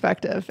other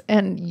perspective,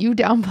 and you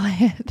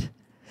downplay it.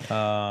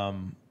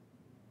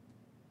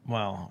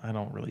 Well, I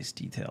don't release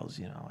details,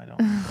 I don't.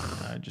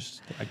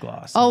 I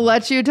gloss. I'll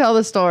let you tell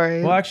the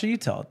story. Well, actually, you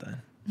tell it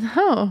then.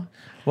 No.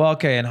 Well,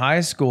 okay. In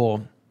high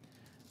school,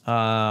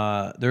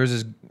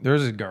 there's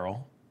this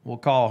girl. We'll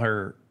call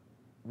her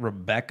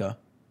Rebecca.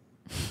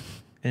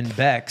 And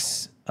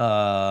Bex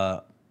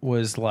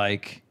was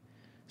like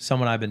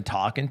someone I've been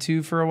talking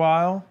to for a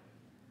while,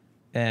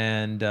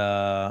 and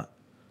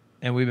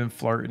we've been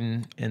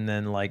flirting, and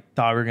then like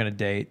thought we were gonna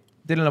date.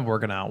 Didn't end up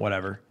working out.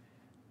 Whatever.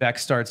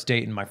 Bex starts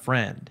dating my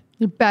friend.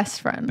 Your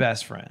best friend.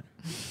 Best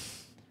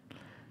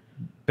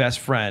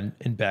friend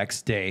and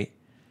Bex date.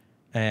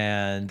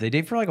 And they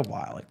date for like a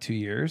while, like 2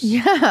 years.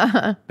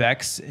 Yeah.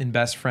 Bex and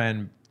best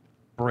friend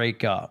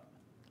break up.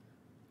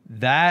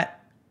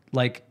 That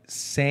like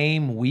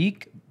same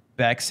week,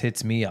 Bex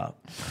hits me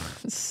up.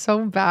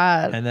 So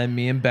bad. And then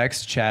me and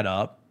Bex chat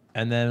up.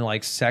 And then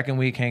like second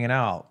week hanging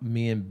out,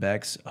 me and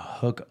Bex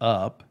hook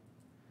up.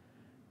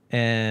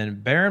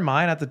 And bear in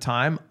mind at the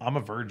time, I'm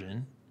a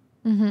virgin.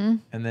 And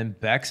then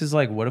Bex is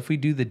like, what if we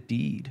do the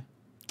deed?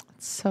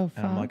 It's so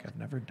fun. And I'm like, I've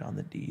never done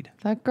the deed.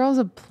 That girl's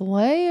a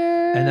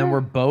player. And then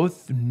we're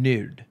both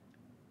naked.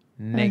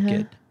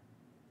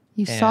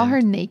 You saw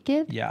her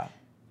naked? Yeah.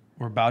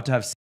 We're about to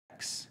have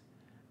sex.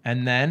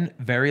 And then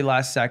very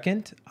last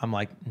second, I'm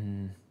like,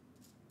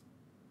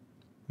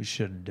 we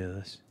shouldn't do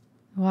this.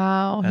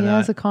 Wow. And He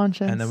has a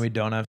conscience. And then we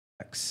don't have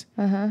sex.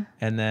 And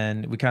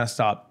then we kind of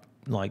stop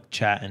like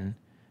chatting.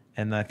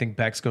 And I think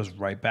Bex goes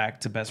right back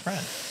to best friend.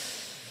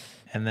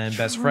 And then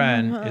best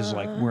friend is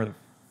like, where the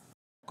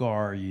fuck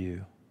are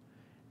you?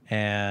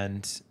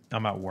 And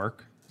I'm at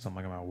work. So I'm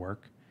like, I'm at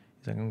work.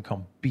 He's like, I'm gonna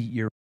come beat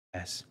your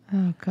ass.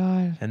 Oh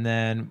God. And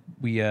then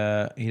he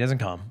doesn't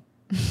come.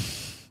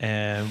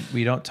 And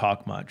we don't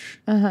talk much.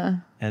 Uh-huh.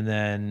 And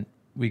then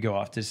we go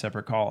off to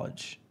separate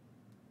college.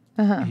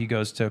 Uh-huh. He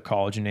goes to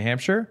college in New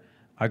Hampshire.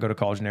 I go to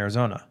college in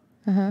Arizona.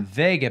 Uh-huh.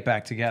 They get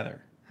back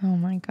together. Oh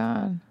my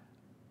God.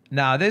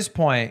 Now at this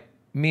point,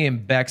 me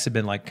and Bex have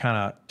been like kind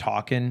of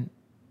talking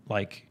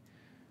like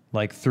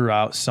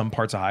throughout some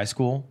parts of high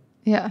school.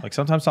 Yeah. Like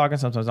sometimes talking,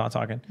 sometimes not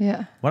talking.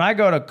 Yeah. When I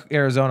go to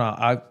Arizona,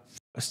 I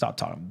stop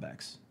talking to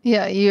Bex.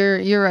 Yeah,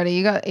 you're ready.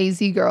 You got AZ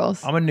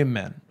girls. I'm a new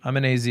man. I'm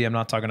an AZ. I'm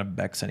not talking to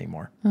Bex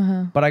anymore.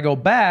 But I go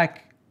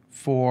back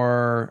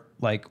for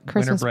like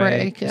Christmas winter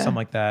break, break, yeah. something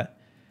like that.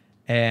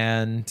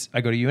 And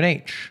I go to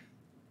UNH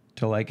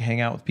to like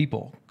hang out with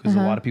people because a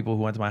lot of people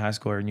who went to my high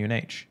school are in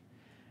UNH.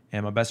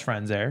 And my best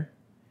friend's there.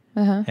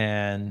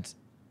 And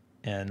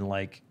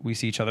like we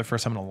see each other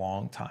first time in a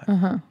long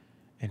time.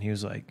 And he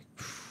was like,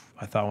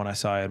 I thought when I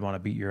saw you I'd want to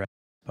beat your ass,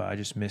 but I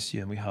just miss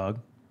you. And we hug.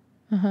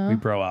 We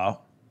bro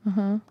out.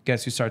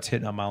 Guess who starts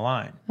hitting on my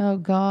line? Oh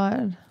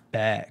God.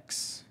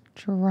 Bex.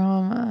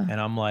 Drama. And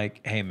I'm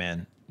like, hey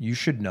man, you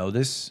should know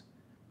this.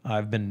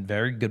 I've been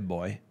very good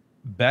boy.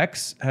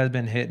 Bex has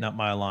been hitting up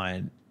my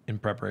line in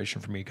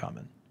preparation for me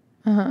coming.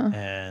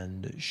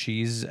 And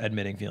she's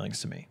admitting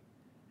feelings to me.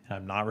 And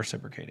I'm not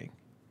reciprocating.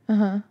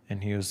 And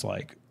he was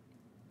like,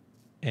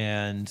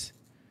 and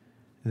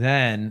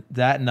then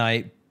that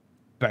night,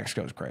 Bex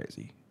goes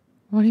crazy.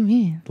 What do you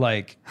mean?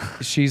 Like,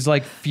 she's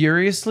like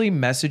furiously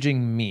messaging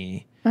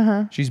me.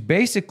 She's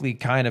basically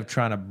kind of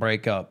trying to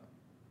break up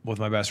with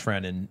my best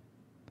friend and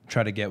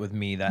try to get with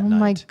me that Oh night.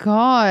 my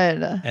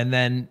God. And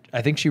then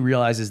I think she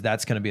realizes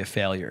that's going to be a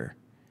failure,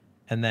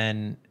 and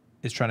then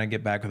is trying to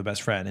get back with the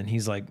best friend. And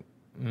he's like,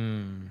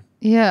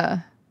 Yeah.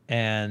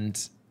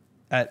 and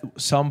at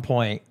some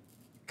point,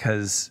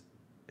 because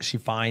she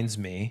finds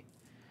me,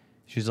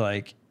 she's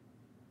like,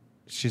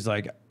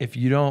 if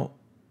you don't,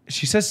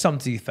 she says something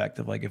to the effect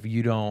of like, if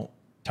you don't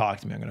talk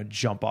to me, I'm going to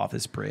jump off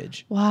this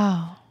bridge.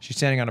 Wow. She's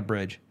standing on a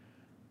bridge.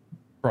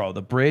 Bro,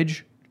 the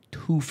bridge,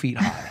 2 feet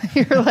high.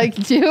 You're like,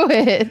 do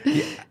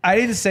it. I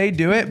didn't say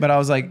do it, but I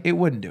was like, it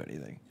wouldn't do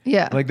anything.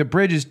 Yeah. Like the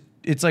bridge is,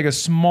 it's like a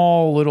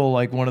small little,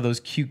 like one of those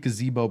cute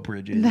gazebo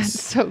bridges. That's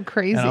so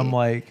crazy. And I'm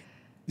like,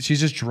 she's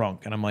just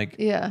drunk. And I'm like,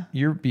 Yeah.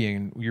 you're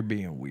being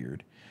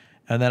weird.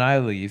 And then I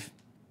leave,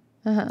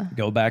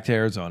 go back to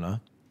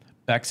Arizona.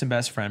 Bex and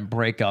best friend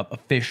break up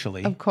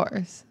officially. Of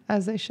course,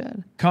 as they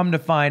should. Come to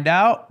find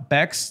out,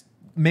 Bex,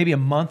 maybe a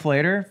month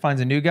later, finds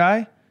a new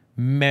guy,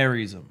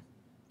 marries him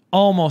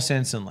almost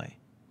instantly.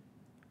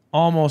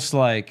 Almost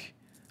like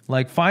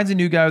finds a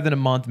new guy within a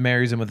month,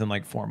 marries him within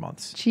like 4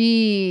 months.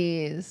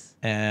 Jeez.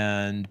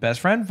 And best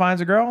friend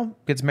finds a girl,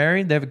 gets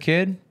married, they have a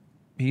kid,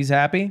 he's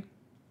happy.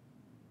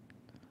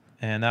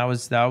 And that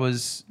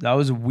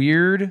was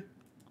weird.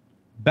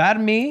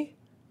 Bad me.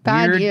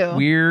 Bad weird, you.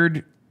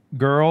 Weird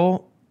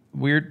girl.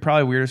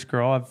 Probably weirdest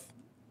girl I've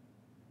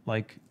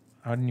like.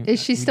 I didn't even,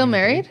 Is she we still didn't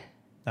even married? date.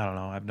 I don't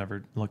know. I've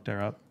never looked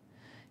her up.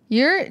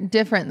 You're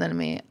different than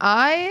me.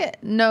 I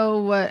know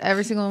what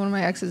every single one of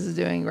my exes is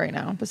doing right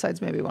now,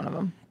 besides maybe one of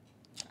them.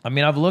 I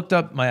mean, I've looked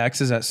up my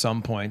exes at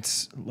some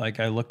points. Like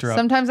I looked her up.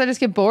 Sometimes I just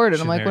get bored and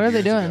She's I'm like, married what are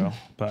they years doing? ago,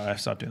 but I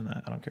stopped doing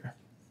that. I don't care.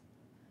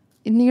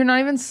 And you're not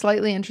even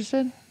slightly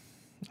interested?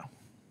 No.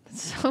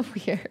 That's so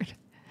weird.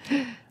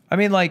 I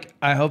mean, like,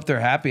 I hope they're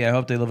happy. I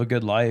hope they live a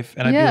good life.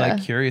 And I'd Yeah. be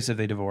like curious if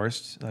they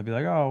divorced. I'd be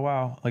like, oh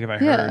wow. Like if I Yeah.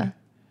 heard,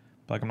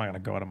 but like I'm not gonna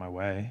go out of my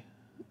way.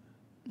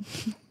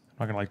 I'm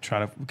not gonna like try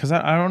to, because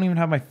I don't even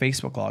have my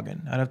Facebook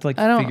login. I'd have to like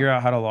I don't- figure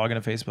out how to log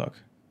into Facebook.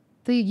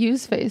 They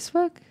use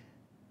Facebook?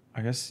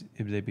 I guess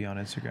if they'd be on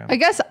Instagram. I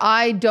guess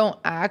I don't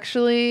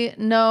actually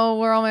know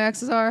where all my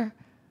exes are.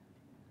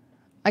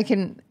 I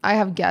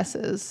have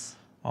guesses.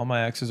 All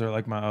my X's are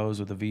like my O's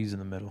with the V's in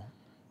the middle.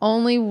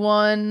 Only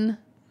one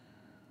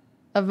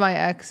of my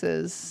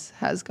exes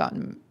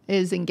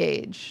is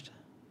engaged.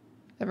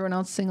 Everyone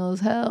else single as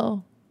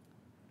hell.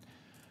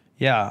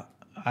 Yeah,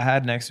 I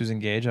had an ex who's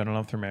engaged. I don't know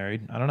if they're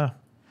married. I don't know.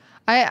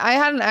 I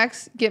had an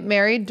ex get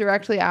married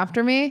directly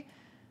after me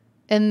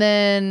and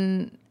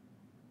then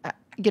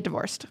get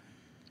divorced.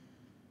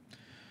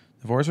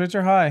 Divorce rates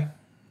are high.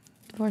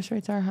 Divorce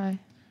rates are high.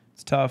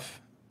 It's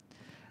tough.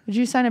 Would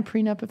you sign a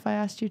prenup if I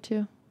asked you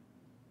to?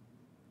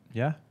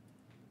 Yeah.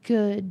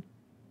 Good.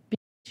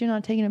 Bitch, you're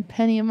not taking a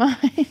penny of mine.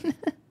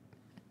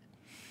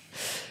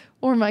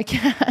 Or my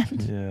cat.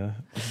 Yeah.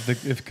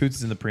 If Coots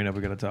is in the prenup,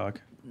 we gotta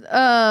talk.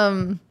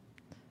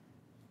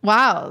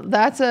 Wow,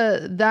 that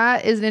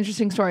is an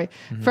interesting story.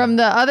 From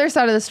the other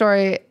side of the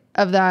story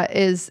of that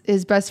is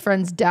his best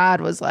friend's dad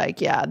was like,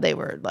 yeah, they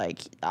were like,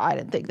 I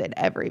didn't think they'd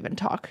ever even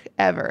talk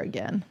ever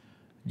again.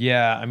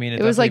 Yeah, I mean,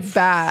 It was, like, definitely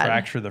bad.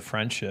 fracture the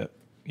friendship,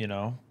 you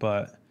know.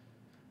 But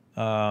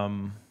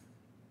time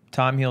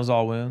heals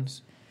all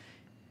wounds.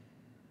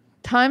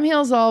 Time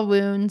heals all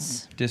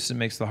wounds. Distance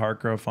makes the heart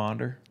grow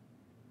fonder.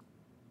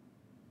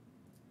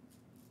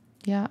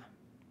 Yeah.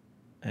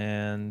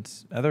 And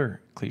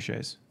other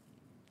cliches.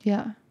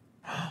 Yeah.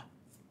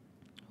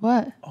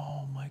 What?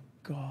 Oh my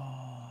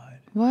god!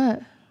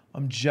 What?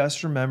 I'm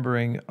just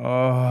remembering.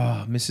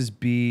 Oh, Mrs.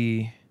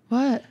 B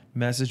What?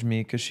 messaged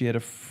me because she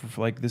had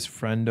like this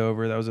friend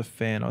over that was a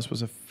fan. I was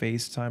supposed to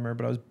FaceTime her,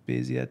 but I was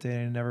busy that day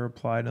and I never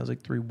replied. And it was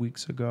like 3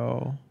 weeks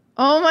ago.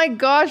 Oh my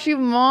gosh, you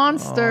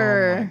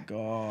monster. Oh my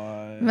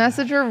god!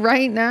 Message her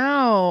right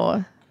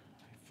now.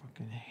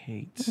 Fucking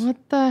hate. What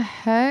the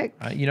heck?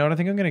 You know what? I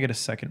think I'm gonna get a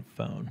second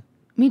phone,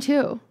 Me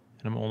too.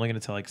 and I'm only gonna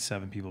tell like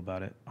 7 people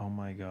about it. Oh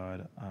my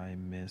god, I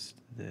missed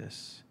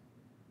this.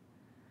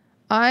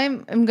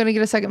 I'm going to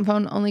get a second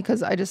phone only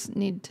because I just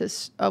need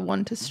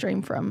one to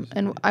stream from.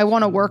 And I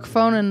want a work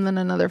phone and then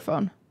another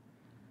phone.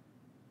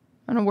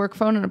 I want a work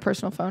phone and a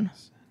personal phone.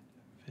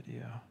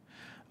 Video.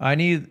 I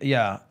need,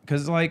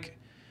 because like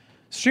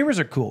streamers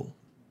are cool,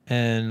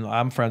 and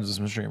I'm friends with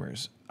some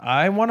streamers.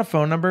 I want a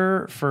phone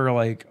number for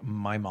like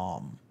my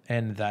mom,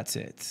 and that's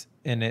it.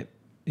 And it,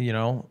 you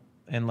know,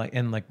 and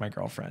like my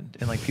girlfriend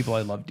and like people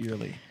I love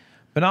dearly,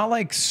 but not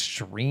like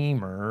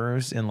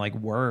streamers and like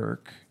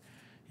work.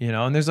 You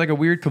know, and there's like a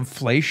weird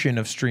conflation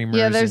of streamers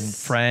and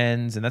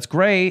friends, and that's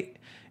great.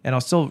 And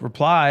I'll still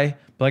reply,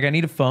 but like I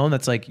need a phone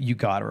that's like, you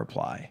gotta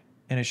reply.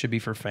 And it should be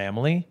for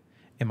family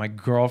and my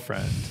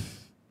girlfriend.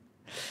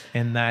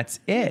 And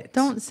that's it.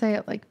 Don't say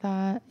it like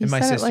that. You And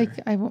my said sister. it like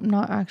I'm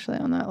not actually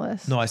on that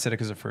list. No, I said it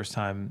because the first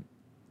time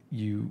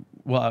you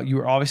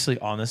were obviously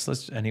on this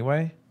list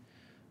anyway,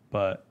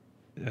 but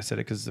I said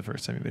it because it's the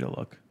first time you made a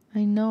look.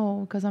 I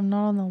know because I'm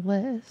not on the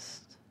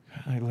list.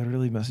 I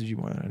literally message you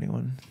more than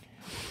anyone.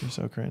 You're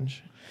so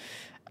cringe.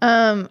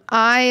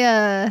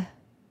 I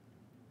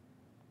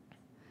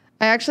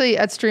actually,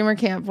 at streamer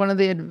camp, one of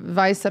the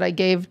advice that I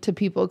gave to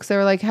people, because they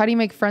were like, how do you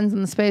make friends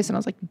in the space? And I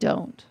was like,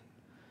 don't.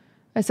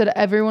 I said,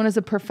 everyone is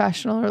a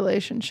professional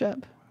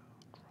relationship.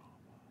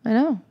 I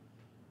know.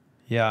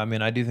 Yeah, I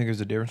mean, I do think there's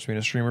a difference between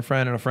a streamer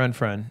friend and a friend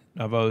friend.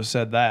 I've always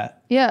said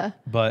that. Yeah.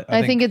 But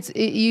I think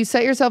you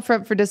set yourself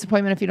up for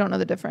disappointment if you don't know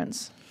the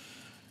difference.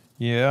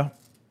 Yeah.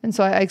 And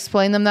so I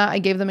explained them that. I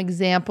gave them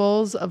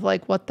examples of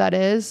like what that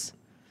is.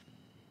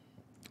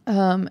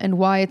 And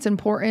why it's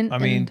important. I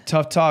mean,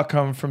 tough talk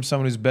coming from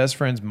someone whose best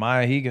friend's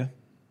Maya Higa.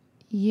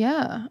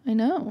 Yeah, I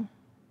know.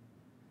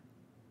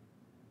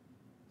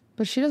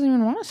 But she doesn't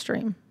even want to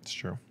stream. It's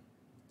true.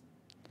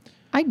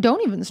 I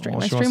don't even stream.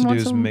 All I she wants stream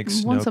to do is make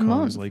snow once a cones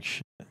month. like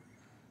shit.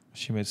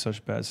 She made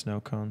such bad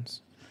snow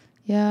cones.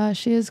 Yeah,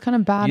 she is kind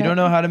of bad. You don't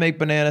know how to make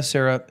banana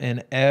syrup,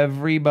 and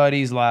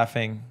everybody's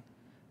laughing.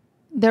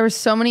 There were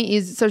so many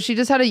easy. So she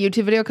just had a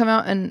YouTube video come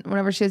out, and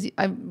whenever she has,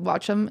 I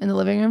watch them in the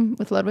living room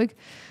with Ludwig.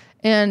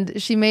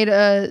 And she made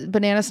a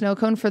banana snow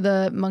cone for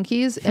the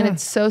monkeys. And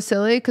it's so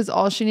silly because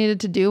all she needed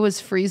to do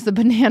was freeze the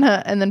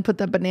banana and then put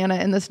the banana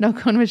in the snow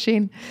cone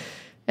machine.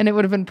 And it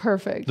would have been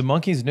perfect. The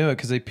monkeys knew it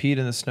because they peed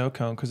in the snow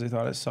cone because they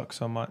thought it sucked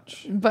so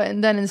much.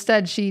 But then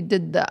instead she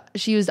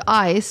used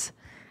ice.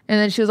 And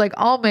then she was like,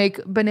 I'll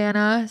make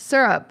banana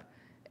syrup.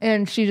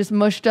 And she just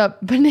mushed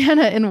up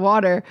banana in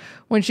water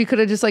when she could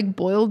have just like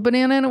boiled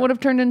banana and it would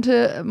have turned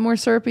into more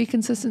syrupy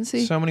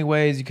consistency. So many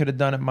ways you could have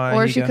done it, Maya.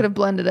 Or she could have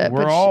blended it.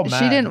 We're but all she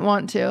mad. didn't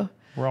want to,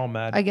 We're all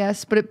mad. I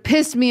guess. But it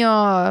pissed me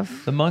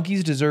off. The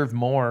monkeys deserve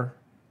more.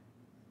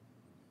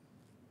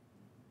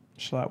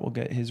 Schlatt will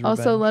get his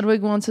revenge. Also,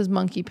 Ludwig wants his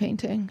monkey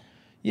painting.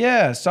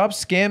 Yeah, stop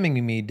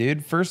scamming me,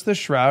 dude. First the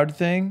Shroud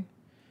thing.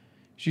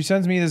 She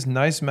sends me this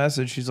nice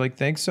message. She's like,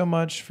 thanks so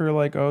much for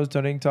like,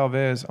 donating to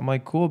Alves. I'm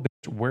like, cool, bitch.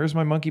 Where's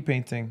my monkey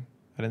painting?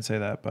 I didn't say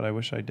that, but I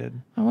wish I did.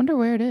 I wonder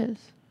where it is.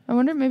 I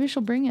wonder maybe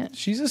she'll bring it.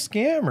 She's a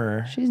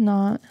scammer. She's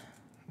not.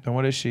 And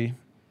what is she?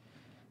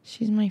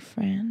 She's my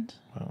friend.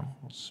 Oh,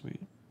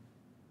 sweet.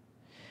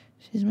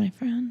 She's my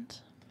friend.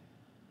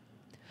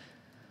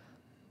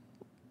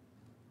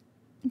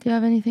 Do you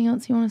have anything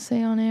else you want to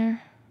say on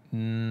air? Do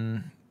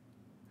you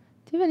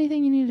have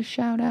anything you need to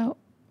shout out?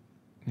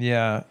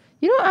 Yeah.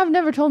 I've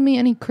never told me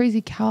any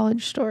crazy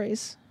college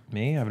stories.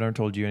 Me? I've never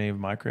told you any of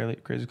my crazy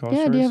college stories.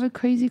 Yeah, do you have a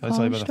crazy Did I tell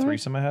you college about the story?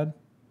 threesome I had?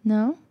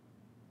 No.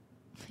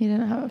 He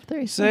didn't have a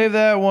threesome. Save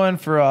that one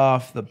for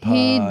off the pod.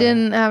 He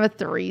didn't have a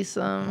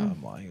threesome.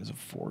 I'm lying. It was a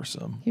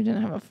foursome. You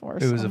didn't have a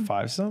foursome. It was a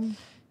fivesome?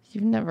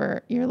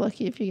 You're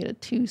lucky if you get a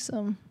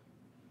twosome.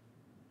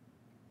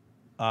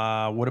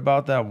 What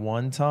about that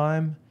one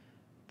time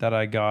that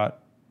I got...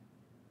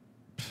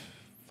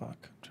 Fuck.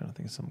 I'm trying to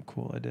think of something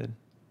cool I did.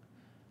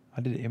 I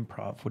did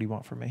improv. What do you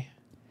want from me?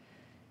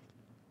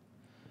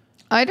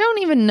 I don't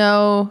even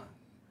know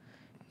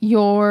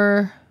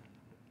your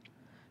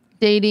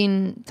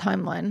dating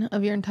timeline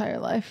of your entire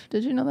life.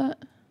 Did you know that?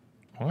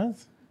 What?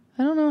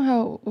 I don't know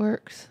how it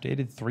works.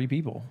 Dated 3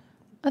 people.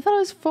 I thought it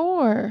was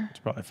 4. It's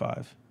probably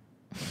 5.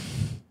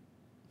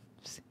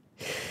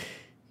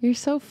 You're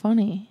so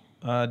funny.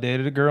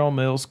 Dated a girl in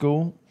middle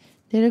school.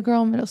 Dated a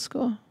girl in middle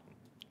school.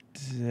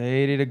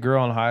 Dated a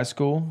girl in high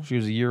school. She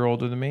was a year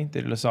older than me.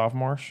 Dated a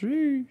sophomore.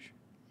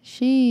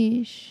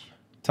 Sheesh.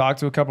 Talked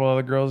to a couple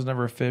other girls,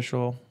 never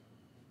official.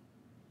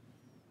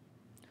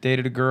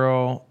 Dated a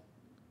girl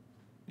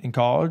in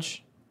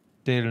college.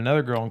 Dated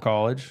another girl in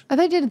college. I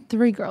thought I dated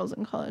 3 girls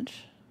in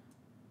college.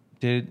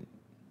 I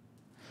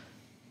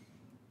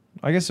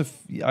guess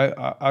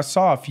I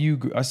saw a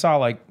few. I saw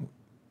like.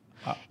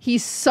 He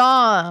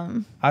saw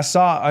him.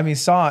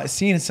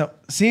 Seeing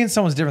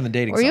someone's different than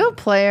dating. Were you a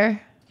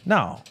player?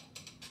 No,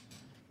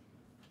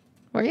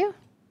 Were you?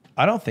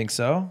 I don't think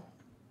so.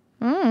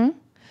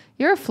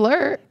 You're a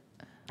flirt.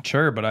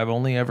 Sure, but I've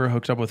only ever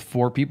hooked up with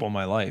 4 people in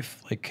my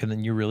life. Like,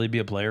 can you really be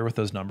a player with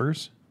those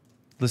numbers?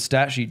 The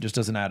stat sheet just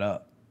doesn't add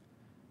up.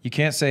 You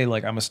can't say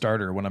like I'm a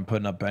starter when I'm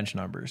putting up bench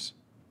numbers.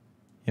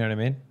 You know what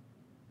I mean?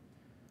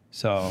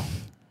 So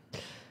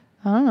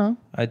I don't know.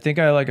 I think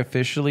I like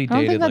officially I don't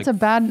dated think that's like a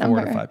bad 4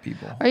 number. to 5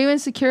 people. Are you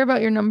insecure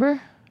about your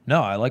number?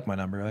 No, I like my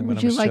number. I think my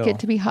Would you number's like chill. it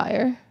to be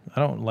higher? I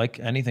don't like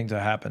anything to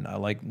happen. I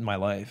like my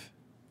life.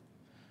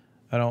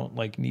 I don't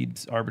like need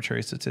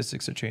arbitrary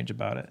statistics to change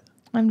about it.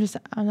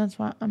 That's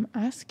why I'm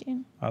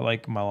asking. I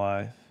like my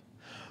life.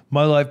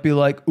 My life be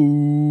like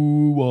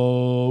ooh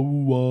wah,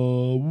 ooh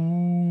wah,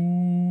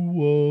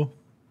 ooh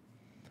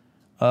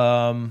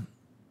wah.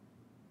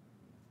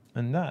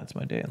 And that's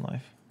my day in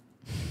life.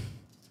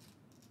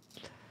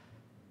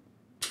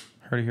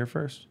 Heard it here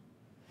first.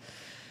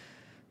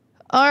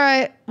 All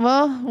right.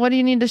 Well, what do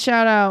you need to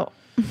shout out?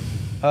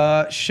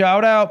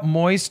 Shout out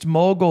Moist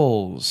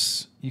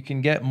Moguls. You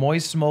can get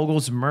Moist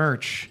Moguls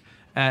merch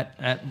at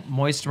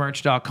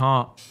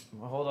moistmerch.com.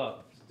 Well, hold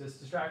up. It's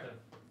distracting.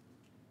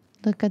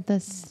 Look at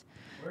this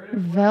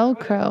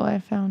Velcro I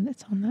found.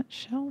 It's on that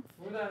shelf.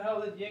 Where the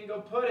hell did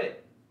Yingo put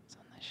it? It's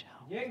on the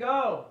shelf.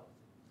 Yingo!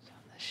 It's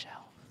on the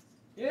shelf.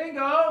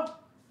 Yingo!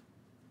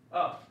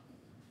 Oh.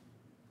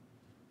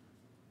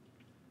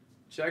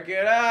 Check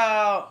it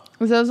out.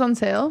 Was those on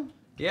sale?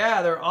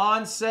 Yeah, they're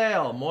on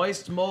sale.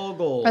 Moist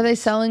Moguls. Are they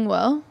selling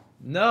well?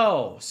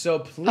 No. So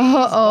please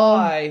Uh-oh.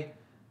 buy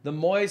the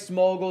Moist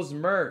Moguls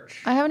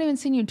merch. I haven't even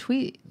seen you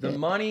tweet. The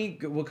money,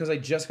 well, because I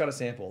just got a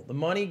sample. The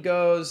money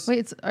goes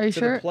Wait, are you to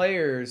sure? the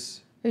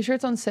players. Are you sure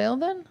it's on sale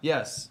then?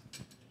 Yes.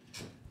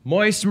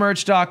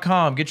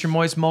 Moistmerch.com. Get your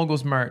Moist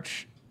Moguls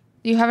merch.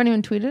 You haven't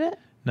even tweeted it?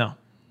 No.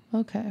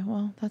 Okay,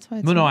 well, that's why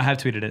it's No, I have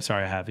tweeted it.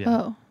 Sorry, I have. Yeah.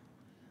 Oh.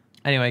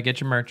 Anyway, get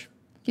your merch.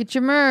 Get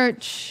your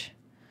merch.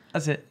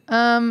 That's it.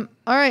 All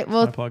right.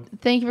 Well, my plug.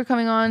 thank you for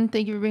coming on.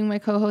 Thank you for being my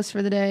co-host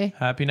for the day.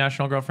 Happy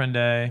National Girlfriend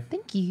Day.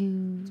 Thank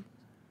you.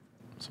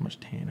 So much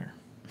tanner.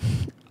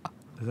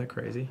 Is that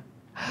crazy?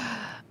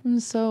 I'm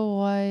so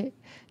white.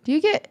 Do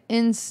you get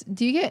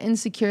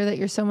insecure that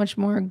you're so much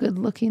more good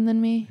looking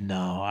than me?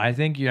 No, I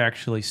think you're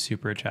actually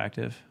super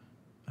attractive.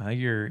 I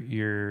think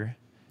you're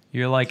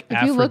like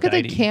If you look at the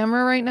Aphrodite.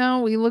 camera right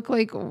now, we look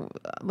like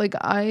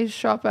I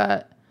shop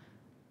at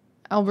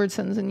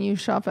Albertsons and you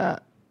shop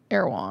at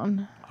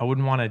Erewhon. I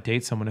wouldn't want to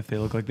date someone if they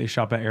look like they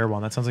shop at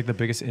Erewhon. That sounds like the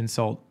biggest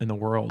insult in the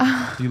world.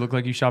 Do you look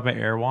like you shop at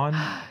Erewhon?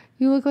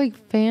 You look like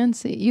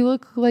fancy. You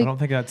look I like don't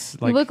think that's you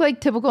like. look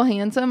like typical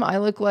handsome. I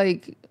look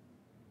like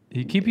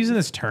You keep using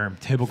this term,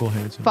 typical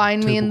handsome.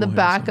 find me in the typical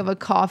back handsome. of a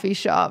coffee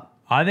shop.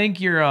 I think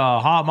you're a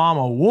hot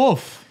mama.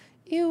 Woof.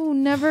 Ew,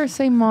 never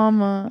say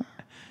mama.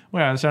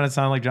 Wait, I was trying to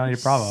sound like Johnny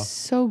Bravo.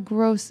 So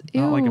gross.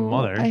 Ew, Not like a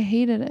mother. I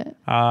hated it.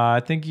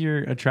 I think you're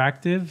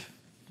attractive.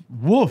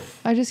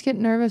 Woof. I just get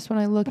nervous when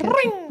I look at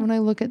this. When I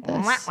look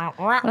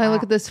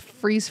at this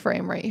freeze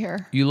frame right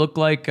here. You look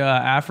like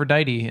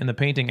Aphrodite in the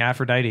painting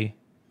Aphrodite.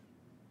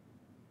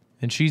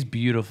 And she's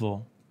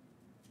beautiful.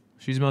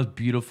 She's the most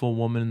beautiful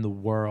woman in the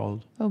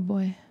world. Oh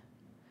boy.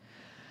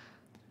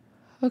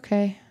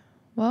 Okay.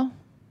 Well.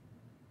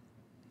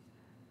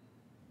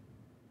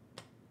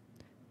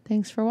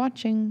 Thanks for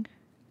watching.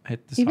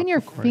 Hit the Even stop your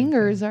recording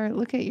fingers thing. are.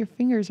 Look at your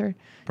fingers are.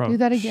 Bro, do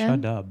that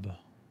again. Shut up.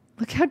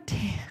 Look how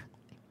tan.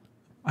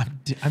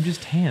 I'm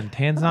just tan.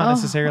 Tan's not Oh,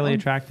 necessarily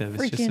attractive.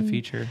 It's just a freaking-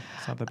 feature.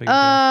 It's not that big of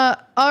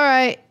a All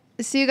right.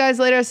 See you guys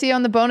later. See you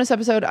on the bonus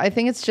episode. I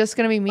think it's just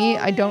gonna be me.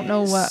 I don't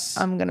know what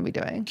I'm gonna be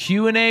doing.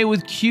 Q&A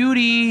with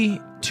Cutie.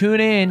 Tune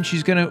in.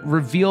 She's going to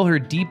reveal her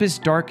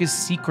deepest,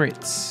 darkest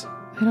secrets.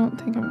 I don't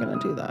think I'm gonna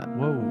do that.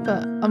 Whoa.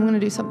 But I'm gonna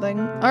do something.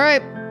 All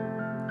right.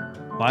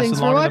 Lasted thanks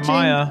for longer than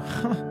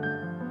watching.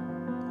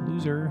 Maya.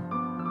 Loser.